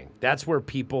happening. That's where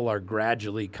people are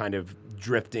gradually kind of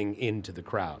drifting into the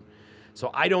crowd.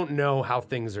 So I don't know how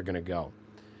things are going to go.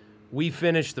 we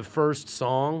finished the first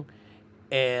song,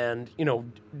 and, you know,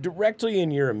 directly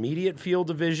in your immediate field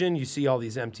of vision, you see all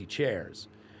these empty chairs.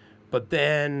 But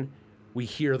then we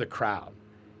hear the crowd,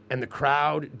 and the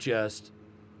crowd just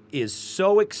is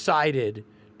so excited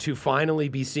to finally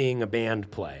be seeing a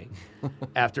band play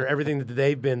after everything that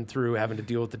they've been through, having to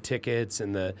deal with the tickets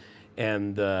and the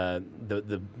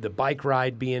bike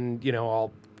ride being, you know,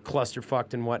 all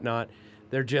clusterfucked and whatnot.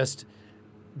 They're just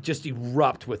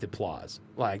erupt with applause.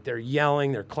 Like, they're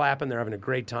yelling, they're clapping, they're having a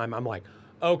great time. I'm like,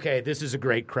 okay, this is a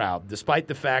great crowd, despite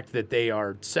the fact that they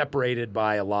are separated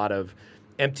by a lot of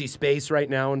empty space right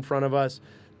now in front of us.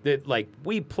 That, like,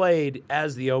 we played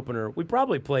as the opener. We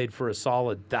probably played for a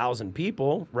solid 1,000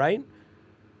 people, right?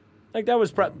 Like, that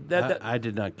was I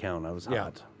did not count. I was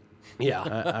hot. Yeah.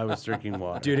 I was drinking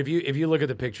water. Dude, if you look at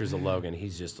the pictures of Logan,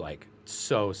 he's just, like,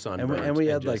 so sunburned. And we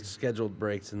had, just, like, scheduled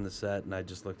breaks in the set, and I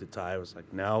just looked at Ty. I was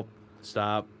like, nope,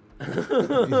 stop. If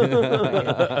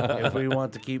we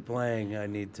want to keep playing, I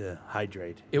need to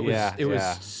hydrate. It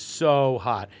was so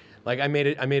hot. Like, I made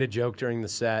a joke during the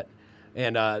set,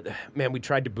 and man, we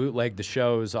tried to bootleg the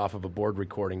shows off of a board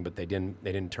recording, but they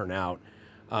didn't turn out.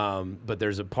 But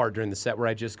there's a part during the set where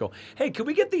I just go, "Hey, can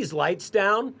we get these lights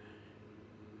down?"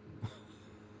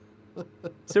 So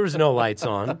there was no lights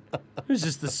on. It was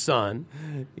just the sun,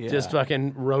 just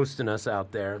fucking roasting us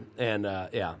out there. And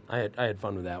I had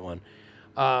fun with that one.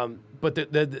 But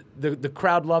the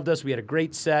crowd loved us. We had a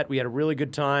great set. We had a really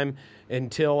good time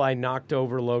until I knocked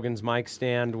over Logan's mic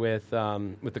stand with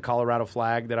the Colorado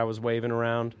flag that I was waving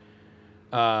around.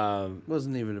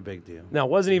 Wasn't even a big deal. No, it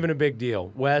wasn't even a big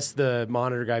deal. Wes, the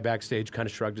monitor guy backstage, kind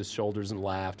of shrugged his shoulders and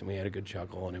laughed, and we had a good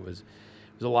chuckle, and it was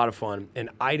a lot of fun. And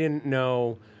I didn't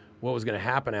know what was going to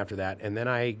happen after that. And then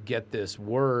I get this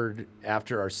word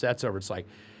after our set's over. It's like,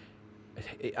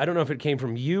 I don't know if it came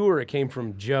from you or it came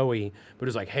from Joey, but it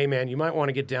was like, hey, man, you might want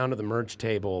to get down to the merch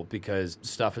table because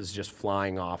stuff is just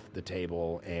flying off the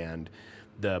table, and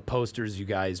the posters you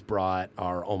guys brought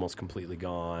are almost completely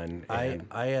gone. And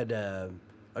I had,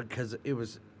 because it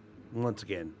was, once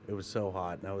again, it was so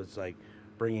hot, and I was like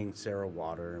bringing Sarah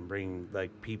water and bringing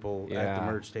like people at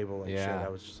the merch table and shit. I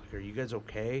was just like, are you guys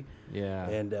okay? Yeah.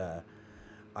 And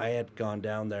I had gone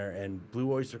down there, and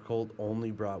Blue Oyster Cult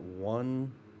only brought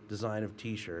one design of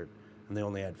T-shirt, and they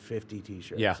only had 50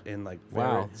 T-shirts. Yeah. In like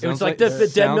Wow. It was like the Dead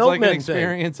sounds like Milkman an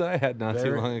experience I had not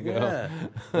too long ago. Yeah,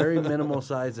 very minimal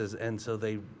sizes, and so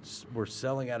they were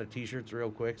selling out of T-shirts real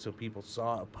quick, so people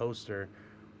saw a poster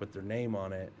with their name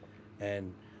on it,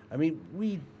 and I mean,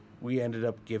 we ended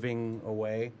up giving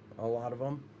away a lot of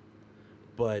them,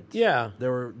 but Yeah.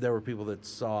 there were people that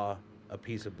saw a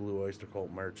piece of Blue Oyster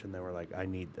Cult merch, and they were like, I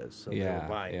need this, so they were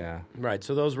buying it. Yeah. Right,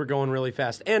 so those were going really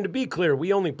fast. And to be clear,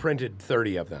 we only printed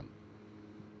 30 of them.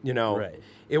 You know, Right.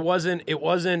 it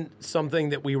wasn't something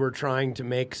that we were trying to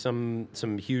make some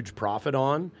huge profit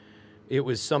on. It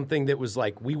was something that was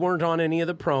like, we weren't on any of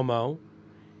the promo,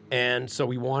 and so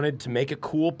we wanted to make a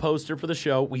cool poster for the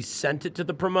show. We sent it to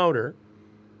the promoter.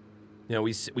 You know,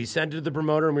 we sent it to the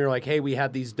promoter, and we were like, hey, we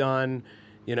had these done.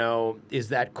 You know, is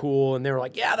that cool? And they were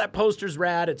like, yeah, that poster's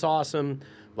rad. It's awesome.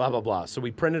 Blah, blah, blah. So we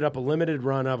printed up a limited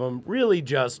run of them, really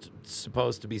just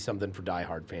supposed to be something for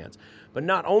diehard fans. But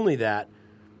not only that,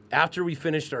 after we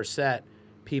finished our set,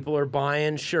 people are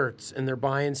buying shirts, and they're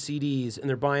buying CDs, and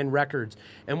they're buying records,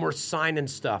 and we're signing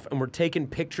stuff, and we're taking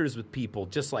pictures with people,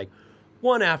 just like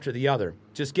one after the other,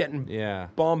 just getting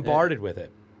bombarded with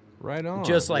it. Right on.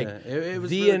 Just like it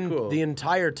was really cool. the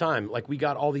entire time, like we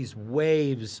got all these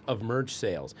waves of merch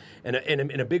sales, and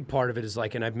a big part of it is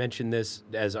like, and I've mentioned this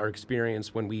as our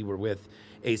experience when we were with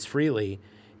Ace Frehley,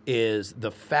 is the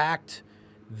fact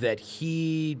that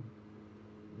he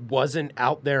wasn't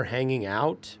out there hanging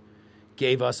out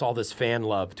gave us all this fan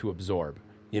love to absorb.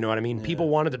 You know what I mean? Yeah. People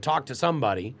wanted to talk to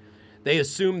somebody. They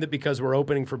assumed that because we're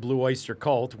opening for Blue Oyster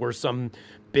Cult, we're some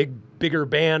bigger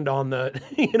band on the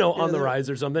on the rise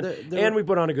or something, and we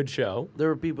put on a good show. There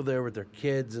were people there with their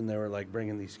kids, and they were like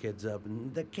bringing these kids up,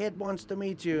 and the kid wants to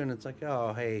meet you, and it's like,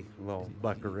 oh, hey, little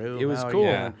buckaroo. It was how are cool. you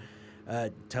Yeah.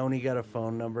 doing? Tony got a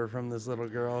phone number from this little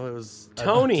girl. It was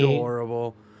Tony.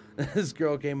 adorable. This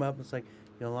girl came up and was like,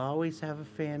 you'll always have a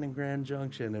fan in Grand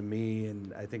Junction, and me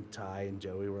and I think Ty and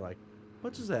Joey were like,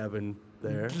 what just happened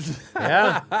there?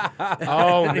 Yeah.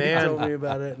 Oh And he told man. me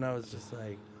about it, and I was just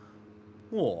like,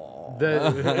 "Whoa!"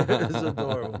 The- It's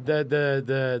adorable.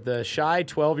 The shy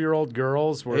 12-year-old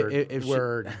girls were If she-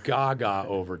 were gaga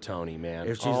over Tony, man.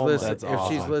 If she's Oh, listening, that's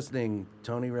awesome. if she's listening,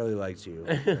 Tony really likes you.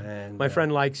 And my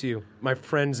friend likes you. My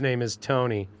friend's name is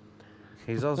Tony.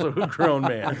 he's also a grown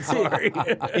man. Sorry.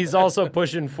 He's also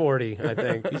pushing 40, I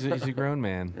think. He's a grown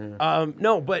man.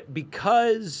 No, but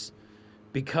because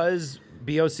because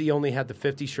BOC only had the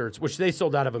 50 shirts, which they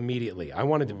sold out of immediately. I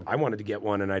wanted to get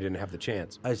one, and I didn't have the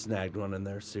chance. I snagged one, and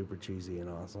they're super cheesy and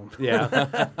awesome. Yeah,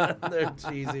 They're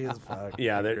cheesy as fuck.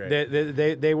 yeah, They're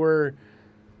great. they were.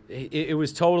 It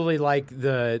was totally like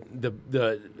the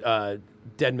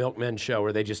Dead Milkmen show,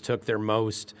 where they just took their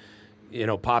most,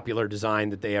 popular design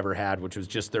that they ever had, which was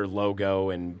just their logo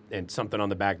and something on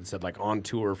the back that said like "On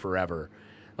Tour Forever."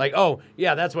 Like, oh,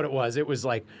 yeah, that's what it was. It was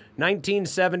like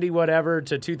 1970 whatever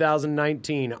to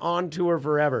 2019, on tour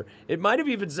forever. It might have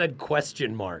even said ?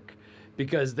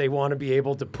 Because they want to be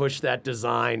able to push that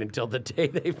design until the day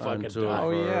they fucking tour die.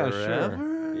 Oh, yeah, sure.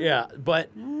 forever? Yeah, but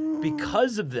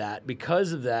because of that,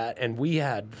 and we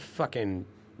had fucking,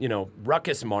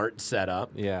 Ruckus Mart set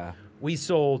up, Yeah. we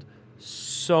sold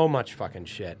so much fucking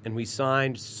shit, and we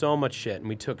signed so much shit, and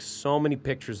we took so many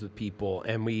pictures with people,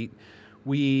 and we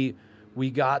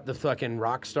got the fucking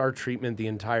rock star treatment the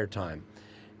entire time.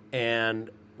 And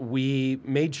we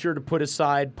made sure to put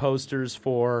aside posters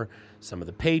for some of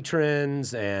the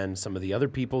patrons and some of the other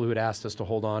people who had asked us to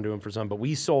hold on to them for some, but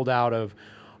we sold out of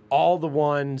all the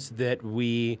ones that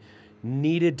we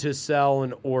needed to sell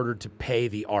in order to pay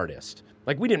the artist.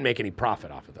 Like, we didn't make any profit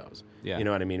off of those. Yeah. You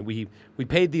know what I mean? We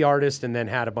paid the artist and then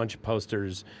had a bunch of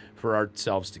posters for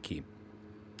ourselves to keep.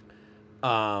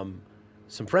 Some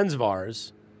friends of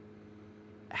ours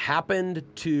happened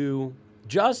to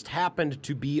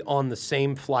be on the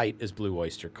same flight as Blue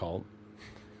Oyster Cult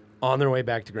on their way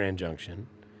back to Grand Junction.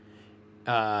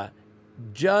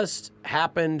 Just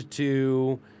happened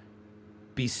to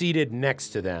be seated next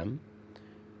to them.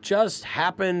 Just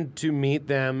happened to meet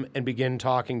them and begin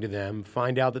talking to them,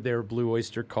 find out that they were Blue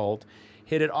Oyster Cult,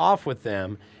 hit it off with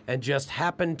them, and just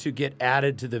happened to get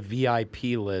added to the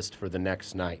VIP list for the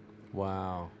next night.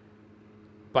 Wow.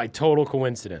 By total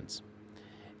coincidence.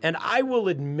 And I will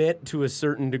admit to a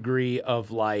certain degree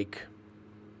of like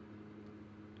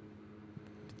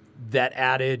that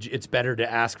adage, it's better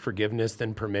to ask forgiveness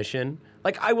than permission.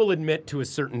 Like, I will admit to a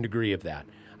certain degree of that.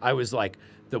 I was like,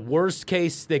 the worst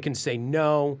case, they can say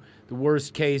no. The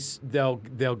worst case, they'll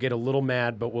get a little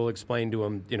mad, but we'll explain to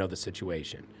them, the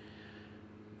situation.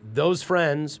 Those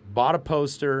friends bought a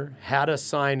poster, had us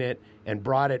sign it, and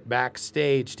brought it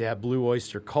backstage to have Blue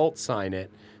Oyster Cult sign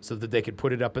it so that they could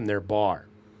put it up in their bar.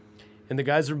 And the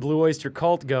guys from Blue Oyster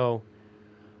Cult go,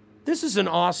 "This is an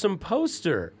awesome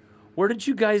poster. Where did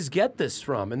you guys get this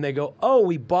from?" And they go, "Oh,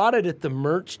 we bought it at the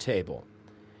merch table."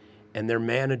 And their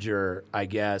manager, I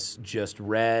guess, just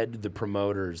read the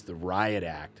promoters, the Riot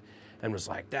Act, and was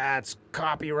like, "That's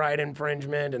copyright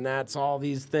infringement, and that's all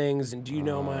these things, and do you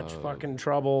know much fucking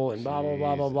trouble, and blah, blah,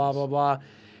 blah, blah, blah, blah, blah."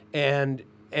 And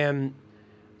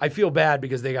I feel bad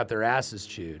because they got their asses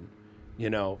chewed,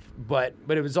 but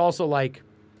it was also like,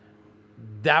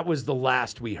 that was the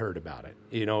last we heard about it.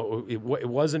 It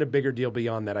wasn't a bigger deal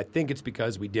beyond that. I think it's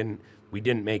because we didn't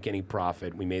make any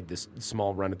profit. We made this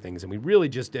small run of things, and we really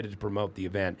just did it to promote the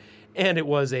event. And it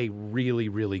was a really,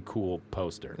 really cool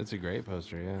poster. It's a great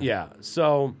poster, yeah. Yeah.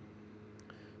 So,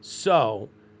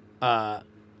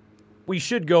 we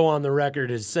should go on the record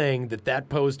as saying that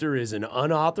poster is an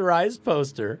unauthorized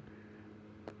poster.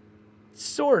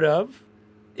 Sort of.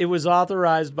 It was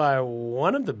authorized by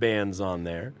one of the bands on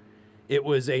there. It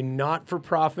was a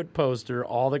not-for-profit poster.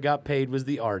 All that got paid was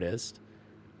the artist.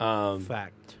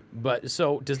 Fact. But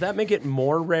so does that make it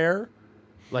more rare?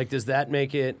 Like, does that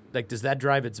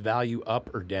drive its value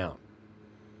up or down?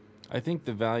 I think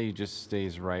the value just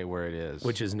stays right where it is.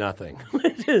 Which is nothing.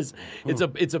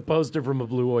 It's a poster from a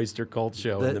Blue Oyster Cult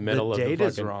show in the middle of the fucking... The date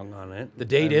is wrong on it. The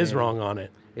date is wrong on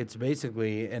it. It's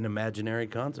basically an imaginary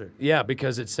concert. Yeah,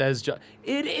 because it says...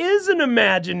 It is an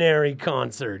imaginary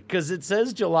concert, because it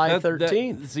says July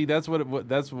 13th. See, that's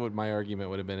what my argument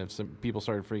would have been if some people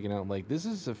started freaking out. Like, this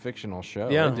is a fictional show.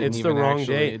 Yeah, it's the wrong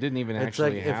date. It didn't even It's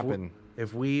actually like happen.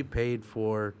 If we paid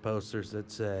for posters that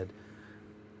said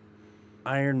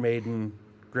Iron Maiden,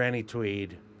 Granny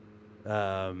Tweed,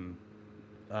 January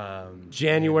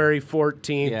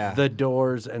 14th. Yeah. The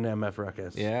Doors, and MF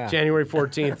Ruckus. Yeah. January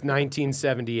 14th,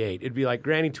 1978. It'd be like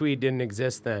Granny Tweed didn't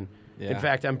exist then. Yeah. In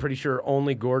fact, I'm pretty sure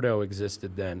only Gordo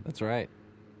existed then. That's right.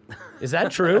 Is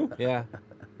that true? Yeah.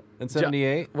 In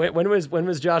 78? When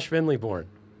was Josh Finley born?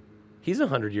 He's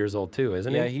 100 years old too,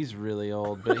 isn't he? Yeah, he's really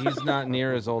old, but he's not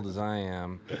near as old as I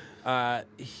am.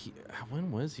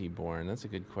 When was he born? That's a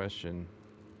good question.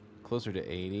 Closer to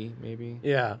 80, maybe?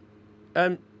 Yeah.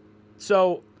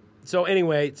 So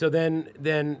anyway,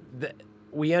 then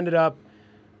we ended up.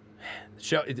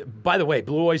 By the way,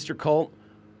 Blue Oyster Cult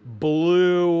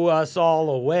blew us all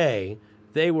away.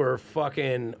 They were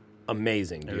fucking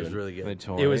amazing, dude. It was really good. The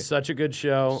toy. It was such a good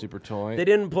show. Super toy. They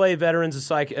didn't play Veteran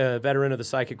of the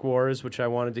Psychic Wars, which I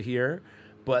wanted to hear,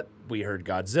 but we heard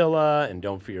Godzilla and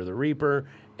Don't Fear the Reaper,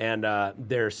 and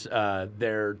there's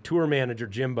their tour manager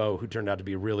Jimbo, who turned out to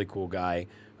be a really cool guy,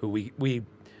 who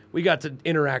we got to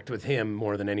interact with him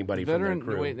more than anybody from their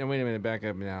crew. Wait a minute. Back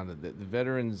up now. The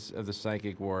Veterans of the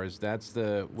Psychic Wars. That's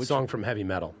the Song from Heavy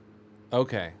Metal.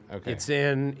 Okay. It's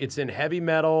in Heavy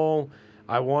Metal.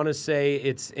 I want to say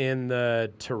it's in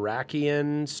the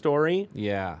Terrakian story.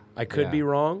 Yeah. I could be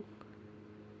wrong.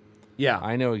 Yeah.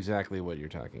 I know exactly what you're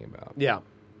talking about. Yeah.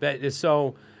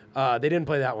 So they didn't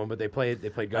play that one, but they played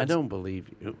Godzilla. I don't believe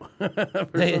you. For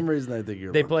some reason, I think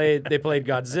you're They wrong. played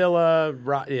Godzilla,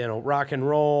 rock and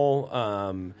roll.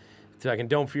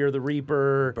 Don't Fear the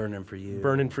Reaper, Burning for You.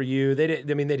 Burning for You. They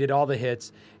did all the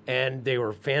hits, and they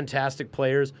were fantastic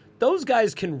players. Those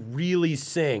guys can really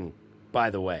sing, by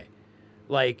the way.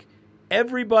 Like,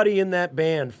 everybody in that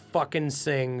band fucking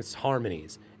sings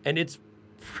harmonies, and it's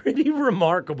pretty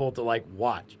remarkable to like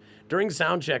watch. During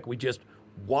sound check, we just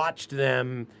watched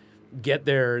them get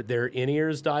their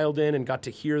in-ears dialed in and got to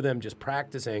hear them just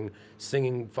practicing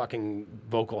singing fucking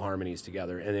vocal harmonies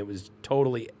together, and it was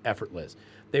totally effortless.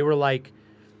 They were like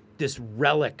this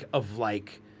relic of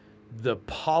like the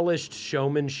polished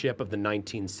showmanship of the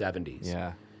 1970s.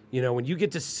 Yeah. You know, when you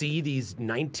get to see these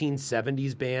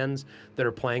 1970s bands that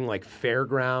are playing like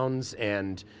fairgrounds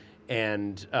and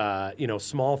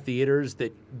small theaters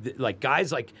that like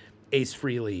guys like Ace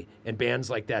Frehley and bands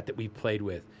like that we've played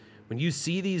with. When you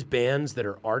see these bands that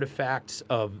are artifacts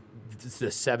of the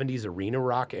 70s arena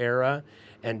rock era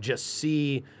and just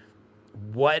see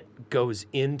what goes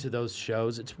into those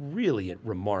shows, it's really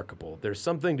remarkable. There's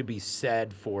something to be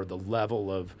said for the level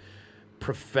of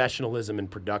professionalism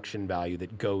and production value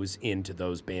that goes into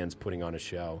those bands putting on a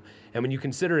show. And when you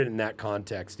consider it in that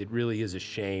context, it really is a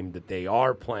shame that they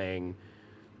are playing,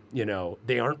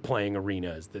 they aren't playing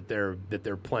arenas, that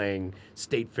they're playing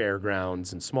state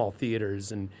fairgrounds and small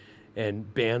theaters and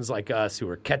bands like us who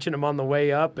are catching them on the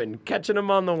way up and catching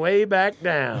them on the way back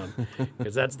down,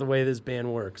 because that's the way this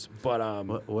band works. But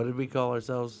What did we call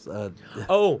ourselves?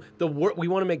 we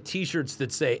want to make T-shirts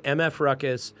that say MF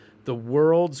Ruckus, the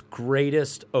world's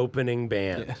greatest opening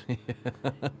band.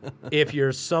 If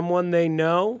you're someone they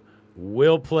know,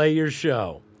 we'll play your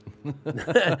show.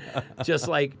 Just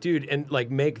like, dude, and like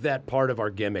make that part of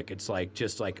our gimmick. It's like,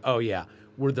 just like, oh yeah,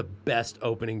 we're the best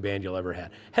opening band you'll ever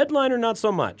have. Headliner, not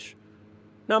so much.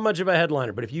 Not much of a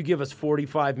headliner, but if you give us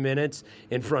 45 minutes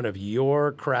in front of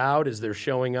your crowd as they're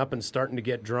showing up and starting to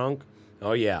get drunk,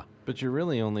 oh yeah. But you're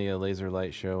really only a laser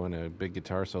light show and a big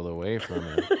guitar solo away from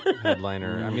a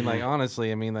headliner. I mean, like,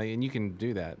 honestly, and you can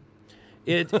do that.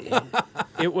 It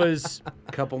was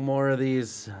A couple more of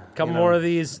these.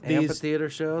 these Amphitheater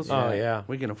shows. Oh, yeah.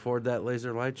 We can afford that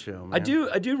laser light show, man. I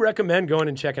do recommend going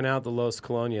and checking out the Los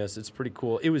Colonias. It's pretty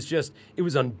cool. It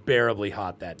was unbearably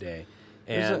hot that day.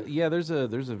 And There's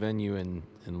a venue in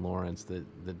Lawrence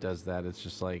that does that. It's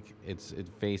just like it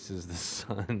faces the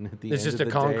sun at the it's end just of a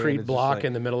the day, and concrete it's block just like,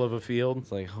 in the middle of a field.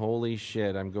 It's like, holy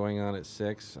shit, I'm going on at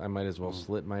 6. I might as well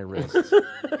slit my wrists.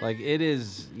 Like, it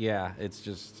is, yeah, it's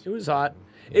just... It was hot.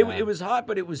 Yeah. It was hot,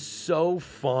 but it was so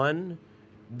fun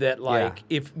that, like,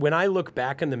 when I look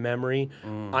back in the memory,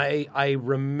 I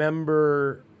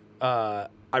remember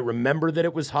that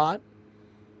it was hot,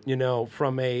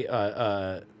 from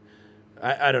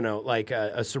I don't know, like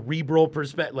a cerebral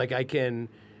perspective. Like I can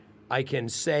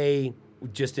say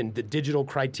just in the digital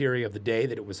criteria of the day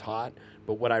that it was hot,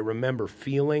 but what I remember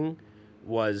feeling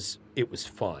was it was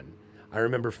fun. I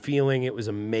remember feeling it was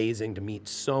amazing to meet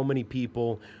so many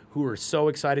people who were so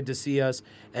excited to see us,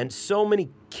 and so many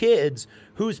kids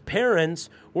whose parents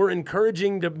were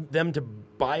encouraging them to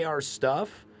buy our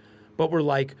stuff, but they were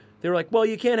like, well,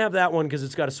 you can't have that one because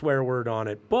it's got a swear word on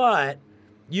it, but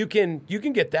you can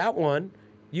get that one.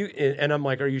 And I'm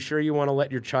like, are you sure you want to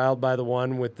let your child buy the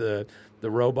one with the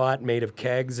robot made of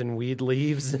kegs and weed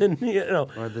leaves, and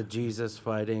or the Jesus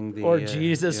fighting the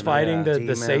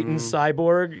the Satan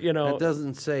cyborg, It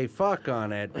doesn't say fuck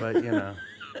on it, but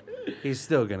he's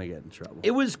still gonna get in trouble.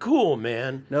 It was cool,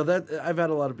 man. No, that I've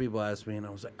had a lot of people ask me, and I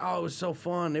was like, oh, it was so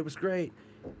fun, it was great.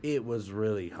 It was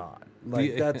really hot.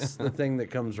 Like that's the thing that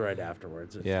comes right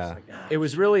afterwards. It's just like, it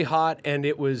was really hot, and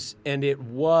it was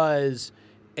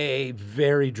a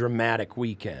very dramatic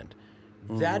weekend.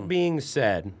 That being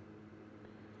said,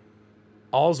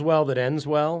 all's well that ends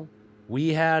well. We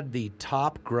had the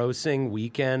top grossing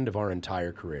weekend of our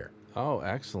entire career. Oh,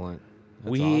 excellent.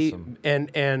 That's awesome.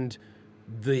 And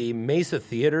the Mesa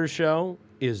Theater show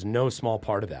is no small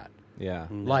part of that. Yeah.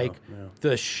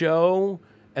 The show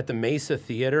at the Mesa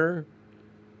Theater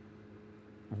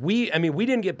we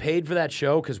didn't get paid for that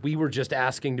show because we were just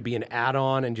asking to be an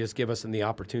add-on and just give us the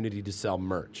opportunity to sell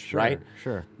merch, right?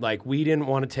 Sure. Like, we didn't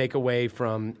want to take away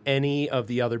from any of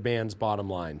the other band's bottom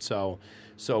line. So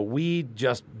we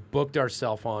just booked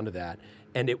ourselves onto that.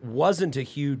 And it wasn't a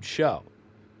huge show.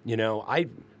 You know, I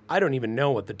don't even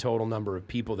know what the total number of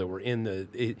people that were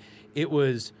in it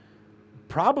was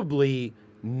probably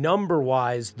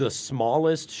number-wise the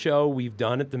smallest show we've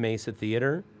done at the Mesa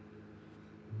Theater.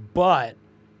 But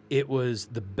it was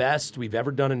the best we've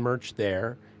ever done in merch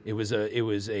there. It was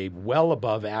a well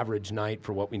above average night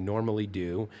for what we normally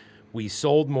do. We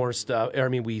sold more stuff.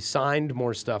 We signed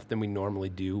more stuff than we normally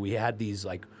do. We had these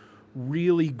like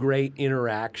really great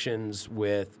interactions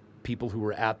with people who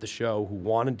were at the show who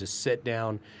wanted to sit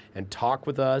down and talk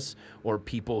with us, or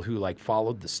people who like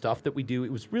followed the stuff that we do.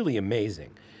 It was really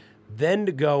amazing. Then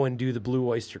to go and do the Blue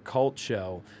Oyster Cult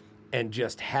show and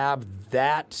just have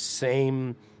that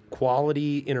same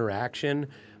quality interaction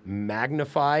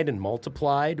magnified and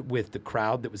multiplied with the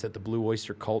crowd that was at the Blue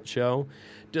Oyster Cult show,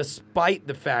 despite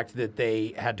the fact that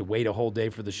they had to wait a whole day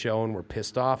for the show and were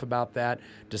pissed off about that,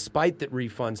 despite that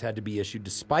refunds had to be issued,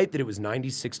 despite that it was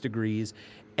 96 degrees,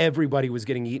 everybody was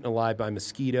getting eaten alive by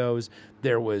mosquitoes.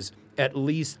 There was at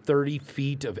least 30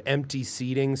 feet of empty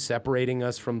seating separating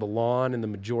us from the lawn and the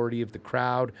majority of the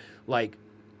crowd. Like,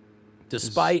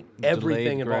 despite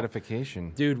everything delayed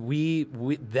gratification. Dude, we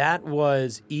that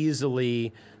was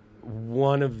easily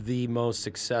one of the most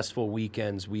successful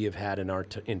weekends we have had in our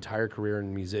entire career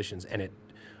in musicians, and it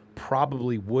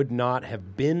probably would not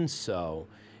have been so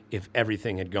if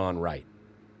everything had gone right.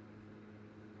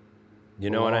 You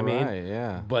know what I mean? Right,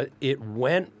 yeah. But it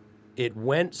went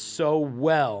so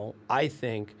well, I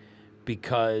think,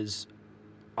 because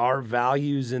our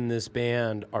values in this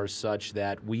band are such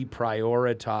that we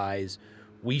prioritize,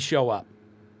 we show up.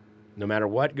 No matter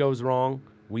what goes wrong,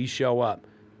 we show up.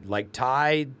 Like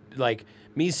Ty, like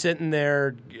me sitting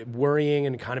there worrying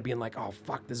and kind of being like, oh,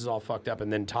 fuck, this is all fucked up.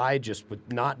 And then Ty just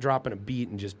with not dropping a beat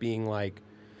and just being like,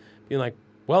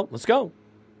 well, let's go.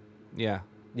 Yeah.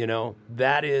 You know,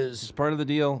 that is... It's part of the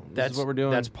deal. That's what we're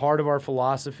doing. That's part of our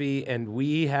philosophy, and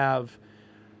we have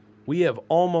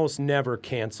almost never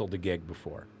canceled a gig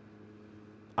before.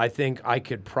 I think I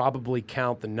could probably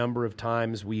count the number of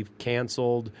times we've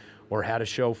canceled or had a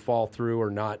show fall through or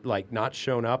not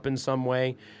shown up in some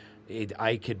way.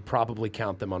 I could probably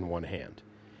count them on one hand.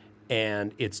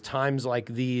 And it's times like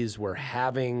these where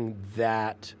having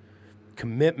that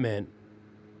commitment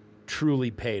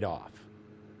truly paid off.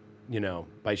 You know,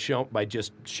 by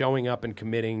just showing up and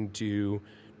committing to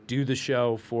do the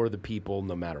show for the people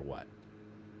no matter what.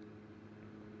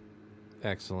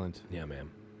 Excellent. Yeah,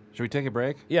 man. Should we take a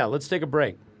break? Yeah, let's take a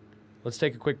break. Let's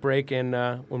take a quick break, and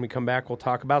when we come back, we'll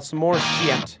talk about some more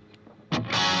shit.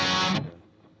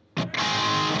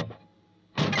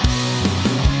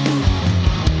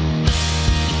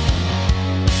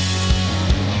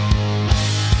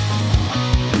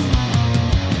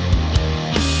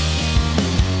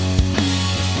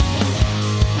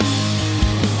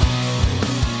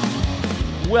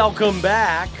 Welcome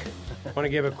back. I want to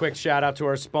give a quick shout out to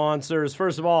our sponsors.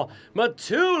 First of all,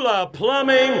 Matula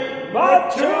Plumbing.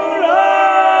 Matula!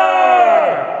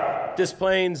 Des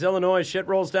Plaines, Illinois. Shit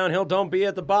rolls downhill. Don't be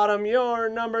at the bottom. Your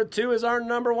number 2 is our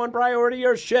number 1 priority.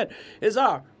 Your shit is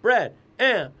our bread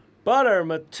and butter.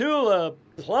 Matula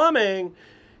Plumbing.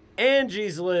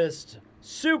 Angie's List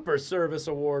Super Service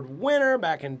Award winner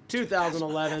back in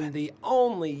 2011. The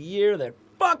only year that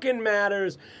fucking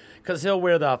matters, because he'll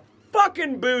wear the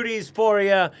fucking booties for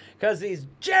you, because he's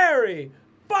Jerry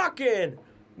fucking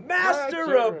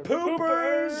Master of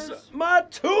Poopers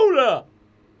Matula.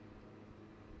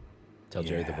 Tell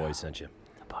Jerry the boys sent you.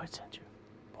 The boys sent you.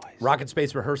 Rocket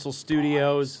Space Rehearsal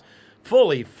Studios,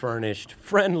 fully furnished,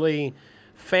 friendly,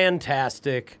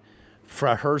 fantastic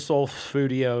rehearsal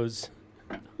studios.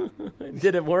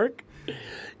 Did it work?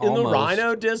 In the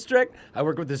Rhino District, I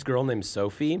work with this girl named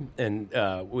Sophie, and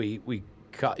we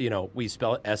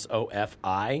spell it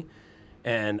SOFI,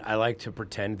 and I like to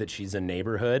pretend that she's a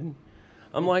neighborhood.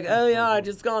 I'm like, oh yeah, I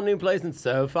just got a new place in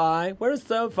SoFi. Where's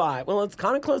SoFi? Well, it's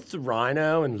kind of close to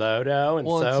Rhino and Lodo and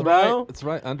Sobo. It's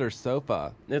right under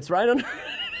Sofa. It's right under.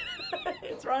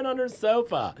 It's right under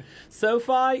Sofa.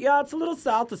 SoFi, yeah, it's a little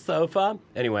south of Sofa.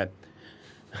 Anyway,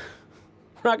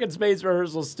 Rocket Space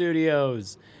Rehearsal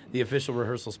Studios, the official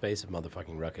rehearsal space of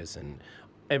motherfucking Ruckus and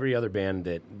every other band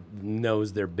that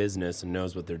knows their business and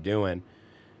knows what they're doing.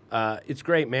 It's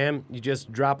great, man. You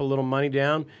just drop a little money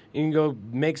down, you can go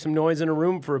make some noise in a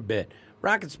room for a bit.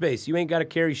 Rocket Space, you ain't got to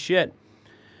carry shit.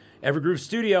 Evergroove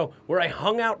Studio, where I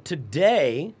hung out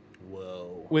today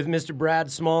with Mr.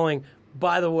 Brad Smalling.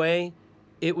 By the way,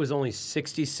 It was only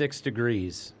 66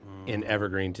 degrees in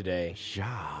Evergreen today.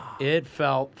 Yeah. It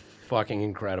felt fucking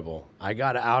incredible. I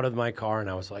got out of my car and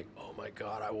I was like, oh my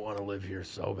God, I want to live here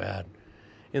so bad.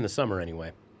 In the summer,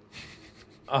 anyway.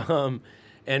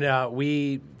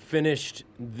 We finished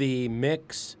the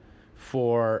mix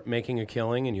for Making a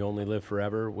Killing and You Only Live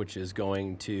Forever, which is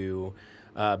going to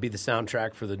be the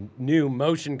soundtrack for the new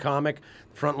motion comic,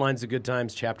 Frontlines of Good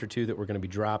Times, Chapter 2, that we're going to be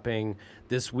dropping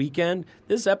this weekend.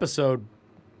 This episode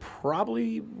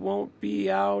probably won't be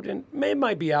out, and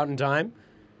might be out in time.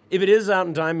 If it is out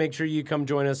in time, make sure you come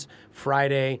join us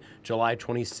Friday, July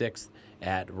 26th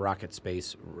at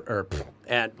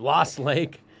at Lost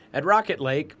Lake, at Rocket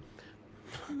Lake.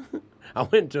 I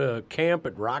went to camp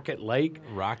at Rocket Lake.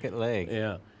 Rocket Lake.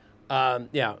 Yeah.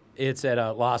 It's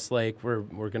at Lost Lake. We're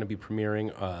going to be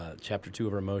premiering Chapter 2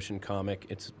 of our motion comic.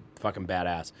 It's fucking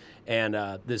badass. And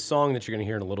this song that you're going to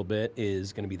hear in a little bit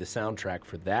is going to be the soundtrack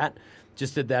for that.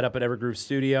 Just did that up at Evergroove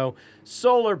Studio.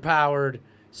 Solar-powered,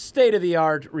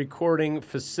 state-of-the-art recording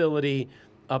facility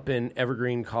up in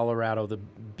Evergreen, Colorado. The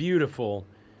beautiful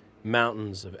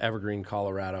mountains of Evergreen,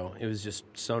 Colorado. It was just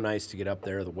so nice to get up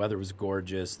there. The weather was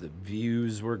gorgeous. The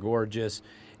views were gorgeous.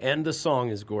 And the song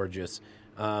is gorgeous.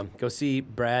 Go see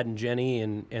Brad and Jenny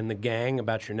and the gang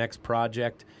about your next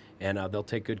project, and they'll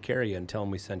take good care of you and tell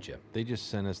them we sent you. They just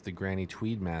sent us the Granny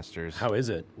Tweed Masters. How is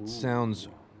it? Sounds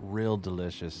real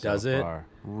delicious. Does so it? Far.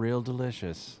 Real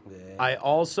delicious. I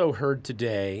also heard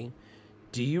today,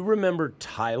 do you remember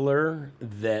Tyler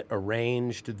that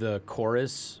arranged the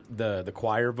chorus, the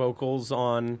choir vocals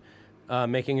on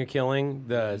Making a Killing,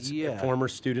 the former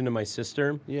student of my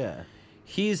sister? Yeah.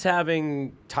 He's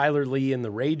having Tyler Lee and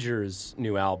the Ragers'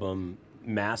 new album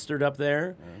mastered up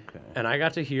there. Okay. And I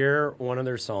got to hear one of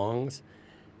their songs,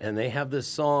 and they have this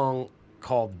song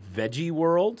called Veggie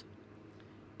World.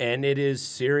 And it is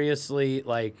seriously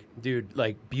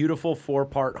beautiful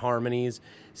 4-part harmonies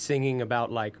singing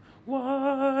about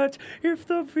what if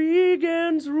the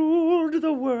vegans ruled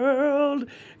the world?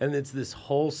 And it's this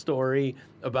whole story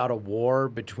about a war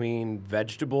between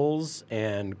vegetables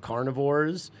and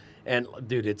carnivores. And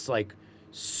dude, it's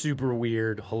super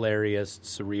weird, hilarious,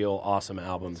 surreal, awesome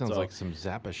album. Sounds like some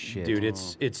Zappa shit. Dude,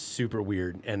 it's super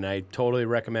weird, and I totally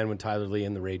recommend when Tyler Lee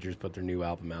and the Ragers put their new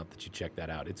album out that you check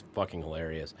that out. It's fucking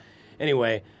hilarious.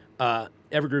 Anyway,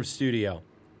 Evergroove Studio,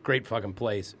 great fucking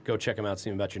place. Go check them out,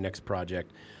 see them about your next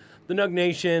project. The Nug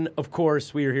Nation, of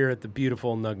course, we are here at the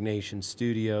beautiful Nug Nation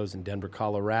Studios in Denver,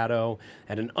 Colorado,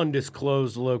 at an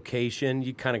undisclosed location.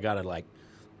 You kind of got to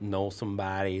know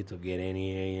somebody to get in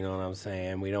here, you know what I'm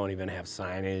saying? We don't even have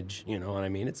signage, you know what I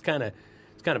mean? It's kind of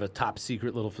a top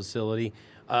secret little facility.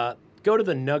 Go to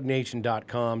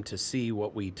thenugnation.com to see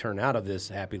what we turn out of this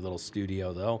happy little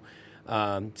studio,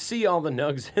 though. See all the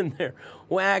nugs in there.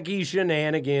 Wacky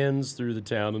shenanigans through the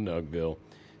town of Nugville.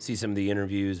 See some of the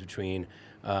interviews between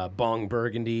Bong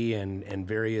Burgundy and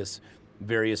various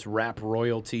rap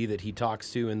royalty that he talks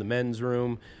to in the men's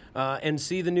room. And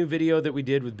see the new video that we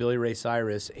did with Billy Ray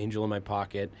Cyrus, Angel in My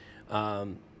Pocket.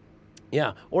 Or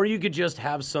you could just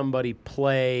have somebody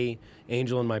play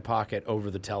Angel in My Pocket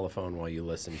over the telephone while you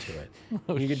listen to it.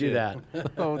 You could do that.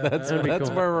 Oh, that's cool.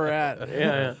 where we're at.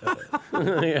 Yeah.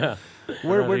 Yeah.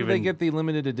 Where did they get the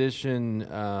limited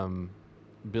edition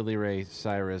Billy Ray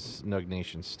Cyrus Nug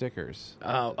Nation stickers?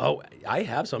 I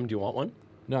have some. Do you want one?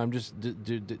 No, I'm just.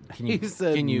 Can you? He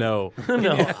said can you, no.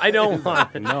 No, I don't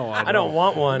want. I don't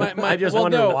want one. I just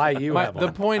wonder why you have one.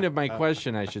 The point of my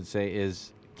question, I should say,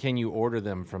 is can you order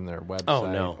them from their website?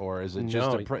 Oh, no. Or is it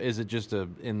just a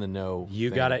in the know? You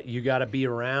thing? gotta be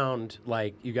around.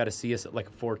 You gotta see us at a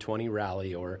 420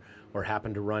 rally or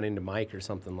happen to run into Mike or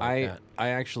something like that. I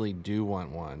actually do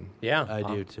want one. Yeah, I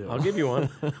do too. I'll give you one.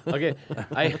 Okay,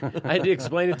 I had to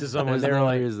explain it to someone. There's They were no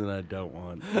like, reason I don't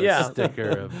want a Yeah. sticker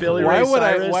of Billy Why Ray would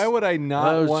Cyrus. Why would I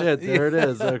not? Oh want, shit! There it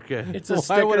is. Okay. It's a Why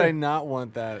sticker. would I not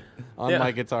want that on Yeah.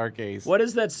 my guitar case? What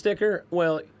is that sticker?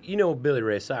 Well, you know what Billy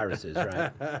Ray Cyrus is,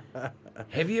 right?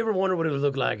 Have you ever wondered what it would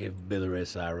look like if Billy Ray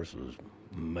Cyrus was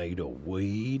made of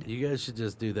weed? You guys should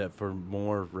just do that for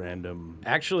more random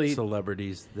Actually,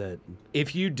 celebrities that.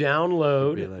 if you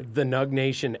download Be like- the Nug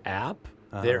Nation app,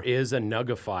 there is a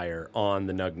Nugifier on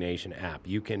the Nug Nation app.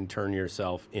 You can turn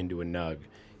yourself into a Nug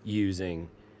using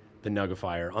the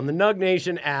Nugifier on the Nug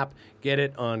Nation app. Get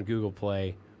it on Google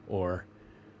Play or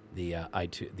the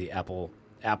Apple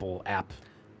app.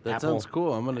 That Apple, sounds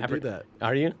cool. I'm gonna do that.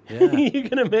 Are you? Yeah. You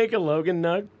gonna make a Logan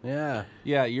Nug? Yeah.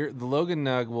 Yeah, the Logan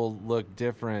Nug will look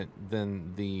different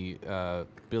than the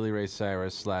Billy Ray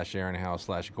Cyrus / Aaron House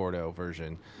 / Gordo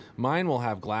version. Mine will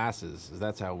have glasses.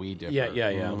 That's how we differ.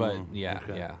 Yeah. But yeah,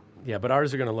 Okay. yeah. Yeah, but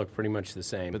ours are going to look pretty much the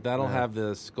same. But that'll have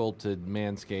the sculpted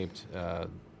manscaped,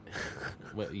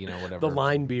 whatever. the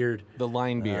line beard. The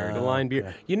line beard. The line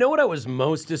beard. You know what I was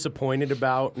most disappointed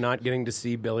about not getting to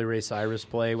see Billy Ray Cyrus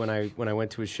play when I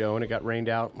went to his show and it got rained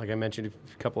out, like I mentioned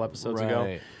a couple episodes ago?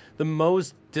 Right. The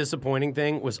most disappointing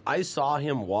thing was I saw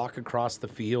him walk across the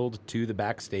field to the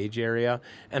backstage area,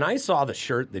 and I saw the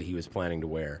shirt that he was planning to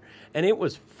wear, and it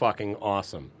was fucking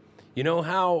awesome. You know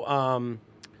how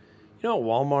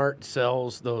Walmart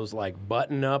sells those like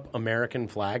button-up American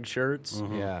flag shirts?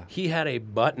 Mm-hmm. Yeah. He had a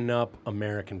button-up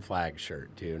American flag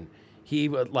shirt, dude. He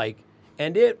would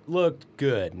and it looked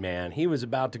good, man. He was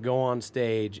about to go on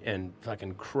stage and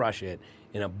fucking crush it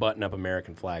in a button-up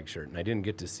American flag shirt, and I didn't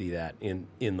get to see that in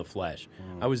the flesh.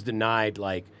 I was denied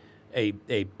like a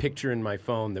picture in my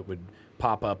phone that would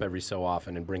pop up every so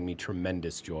often and bring me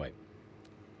tremendous joy.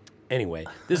 Anyway,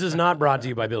 this is not brought to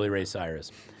you by Billy Ray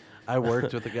Cyrus. I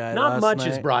worked with a guy Not last much night.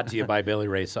 is brought to you by Billy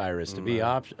Ray Cyrus, to be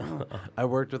I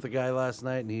worked with a guy last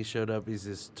night, and he showed up. He's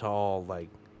this tall, like,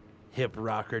 hip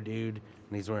rocker dude,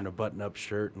 and he's wearing a button-up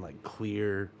shirt and, like,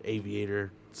 clear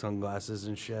aviator sunglasses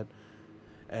and shit.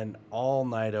 And all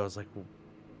night I was like,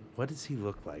 what does he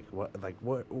look like? What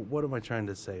am I trying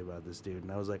to say about this dude?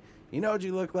 And I was like, you know what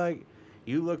you look like?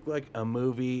 You look like a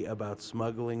movie about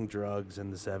smuggling drugs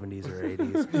in the 70s or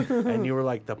 80s. And you were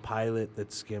like the pilot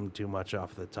that skimmed too much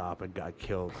off the top and got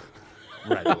killed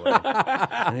right away.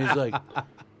 And he's like,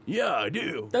 yeah, I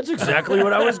do. That's exactly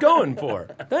what I was going for.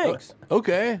 Thanks.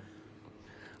 Okay.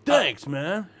 Thanks,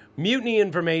 man. Mutiny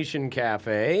Information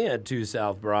Cafe at 2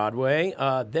 South Broadway.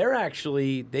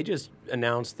 They just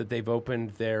announced that they've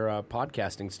opened their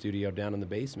podcasting studio down in the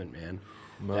basement, man.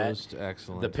 Most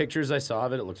excellent. The pictures I saw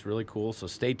of it looks really cool, so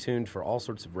stay tuned for all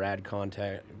sorts of rad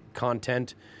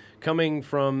content coming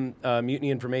from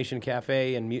Mutiny Information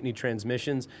Cafe and Mutiny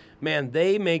Transmissions. Man,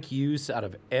 they make use out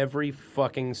of every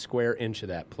fucking square inch of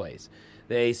that place.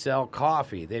 They sell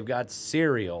coffee. They've got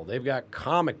cereal. They've got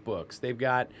comic books. They've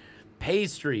got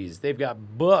pastries. They've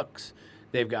got books.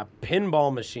 They've got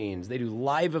pinball machines. They do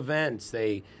live events.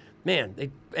 And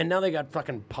now they got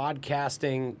fucking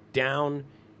podcasting down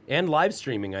and live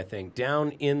streaming, I think,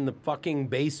 down in the fucking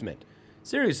basement.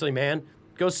 Seriously, man,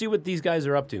 go see what these guys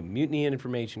are up to. Mutiny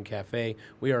Information Cafe.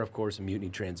 We are, of course, a Mutiny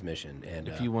Transmission. And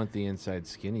if you want the inside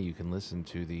skinny, you can listen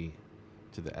to the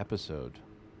episode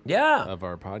yeah, of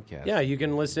our podcast. Yeah, you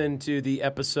can listen to the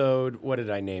episode. What did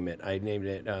I name it? I named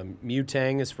it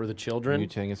Mutang is for the Children.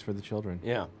 Mutang is for the children.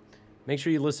 Yeah. Make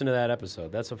sure you listen to that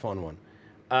episode. That's a fun one.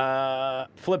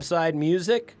 Flipside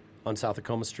Music on South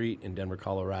Tacoma Street in Denver,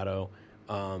 Colorado.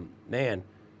 Man,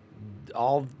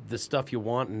 all the stuff you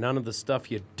want, none of the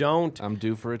stuff you don't. I'm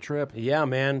due for a trip. Yeah,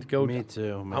 man. Go. Me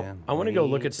too, man. I want to go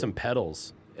look at some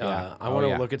pedals. Yeah. I want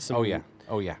to look at some. Oh,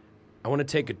 yeah. I want to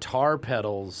take guitar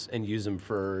pedals and use them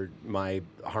for my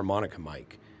harmonica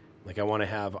mic. Like, I want to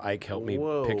have Ike help me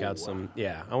pick out some.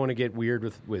 Yeah, I want to get weird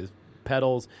with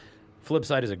pedals.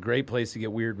 Flipside is a great place to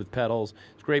get weird with pedals.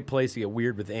 It's a great place to get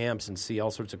weird with amps and see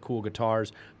all sorts of cool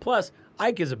guitars. Plus,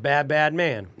 Ike is a bad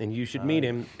man, and you should meet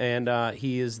him. And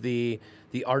he is the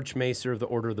Archmaester of the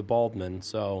Order of the Baldman.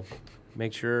 So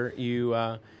make sure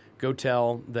you go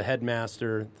tell the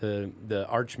headmaster, the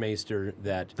Archmaester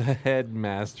that... The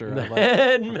headmaster. The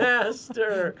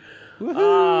headmaster!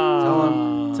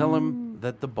 Tell him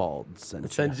that the bald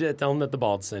sent you. Tell him that the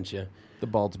bald sent you. The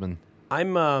Baldsman.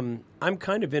 I'm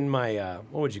kind of in my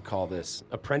what would you call this?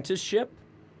 Apprenticeship.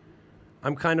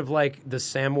 I'm kind of like the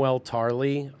Samuel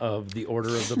Tarley of the Order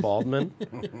of the Baldman.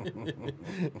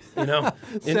 You know,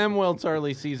 Samuel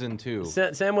Tarley season 2.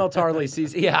 Samuel Tarley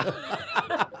sees. Yeah.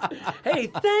 Hey,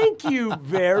 thank you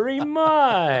very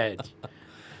much.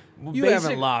 You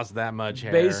haven't lost that much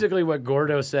hair. Basically, what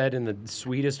Gordo said in the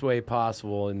sweetest way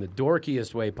possible, in the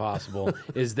dorkiest way possible,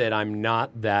 is that I'm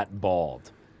not that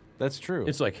bald. That's true.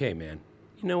 It's like, hey, man,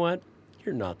 you know what?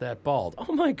 You're not that bald.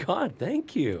 Oh, my God,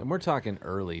 thank you. And we're talking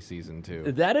early season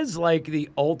 2. That is like the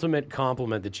ultimate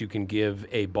compliment that you can give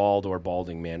a bald or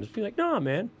balding man. Just be like, nah,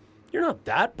 man, you're not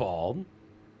that bald.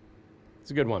 It's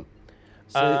a good one.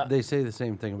 They say the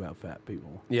same thing about fat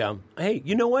people. Yeah. Hey,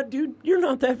 you know what, dude? You're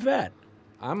not that fat.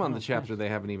 I'm on the chapter they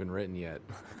haven't even written yet.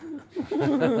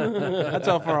 That's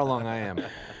how far along I am.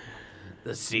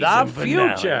 The season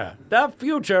future. The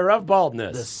future of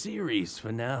baldness. The series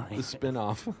finale. The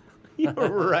spin-off. You're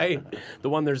right. The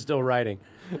one they're still writing.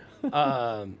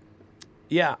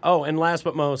 Yeah. Oh, and last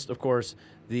but most, of course,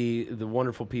 the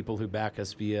wonderful people who back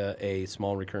us via a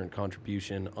small recurrent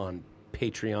contribution on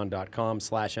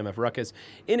patreon.com/mfruckus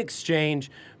in exchange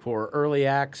for early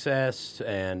access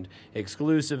and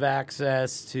exclusive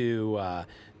access to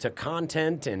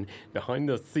content and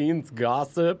behind-the-scenes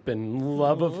gossip and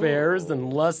love affairs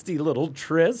and lusty little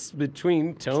trysts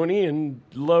between Tony and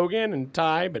Logan and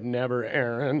Ty, but never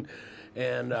Aaron.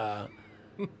 And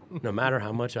no matter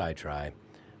how much I try.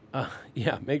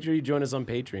 Yeah, make sure you join us on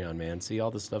Patreon, man. See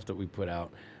all the stuff that we put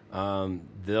out.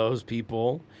 Those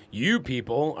people, you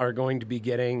people, are going to be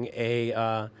getting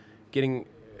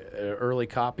early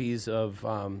copies of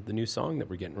the new song that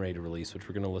we're getting ready to release, which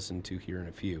we're going to listen to here in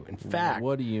a few. In fact,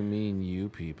 What do you mean, you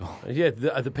people? yeah,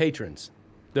 the patrons.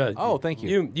 Thank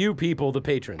you. You people, the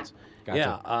patrons.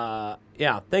 Gotcha.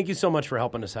 Yeah. Thank you so much for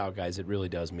helping us out, guys. It really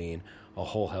does mean a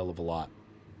whole hell of a lot.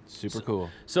 Super cool.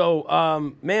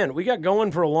 So, man, we got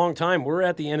going for a long time. We're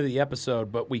at the end of the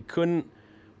episode, but we couldn't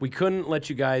let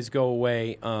you guys go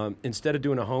away. Instead of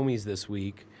doing a homies this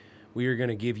week, we are going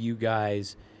to give you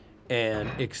guys an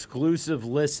exclusive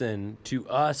listen to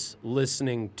us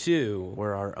listening to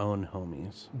We're our own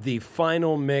homies. the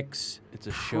final mix. It's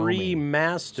a show me.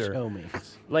 pre-master.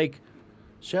 Homies. Like,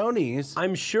 Shonies.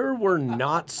 I'm sure we're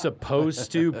not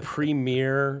supposed to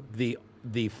premiere the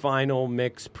final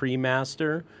mix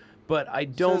pre-master, but I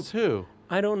don't. Says who?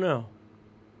 I don't know.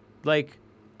 Like,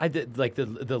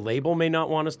 the label may not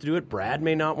want us to do it. Brad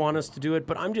may not want us to do it,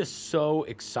 but I'm just so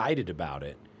excited about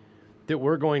it that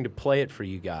we're going to play it for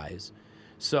you guys.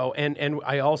 So, and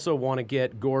I also want to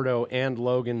get Gordo and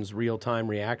Logan's real-time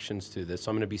reactions to this. So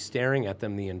I'm going to be staring at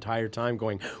them the entire time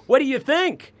going, what do you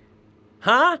think?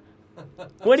 Huh?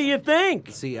 What do you think?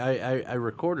 See, I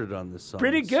recorded on this song.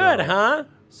 Pretty good, huh?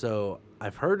 So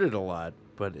I've heard it a lot,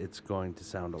 but it's going to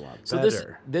sound a lot So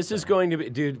better. this is going to be,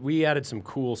 dude, we added some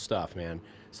cool stuff, man.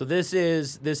 So this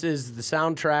is the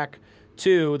soundtrack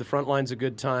to The Front Lines of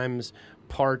Good Times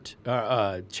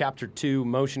Chapter 2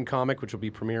 motion comic, which will be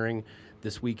premiering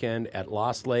this weekend at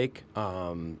Lost Lake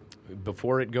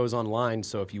before it goes online.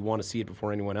 So if you want to see it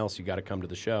before anyone else, you got to come to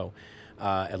the show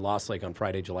at Lost Lake on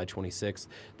Friday, July 26th.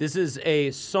 This is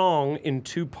a song in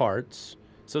 2 parts.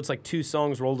 So it's like 2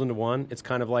 songs rolled into one. It's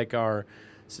kind of like our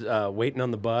Waiting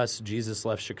on the Bus, Jesus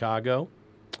Left Chicago,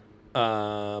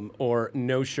 or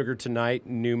No Sugar Tonight,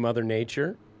 New Mother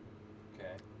Nature.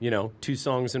 Okay. 2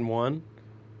 songs in one.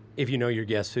 If you know your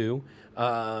Guess Who.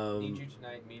 Need You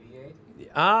Tonight, Mediate?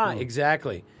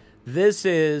 Exactly. This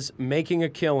is Making a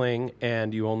Killing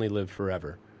and You Only Live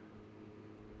Forever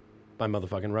by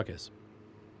motherfucking Ruckus.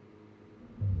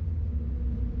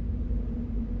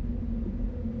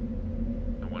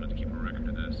 I wanted to keep a record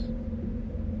of this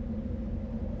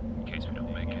in case we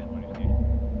don't make it.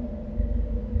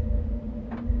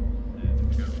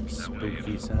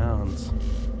 Spooky sounds.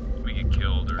 We get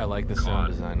killed or I like the caught.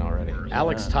 sound design already.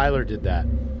 Alex Tyler did that.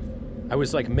 I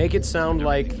was like, make it sound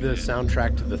like the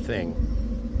soundtrack to The Thing.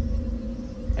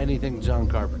 Anything John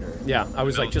Carpenter. Yeah, I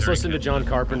was like, just listen to John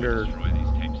Carpenter Destroy these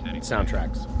tape settings.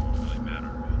 soundtracks. Doesn't really matter.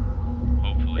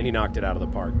 Hopefully, And he knocked it out of the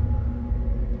park.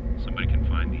 somebody can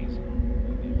find these.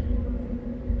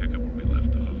 Pick up where we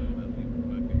left off.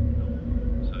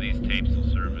 So these tapes will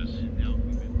serve as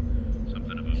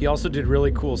something of a. He also did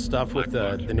really cool stuff with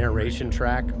the narration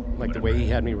track, like the way he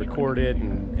had me record it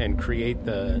and create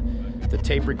the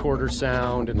tape recorder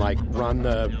sound and like run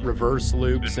the reverse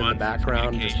loops in the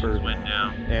background just for Went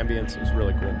down. ambience. It was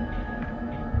really cool.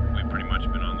 We've pretty much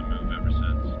been on the move ever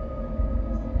since.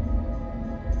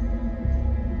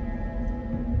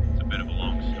 It's a bit of a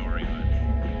long story,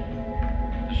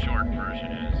 but the short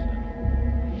version is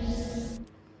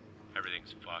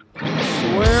everything's fucked.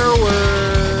 Swear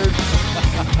word.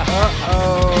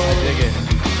 Uh-oh. I dig it.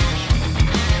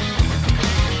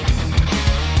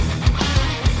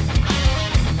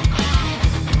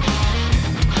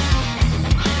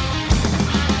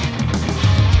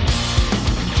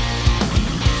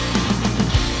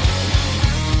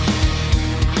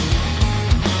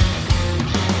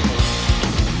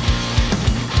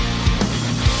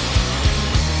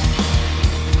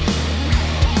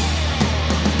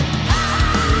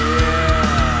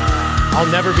 I'll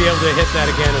never be able to hit that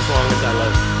again as long as I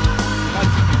live.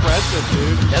 That's impressive,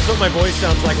 dude. That's what my voice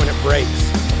sounds like when it breaks.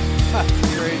 That's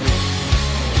crazy.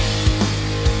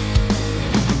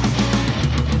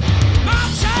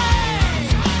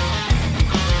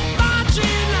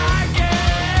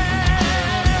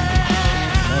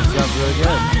 That sounds really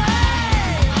good.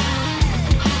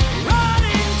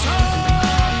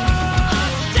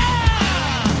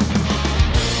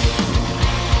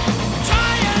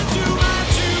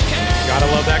 Gotta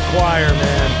love that choir,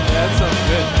 man. That sounds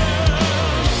good.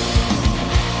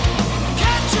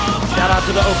 Shout out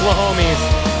to the Oklahomies.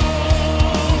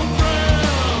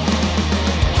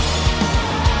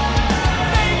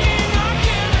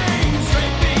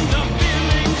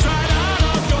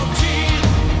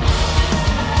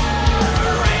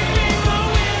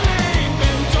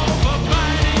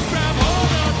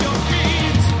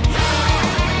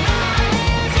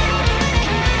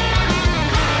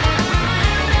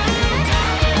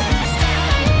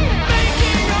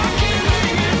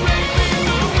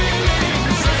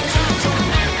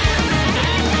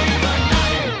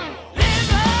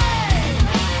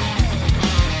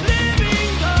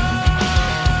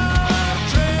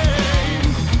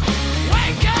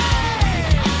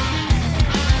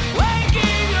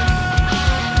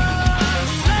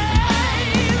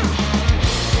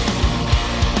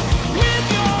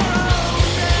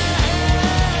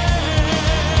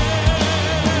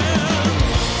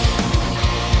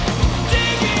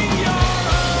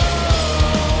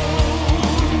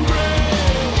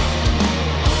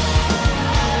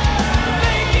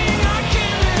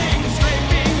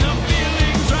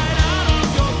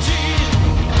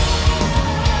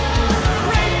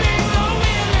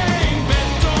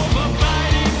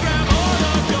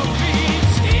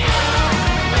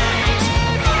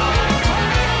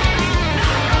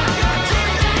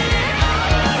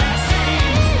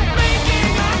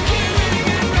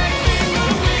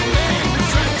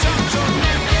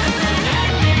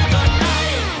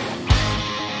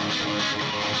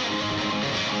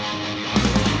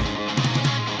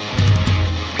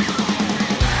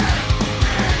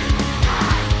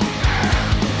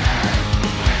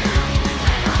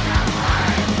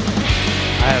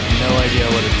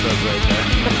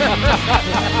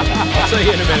 tell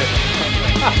you in a minute.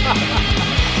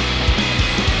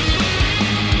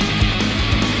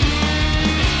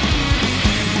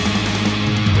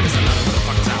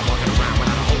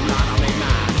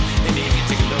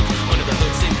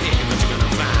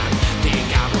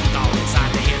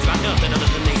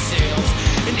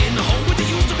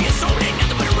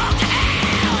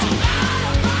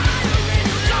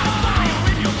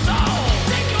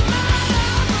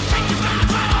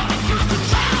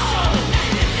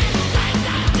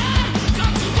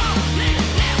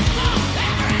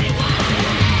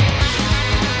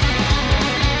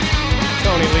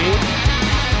 Tony Lee.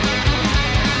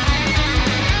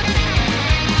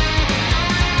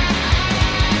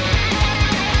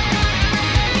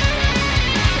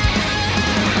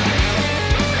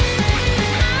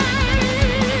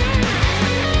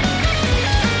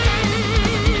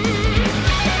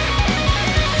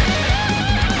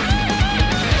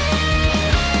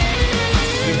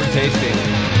 Super tasty.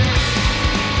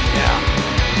 Yeah.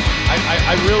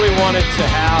 I really wanted to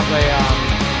have a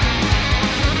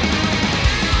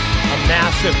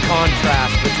massive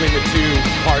contrast between the two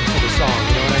parts of the song,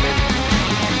 you know what I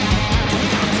mean?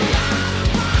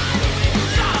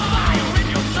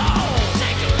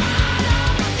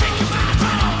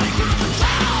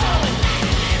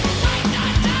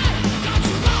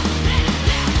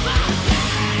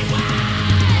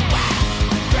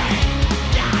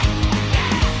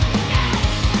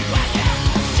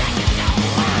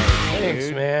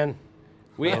 Thanks, man.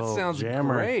 That sounds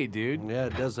jammer. great, dude. Yeah,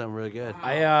 it does sound really good.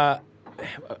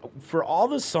 For all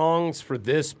the songs for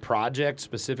this project,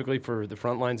 specifically for the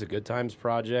Frontlines of Good Times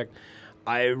project,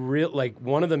 like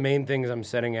one of the main things I'm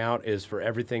setting out is for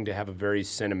everything to have a very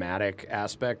cinematic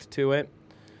aspect to it.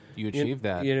 You achieved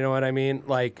that. You know what I mean?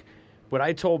 Like, what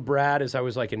I told Brad is I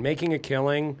was like, in Making a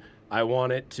Killing, I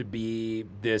want it to be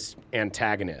this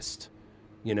antagonist.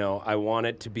 You know, I want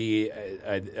it to be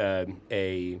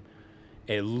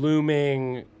a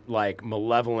looming, like,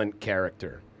 malevolent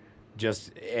character.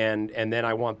 Just and then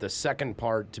I want the second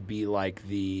part to be like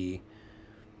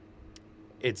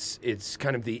it's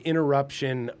kind of the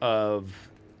interruption of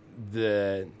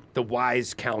the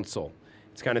wise counsel.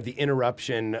 It's kind of the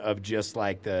interruption of just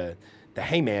like the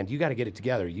hey man, you got to get it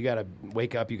together. You got to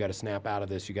wake up. You got to snap out of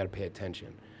this. You got to pay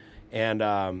attention. And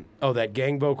that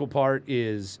gang vocal part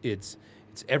is it's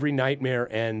every nightmare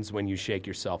ends when you shake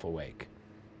yourself awake.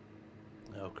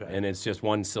 Okay. And it's just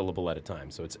one syllable at a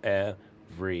time. So it's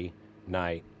every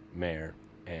nightmare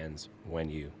ends when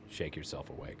you shake yourself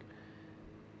awake.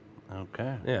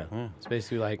 Okay. Yeah. It's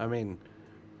basically like... I mean,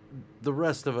 the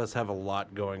rest of us have a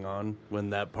lot going on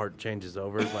when that part changes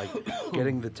over. Like,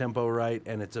 getting the tempo right,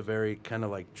 and it's a very kind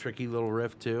of, like, tricky little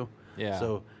riff, too. Yeah.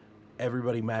 So,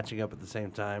 everybody matching up at the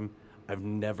same time. I've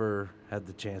never had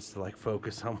the chance to, like,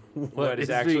 focus on what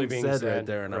is actually being said right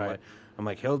there. And right. I'm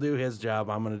like, he'll do his job,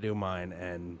 I'm going to do mine,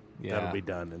 and that'll Yeah. be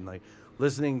done. And, like,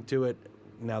 listening to it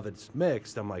now that it's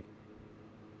mixed, I'm like,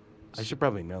 I should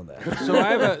probably know that. So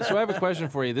I have a question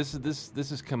for you. This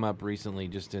has come up recently,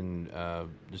 just in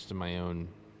my own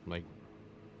like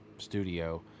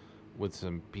studio with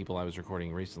some people I was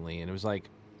recording recently, and it was like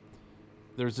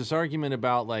there's this argument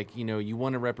about like, you know, you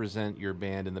want to represent your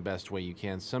band in the best way you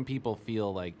can. Some people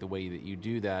feel like the way that you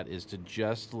do that is to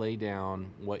just lay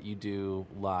down what you do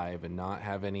live and not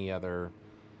have any other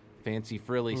fancy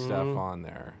frilly stuff on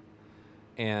there.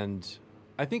 And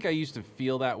I think I used to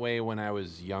feel that way when I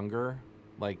was younger.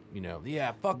 Like, you know,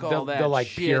 yeah, fuck all that the like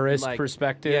shit. purist Like,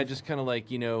 perspective. yeah, just kind of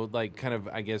like, you know, like kind of,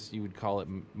 I guess you would call it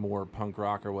more punk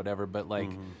rock or whatever. But like,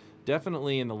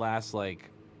 definitely in the last like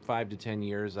 5 to 10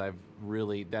 years,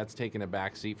 that's taken a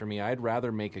back seat for me. I'd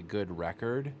rather make a good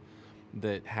record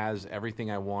that has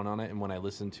everything I want on it, and when I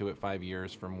listen to it 5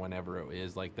 years from whenever it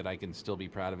is, like that I can still be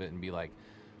proud of it and be like,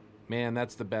 man,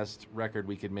 that's the best record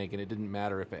we could make, and it didn't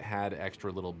matter if it had extra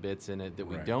little bits in it that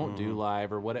we don't do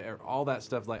live or whatever, all that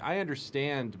stuff. Like, I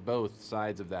understand both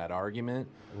sides of that argument,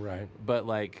 right? but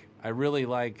like, I really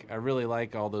like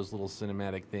all those little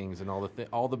cinematic things and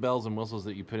all the bells and whistles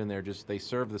that you put in there. Just they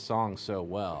serve the song so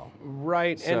well,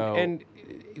 Right. So- And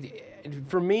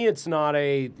for me, it's not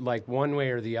a like one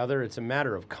way or the other. It's a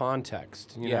matter of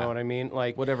context. You Yeah. know what I mean?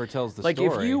 Like whatever tells the like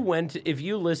story. if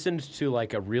you listened to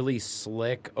like a really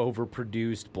slick,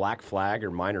 overproduced Black Flag or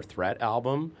Minor Threat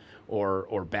album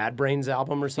or Bad Brains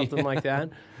album or something like that,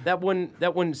 that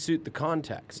wouldn't suit the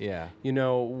context. Yeah. You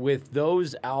know, with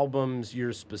those albums,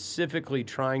 you're specifically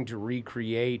trying to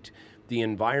recreate the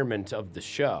environment of the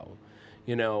show.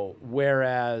 You know,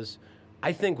 whereas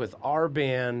I think with our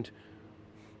band,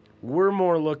 we're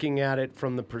more looking at it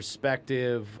from the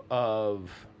perspective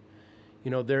of,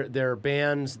 you know, they're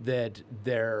bands that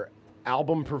their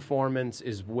album performance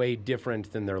is way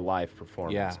different than their live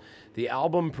performance. Yeah. The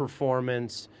album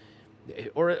performance,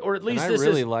 or at least And I this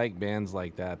really is. like bands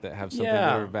like that have something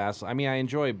Yeah. that are vast. I mean, I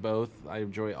enjoy both. I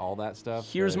enjoy all that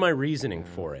stuff. Here's but- my reasoning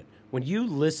for it. When you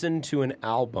listen to an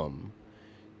album,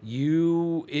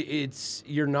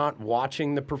 you're not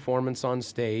watching the performance on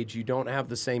stage. You don't have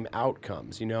the same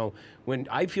outcomes. You know, when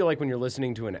I feel like when you're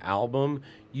listening to an album,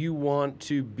 you want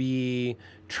to be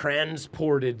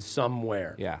transported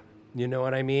somewhere. Yeah. You know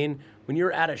what I mean? When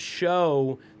you're at a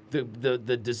show,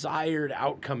 the desired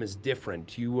outcome is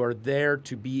different. You are there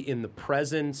to be in the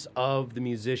presence of the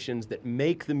musicians that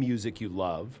make the music you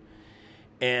love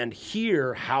and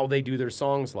hear how they do their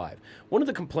songs live. One of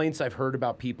the complaints I've heard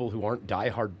about people who aren't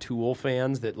diehard Tool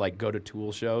fans that like go to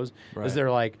Tool shows is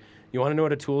they're like, you want to know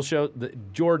what a Tool show?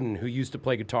 Jordan, who used to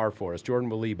play guitar for us, Jordan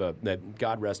Waliba, that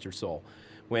God rest her soul,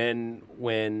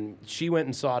 when she went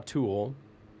and saw Tool,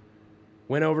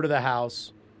 went over to the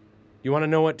house. You want to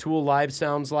know what Tool live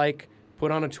sounds like?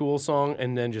 Put on a Tool song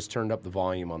and then just turned up the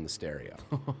volume on the stereo.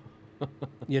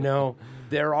 You know,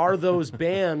 there are those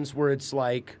bands where it's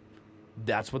like,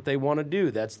 that's what they want to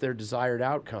do. That's their desired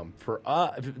outcome.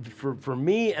 For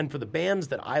me and for the bands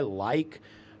that I like,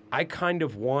 I kind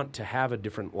of want to have a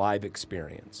different live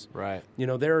experience. Right. You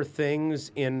know, there are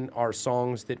things in our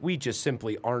songs that we just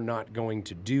simply are not going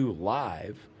to do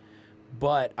live,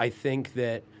 but I think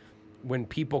that when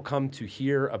people come to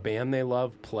hear a band they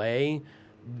love play,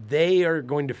 they are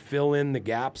going to fill in the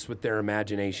gaps with their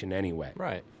imagination anyway.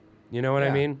 Right. You know what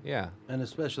I mean? Yeah. And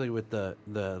especially with the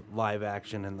live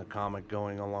action and the comic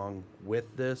going along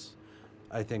with this,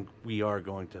 I think we are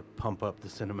going to pump up the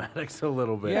cinematics a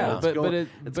little bit. Yeah, It's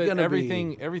but gonna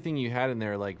everything you had in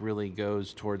there like really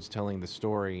goes towards telling the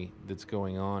story that's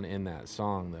going on in that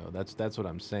song, though. That's what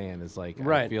I'm saying. Is like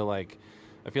Right. I feel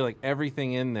like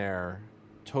everything in there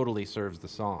totally serves the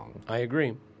song. I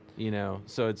agree. You know,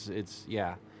 so it's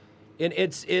yeah. And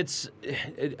it's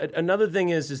another thing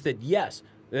is that yes,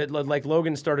 like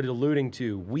Logan started alluding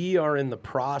to, we are in the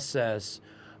process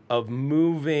of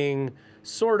moving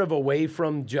sort of away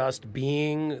from just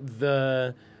being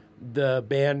the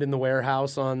band in the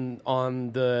warehouse on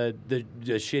the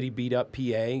shitty beat up PA.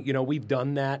 You know, we've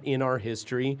done that in our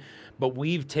history, but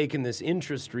we've taken this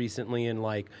interest recently in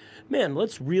like, man,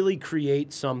 let's really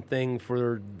create something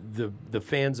for the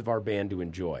fans of our band to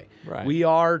enjoy. Right. We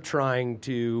are trying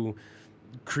to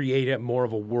create more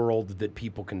of a world that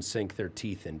people can sink their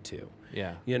teeth into.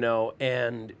 Yeah. You know,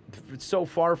 and so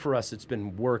far for us, it's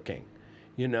been working.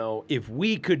 You know, if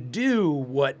we could do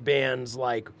what bands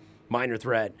like Minor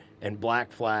Threat and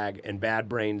Black Flag and Bad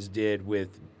Brains did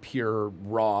with pure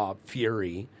raw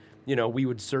fury, you know, we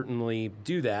would certainly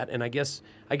do that. And I guess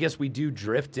we do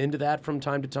drift into that from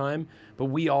time to time, but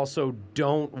we also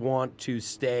don't want to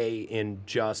stay in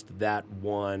just that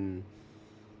one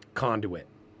conduit.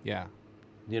 Yeah.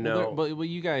 You know, But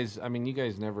you guys, I mean, you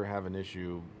guys never have an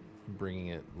issue bringing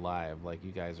it live. Like,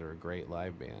 you guys are a great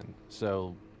live band.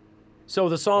 So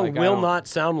the song like, I will don't- not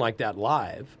sound like that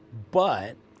live,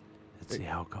 but It's the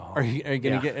alcohol. are you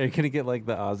gonna Yeah. get like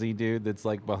the Aussie dude that's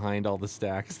like behind all the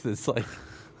stacks that's like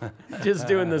just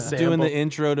doing the sample, doing the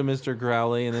intro to Mr.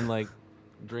 Crowley and then like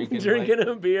drinking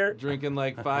a beer. drinking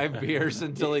like 5 beers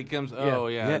until he comes. Oh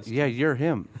yeah, Yeah, you're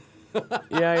him.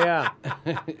 Yeah.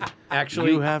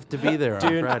 Actually, You have to be there on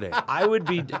dude, Friday. I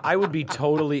would be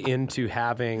totally into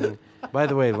having. By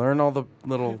the way, learn all the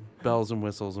little bells and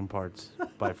whistles and parts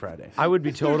by Friday. I would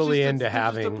be totally into just a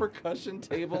having. percussion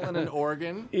table and an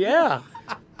organ. Yeah,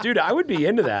 dude, I would be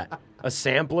into that. A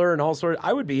sampler and all sorts.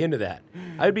 I would be into that.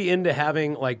 I'd be into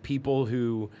having like people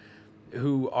who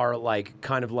are like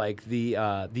kind of like the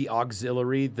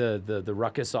auxiliary, the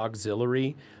ruckus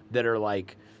auxiliary that are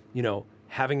like, you know,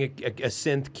 having a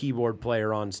synth keyboard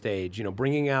player on stage, you know,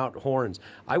 bringing out horns.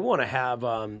 I want to have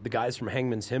the guys from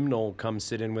Hangman's Hymnal come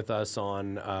sit in with us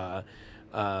on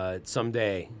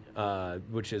someday,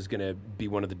 which is going to be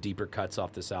one of the deeper cuts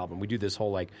off this album. We do this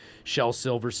whole like Shel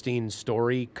Silverstein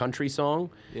story country song.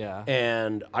 Yeah.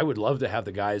 And I would love to have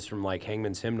the guys from like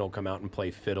Hangman's Hymnal come out and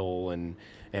play fiddle and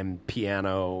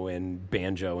piano and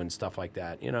banjo and stuff like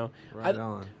that, you know. Right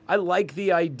on. I like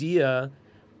the idea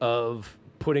of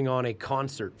putting on a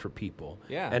concert for people.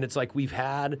 Yeah. And it's like we've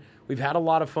had a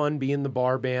lot of fun being the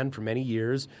bar band for many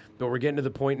years, but we're getting to the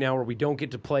point now where we don't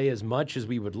get to play as much as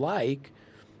we would like.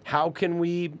 How can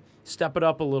we step it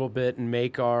up a little bit and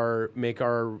make our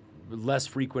less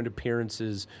frequent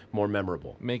appearances more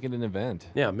memorable? Make it an event.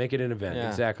 Yeah, make it an event. Yeah.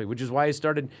 Exactly. Which is why I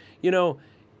started, you know,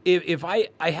 if I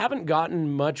haven't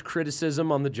gotten much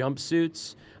criticism on the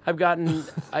jumpsuits. I haven't gotten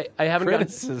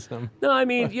Criticism. No, I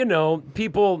mean, you know,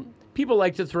 people people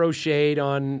like to throw shade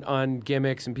on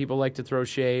gimmicks, and people like to throw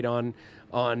shade on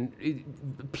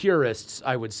purists,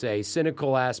 I would say.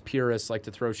 Cynical ass purists like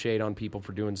to throw shade on people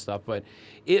for doing stuff, but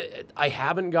I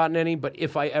haven't gotten any, but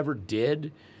if I ever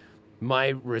did, my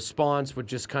response would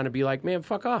just kind of be like, man,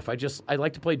 fuck off. I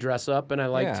like to play dress up, and I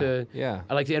like to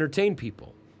entertain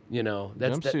people. You know,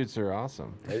 jumpsuits are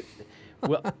awesome.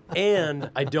 Well,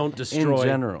 and I don't destroy In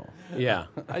general. Yeah.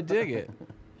 I dig it.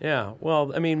 Yeah,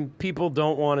 well, I mean, people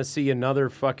don't want to see another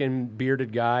fucking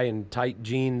bearded guy in tight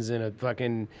jeans and a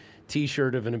fucking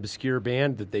T-shirt of an obscure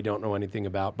band that they don't know anything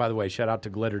about. By the way, shout out to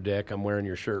Glitter Dick. I'm wearing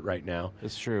your shirt right now.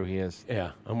 It's true, he is.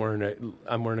 Yeah, I'm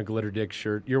wearing a Glitter Dick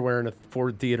shirt. You're wearing a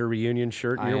Ford Theater reunion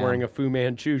shirt. And you're wearing a Fu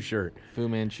Manchu shirt. Fu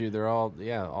Manchu. They're all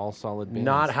solid bands.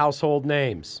 Not household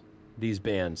names. These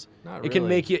bands. Not It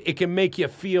really. can make you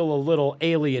feel a little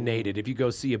alienated if you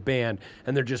go see a band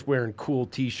and they're just wearing cool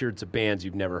T-shirts of bands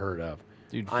you've never heard of.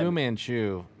 Dude, Fu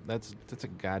Manchu. That's a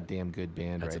goddamn good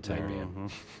band That's right a tight there.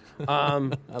 band.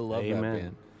 I love that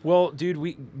band. Well, dude,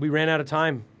 we ran out of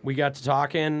time. We got to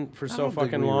talking for so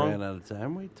fucking long. We ran out of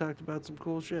time. We talked about some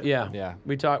cool shit. Yeah.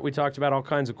 We talked about all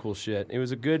kinds of cool shit. It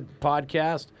was a good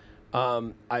podcast.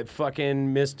 I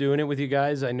fucking missed doing it with you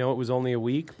guys. I know it was only a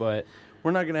week, but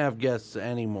We're not going to have guests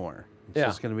anymore. It's Yeah.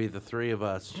 just going to be the three of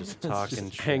us just talking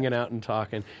shit. hanging out and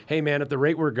talking. Hey, man, at the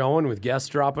rate we're going with guests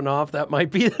dropping off, that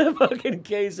might be the fucking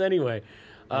case anyway.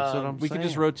 That's what I'm We can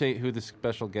just saying. rotate who the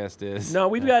special guest is. No,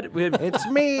 we have It's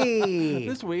me.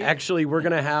 This week. actually we're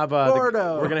gonna have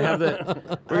Gordo. we're gonna have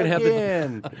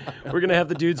Again. we're gonna have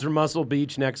the dudes from Muscle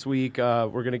Beach next week.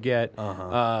 We're gonna get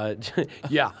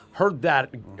yeah, heard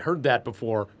that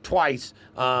before twice.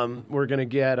 We're gonna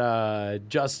get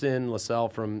Justin LaSalle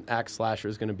from Axe Slasher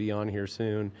is gonna be on here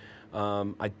soon.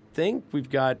 I think we've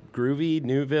got Groovy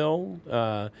Newville,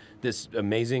 this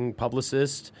amazing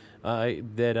publicist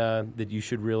that you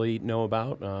should really know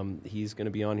about. He's going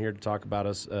to be on here to talk to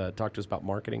us about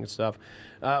marketing and stuff.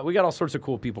 We got all sorts of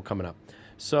cool people coming up.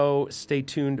 So stay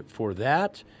tuned for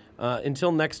that.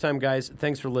 Until next time, guys,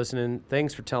 thanks for listening.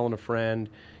 Thanks for telling a friend.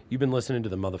 You've been listening to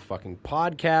the motherfucking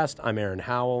podcast. I'm Aaron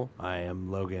Howell. I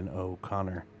am Logan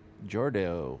O'Connor.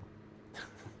 Jordo.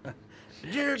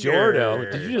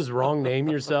 Jordo, did you just wrong name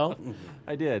yourself?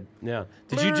 I did. Yeah.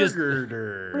 Did you just...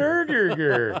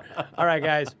 Burger. All right,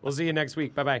 guys. We'll see you next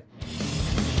week. Bye-bye.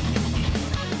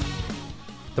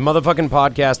 The motherfucking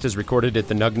podcast is recorded at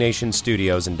the Nug Nation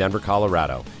Studios in Denver,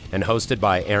 Colorado, and hosted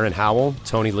by Aaron Howell,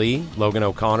 Tony Lee, Logan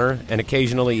O'Connor, and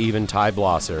occasionally even Ty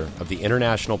Blosser of the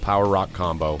international power rock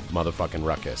combo Motherfucking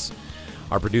Ruckus.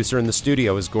 Our producer in the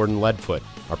studio is Gordon Leadfoot.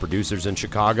 Our producers in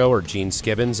Chicago are Gene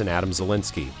Skibbins and Adam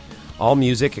Zielinski. All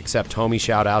music except homie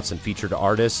shoutouts and featured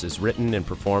artists is written and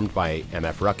performed by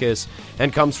MF Ruckus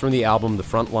and comes from the album The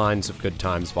Front Lines of Good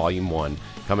Times Volume 1,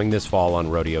 coming this fall on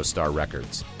Rodeo Star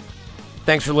Records.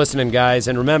 Thanks for listening, guys,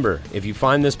 and remember, if you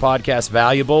find this podcast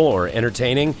valuable or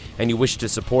entertaining and you wish to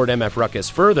support MF Ruckus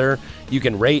further, you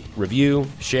can rate, review,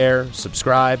 share,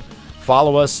 subscribe,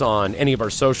 follow us on any of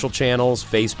our social channels,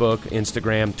 Facebook,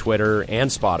 Instagram, Twitter, and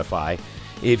Spotify.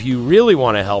 If you really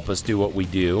want to help us do what we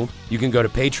do, you can go to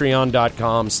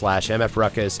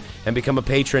patreon.com/mfruckus and become a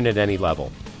patron at any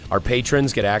level. Our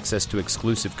patrons get access to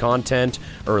exclusive content,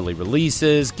 early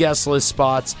releases, guest list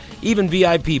spots, even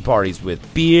VIP parties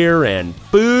with beer and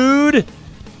food,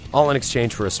 all in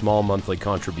exchange for a small monthly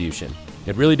contribution.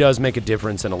 It really does make a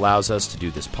difference and allows us to do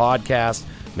this podcast,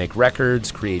 make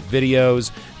records, create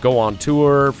videos, go on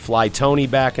tour, fly Tony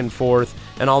back and forth,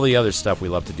 and all the other stuff we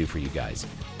love to do for you guys.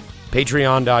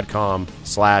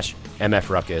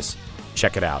 Patreon.com/mfruckus.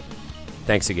 Check it out.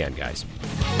 Thanks again, guys.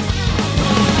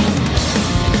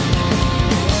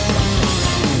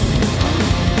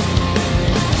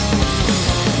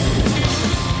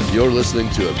 You're listening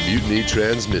to a Mutiny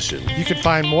Transmission. You can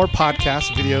find more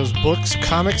podcasts, videos, books,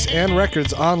 comics, and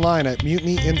records online at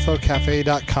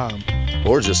mutinyinfocafe.com.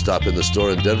 Or just stop in the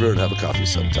store in Denver and have a coffee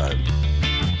sometime.